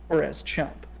Champ or as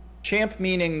Chump. Champ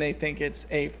meaning they think it's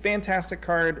a fantastic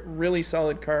card, really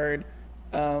solid card.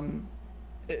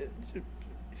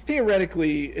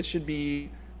 Theoretically, it should be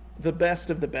the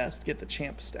best of the best, get the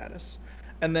champ status.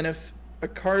 And then if a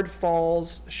card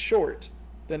falls short,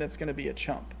 then it's going to be a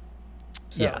chump.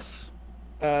 So, yes.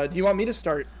 Do you want me to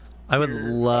start? I would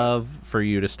love for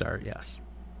you to start, yes.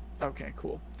 Okay,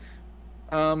 cool.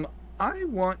 I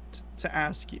want to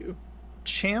ask you,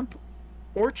 champ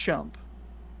or chump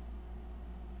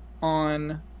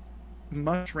on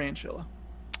Mushrantula?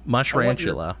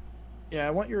 Mushrantula. I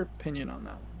want your opinion on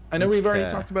that. I know we've already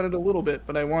talked about it a little bit,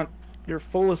 but I want your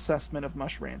full assessment of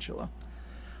Mushrantula.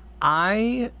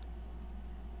 I'm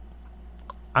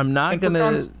not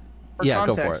gonna. For Yeah,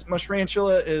 go for context, it.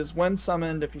 Mushrantula is when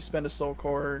summoned, if you spend a soul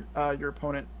core, your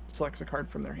opponent selects a card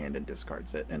from their hand and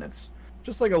discards it, and it's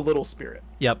just like a little spirit.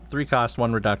 Yep, 3 cost,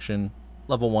 1 reduction.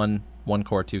 Level 1, 1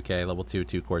 core, 2k. Level 2,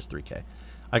 2 cores, 3k.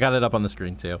 I got it up on the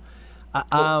screen too.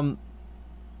 Cool.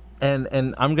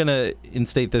 And I'm gonna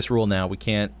instate this rule now. We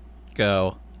can't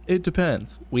go, it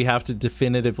depends. We have to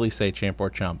definitively say champ or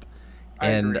chump.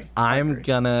 And I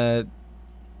agree.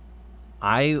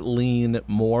 I lean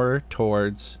more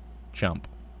towards chump.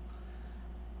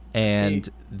 And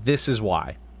this is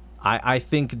why. I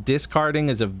think discarding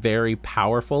is a very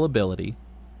powerful ability.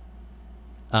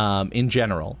 In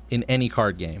general, in any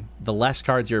card game, the less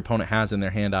cards your opponent has in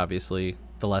their hand, obviously,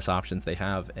 the less options they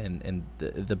have, and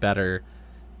the better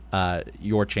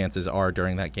your chances are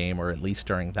during that game, or at least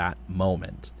during that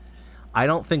moment. I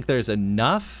don't think there's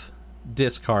enough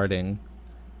discarding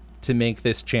to make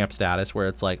this champ status where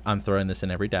it's like, I'm throwing this in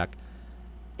every deck.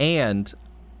 And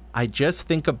I just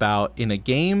think about in a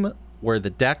game where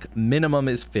the deck minimum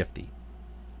is 50,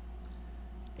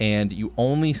 and you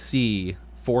only see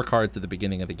 4 cards at the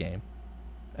beginning of the game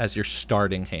as your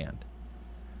starting hand.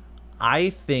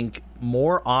 I think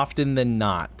more often than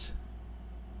not,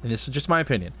 and this is just my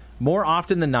opinion, more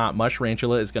often than not,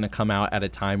 Mushrantula is going to come out at a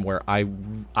time where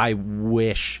I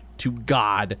wish to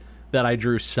God that I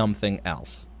drew something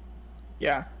else.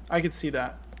 Yeah, I could see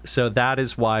that. So that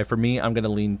is why, for me, I'm going to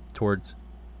lean towards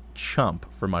chump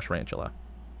for Mushrantula.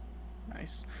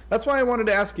 Nice. That's why I wanted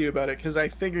to ask you about it, because I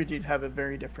figured you'd have a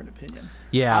very different opinion.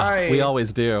 Yeah, we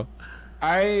always do.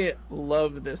 I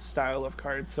love this style of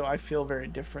cards, so I feel very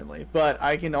differently. But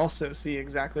I can also see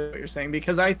exactly what you're saying,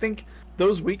 because I think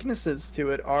those weaknesses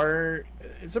to it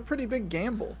it's a pretty big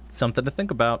gamble. Something to think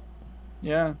about.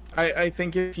 Yeah, I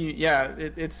think if you,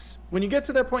 it's when you get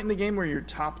to that point in the game where you're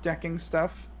top decking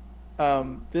stuff,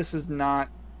 this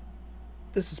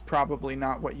is probably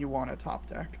not what you want to top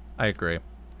deck. I agree.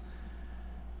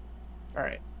 All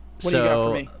right. What do you got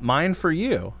for me? Mine for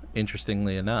you,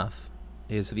 interestingly enough,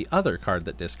 is the other card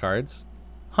that discards,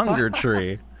 Hunger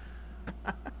Tree.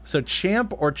 So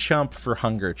champ or chump for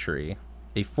Hunger Tree.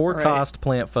 A 4 cost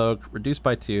plant folk, reduced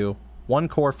by 2, 1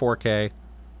 core 4k,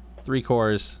 3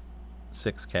 cores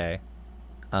 6k.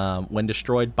 When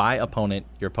destroyed by opponent,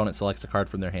 your opponent selects a card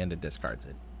from their hand and discards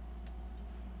it.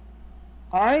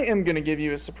 I am going to give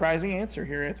you a surprising answer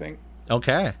here, I think.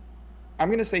 Okay. I'm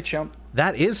going to say chump.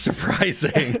 That is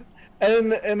surprising.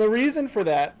 and the reason for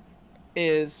that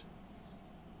is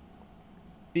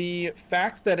the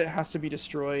fact that it has to be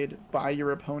destroyed by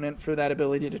your opponent for that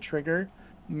ability to trigger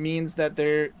means that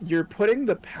you're putting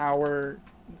the power,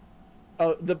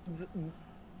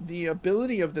 the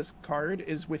ability of this card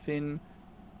is within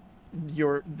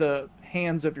the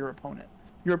hands of your opponent.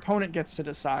 Your opponent gets to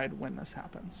decide when this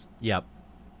happens. Yep.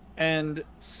 And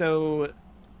so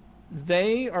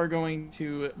they are going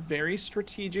to very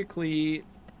strategically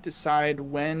decide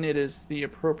when it is the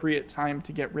appropriate time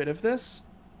to get rid of this.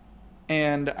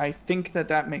 And I think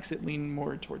that makes it lean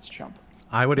more towards chump.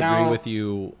 I would agree with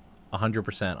you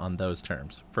 100% on those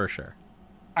terms, for sure.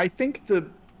 I think the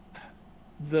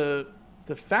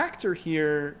factor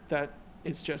here that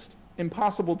is just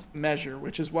impossible to measure,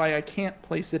 which is why I can't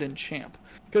place it in champ,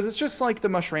 because it's just like the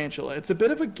Mushrantula. It's a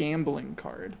bit of a gambling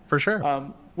card, for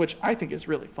sure. Which I think is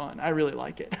really fun. I really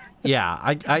like it.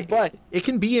 Yeah, but it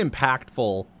can be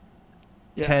impactful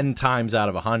 10 times out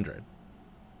of 100.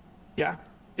 Yeah,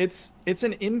 it's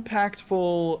an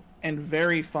impactful and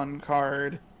very fun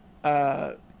card.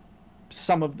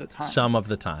 Some of the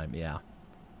time. Yeah.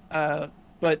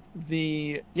 But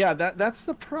that's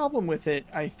the problem with it,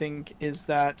 I think, is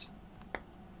that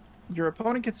your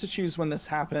opponent gets to choose when this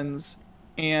happens,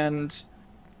 and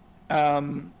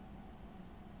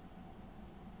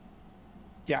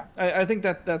I think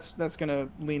that's gonna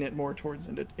lean it more towards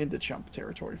into chump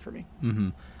territory for me. Mm-hmm.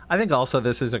 I think also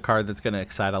this is a card that's gonna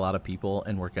excite a lot of people,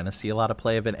 and we're gonna see a lot of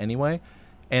play of it anyway.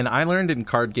 And I learned in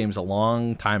card games a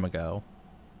long time ago,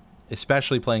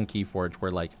 especially playing Keyforge,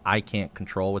 where like I can't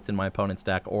control what's in my opponent's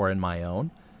deck or in my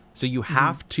own, so you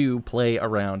have to play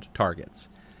around targets.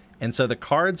 And so the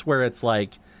cards where it's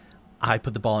like, I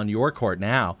put the ball in your court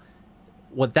now,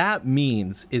 what that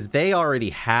means is they already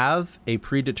have a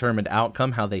predetermined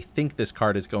outcome, how they think this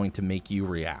card is going to make you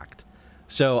react.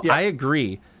 So I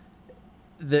agree.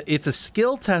 It's a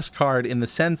skill test card in the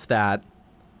sense that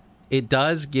it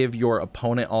does give your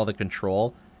opponent all the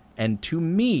control. And to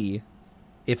me,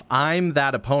 if I'm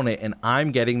that opponent and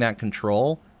I'm getting that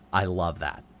control, I love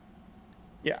that.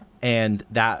 Yeah. And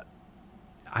that,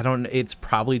 it's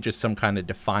probably just some kind of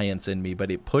defiance in me,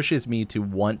 but it pushes me to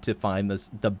want to find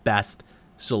the best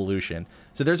solution.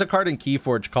 So there's a card in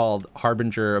Keyforge called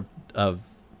Harbinger of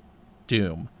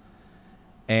Doom.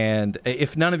 And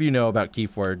if none of you know about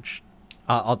Keyforge,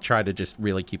 I'll try to just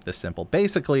really keep this simple.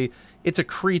 Basically, it's a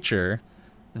creature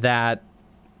that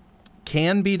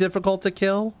can be difficult to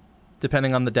kill,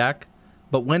 depending on the deck.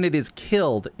 But when it is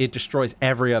killed, it destroys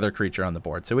every other creature on the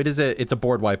board. So it's a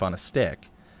board wipe on a stick.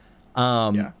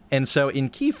 And so in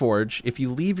Keyforge, if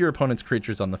you leave your opponent's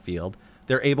creatures on the field,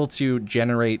 they're able to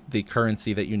generate the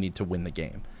currency that you need to win the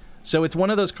game. So it's one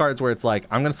of those cards where it's like,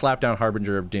 I'm going to slap down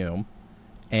Harbinger of Doom,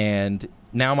 and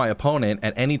now my opponent,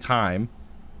 at any time,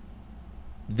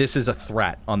 this is a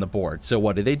threat on the board. So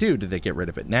what do? Do they get rid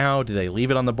of it now? Do they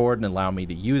leave it on the board and allow me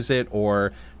to use it?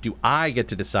 Or do I get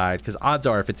to decide? Because odds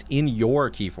are, if it's in your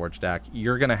Keyforge deck,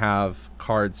 you're going to have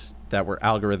cards that were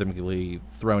algorithmically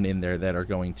thrown in there that are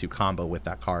going to combo with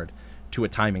that card to a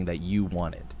timing that you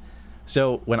wanted.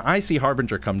 So when I see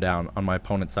Harbinger come down on my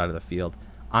opponent's side of the field,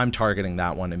 I'm targeting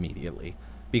that one immediately,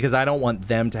 because I don't want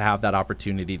them to have that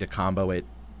opportunity to combo it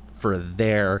for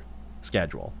their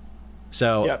schedule.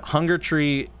 So Hunger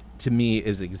Tree, to me,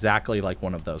 is exactly like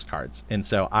one of those cards. And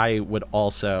so I would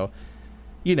also,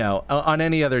 on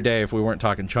any other day, if we weren't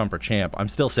talking Chump or Champ, I'm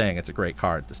still saying it's a great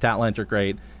card. The stat lines are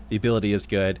great. The ability is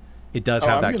good. It does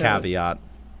have that caveat.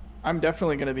 I'm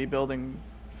definitely going to be building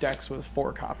decks with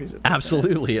 4 copies of this.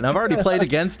 Absolutely. And I've already played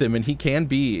against him, and he can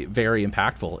be very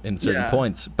impactful in certain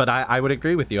points. But I would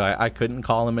agree with you. I couldn't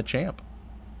call him a champ.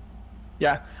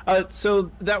 Yeah.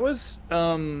 So that was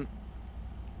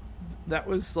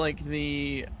like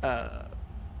the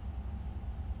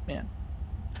man.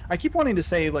 I keep wanting to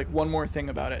say like one more thing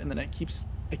about it, and then it keeps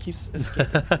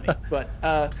escaping from me. But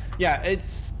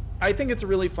I think it's a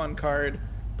really fun card.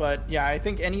 But yeah, I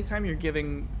think anytime you're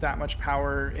giving that much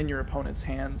power in your opponent's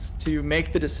hands to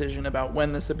make the decision about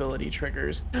when this ability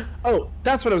triggers. Oh,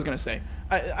 that's what I was going to say.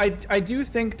 I do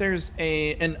think there's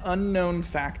an unknown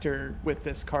factor with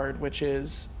this card, which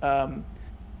is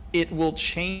it will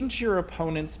change your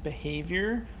opponent's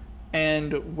behavior,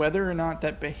 and whether or not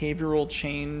that behavioral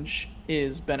change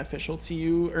is beneficial to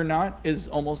you or not is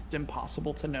almost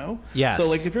impossible to know. Yes. So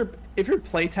like if you're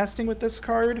play testing with this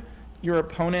card, your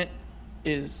opponent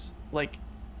is like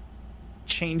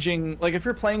changing, like if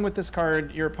you're playing with this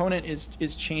card, your opponent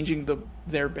is changing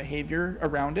their behavior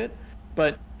around it,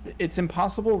 but it's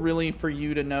impossible really for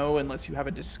you to know unless you have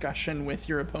a discussion with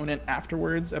your opponent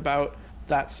afterwards about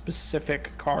that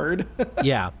specific card.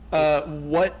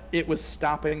 What it was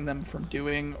stopping them from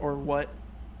doing, or what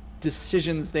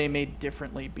decisions they made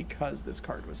differently because this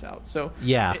card was out. So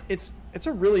it's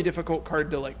a really difficult card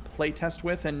to like play test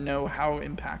with and know how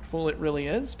impactful it really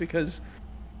is, because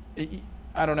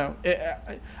I don't know.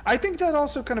 I think that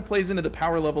also kind of plays into the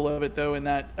power level of it, though, in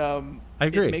that I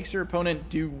agree. It makes your opponent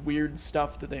do weird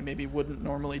stuff that they maybe wouldn't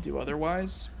normally do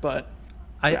otherwise. But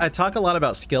I talk a lot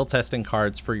about skill testing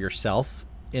cards for yourself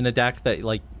in a deck that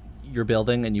like you're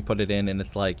building, and you put it in, and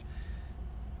it's like,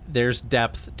 there's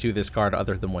depth to this card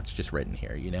other than what's just written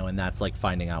here, and that's like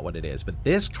finding out what it is. But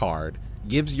this card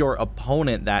gives your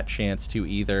opponent that chance to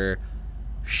either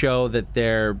show that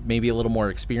they're maybe a little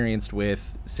more experienced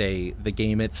with, say, the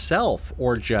game itself,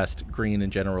 or just green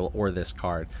in general, or this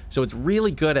card. So it's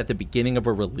really good at the beginning of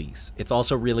a release. It's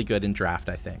also really good in draft,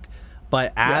 I think.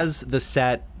 But as the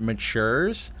set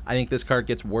matures, I think this card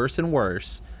gets worse and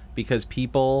worse, because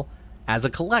people, as a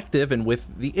collective and with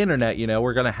the internet,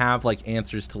 we're going to have like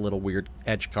answers to little weird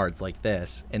edge cards like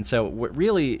this. And so what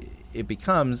really it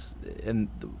becomes, and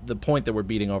the point that we're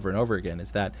beating over and over again,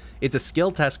 is that it's a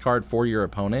skill test card for your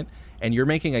opponent, and you're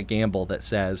making a gamble that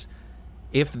says,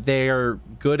 if they're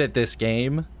good at this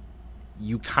game,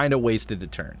 you kind of wasted a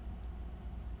turn.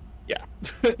 Yeah.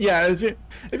 Yeah.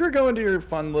 If you're going to your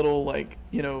fun little, like,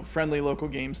 friendly local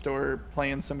game store,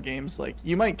 playing some games, like,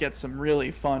 you might get some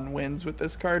really fun wins with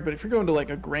this card. But if you're going to like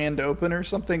a grand open or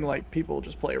something, like, people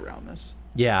just play around this.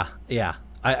 Yeah.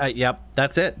 Yep.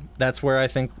 That's it. That's where I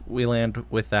think we land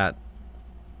with that.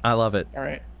 I love it. All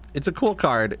right. It's a cool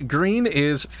card. Green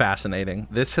is fascinating.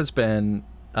 This has been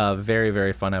a very,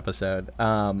 very fun episode.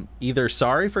 Either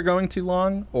sorry for going too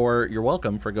long, or you're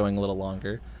welcome for going a little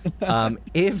longer.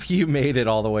 If you made it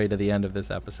all the way to the end of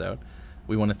this episode,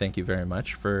 we want to thank you very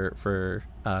much for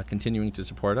continuing to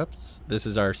support us. This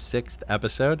is our 6th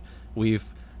episode. We've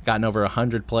gotten over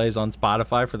 100 plays on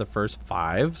Spotify for the first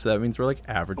 5, so that means we're like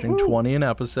averaging 20 an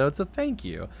episode, so thank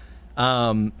you.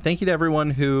 Thank you to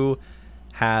everyone who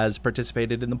has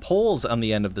participated in the polls on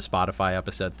the end of the Spotify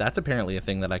episodes. That's apparently a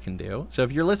thing that I can do. So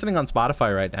if you're listening on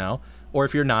Spotify right now, or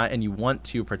if you're not and you want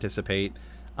to participate,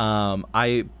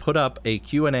 I put up a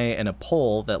Q&A and a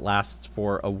poll that lasts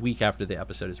for a week after the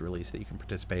episode is released that you can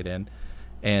participate in.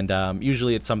 And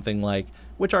usually it's something like,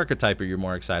 which archetype are you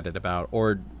more excited about?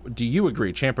 Or do you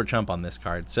agree, champ or chump on this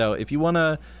card? So if you want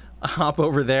to hop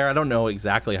over there, I don't know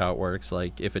exactly how it works,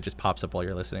 like if it just pops up while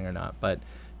you're listening or not, but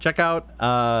check out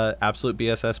Absolute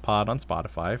BSS Pod on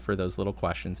Spotify for those little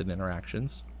questions and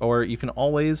interactions. Or you can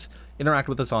always interact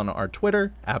with us on our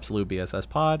Twitter, Absolute BSS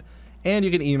Pod, and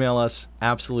you can email us,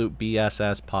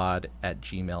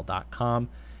 absolutebsspod@gmail.com.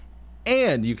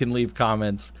 And you can leave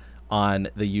comments on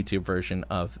the YouTube version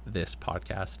of this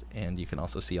podcast. And you can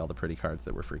also see all the pretty cards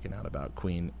that we're freaking out about,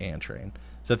 Queen and Train.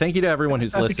 So thank you to everyone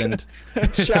who's listened.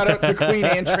 Shout out to Queen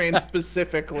and Train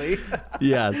specifically.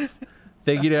 Yes.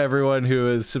 Thank you to everyone who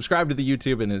has subscribed to the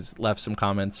YouTube and has left some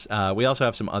comments. We also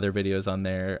have some other videos on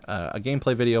there. A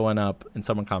gameplay video went up, and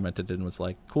someone commented and was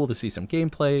like, cool to see some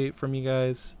gameplay from you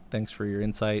guys. Thanks for your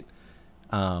insight.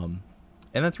 And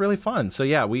that's really fun. So,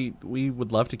 yeah, we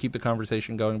would love to keep the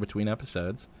conversation going between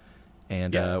episodes.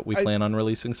 And we plan on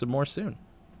releasing some more soon.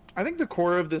 I think the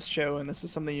core of this show, and this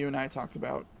is something you and I talked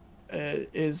about,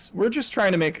 is we're just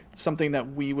trying to make something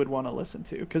that we would want to listen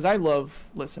to, because I love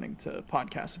listening to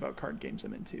podcasts about card games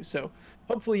I'm into. So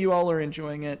hopefully you all are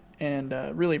enjoying it, and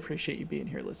really appreciate you being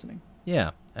here listening.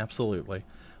 Yeah, absolutely.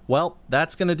 Well,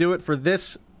 that's going to do it for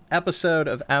this episode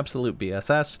of Absolute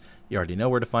BSS. You already know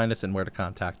where to find us and where to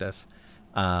contact us.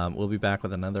 We'll be back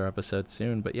with another episode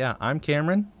soon. But yeah, I'm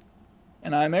Cameron.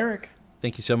 And I'm Eric.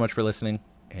 Thank you so much for listening,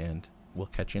 and we'll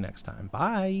catch you next time.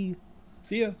 Bye.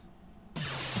 See ya.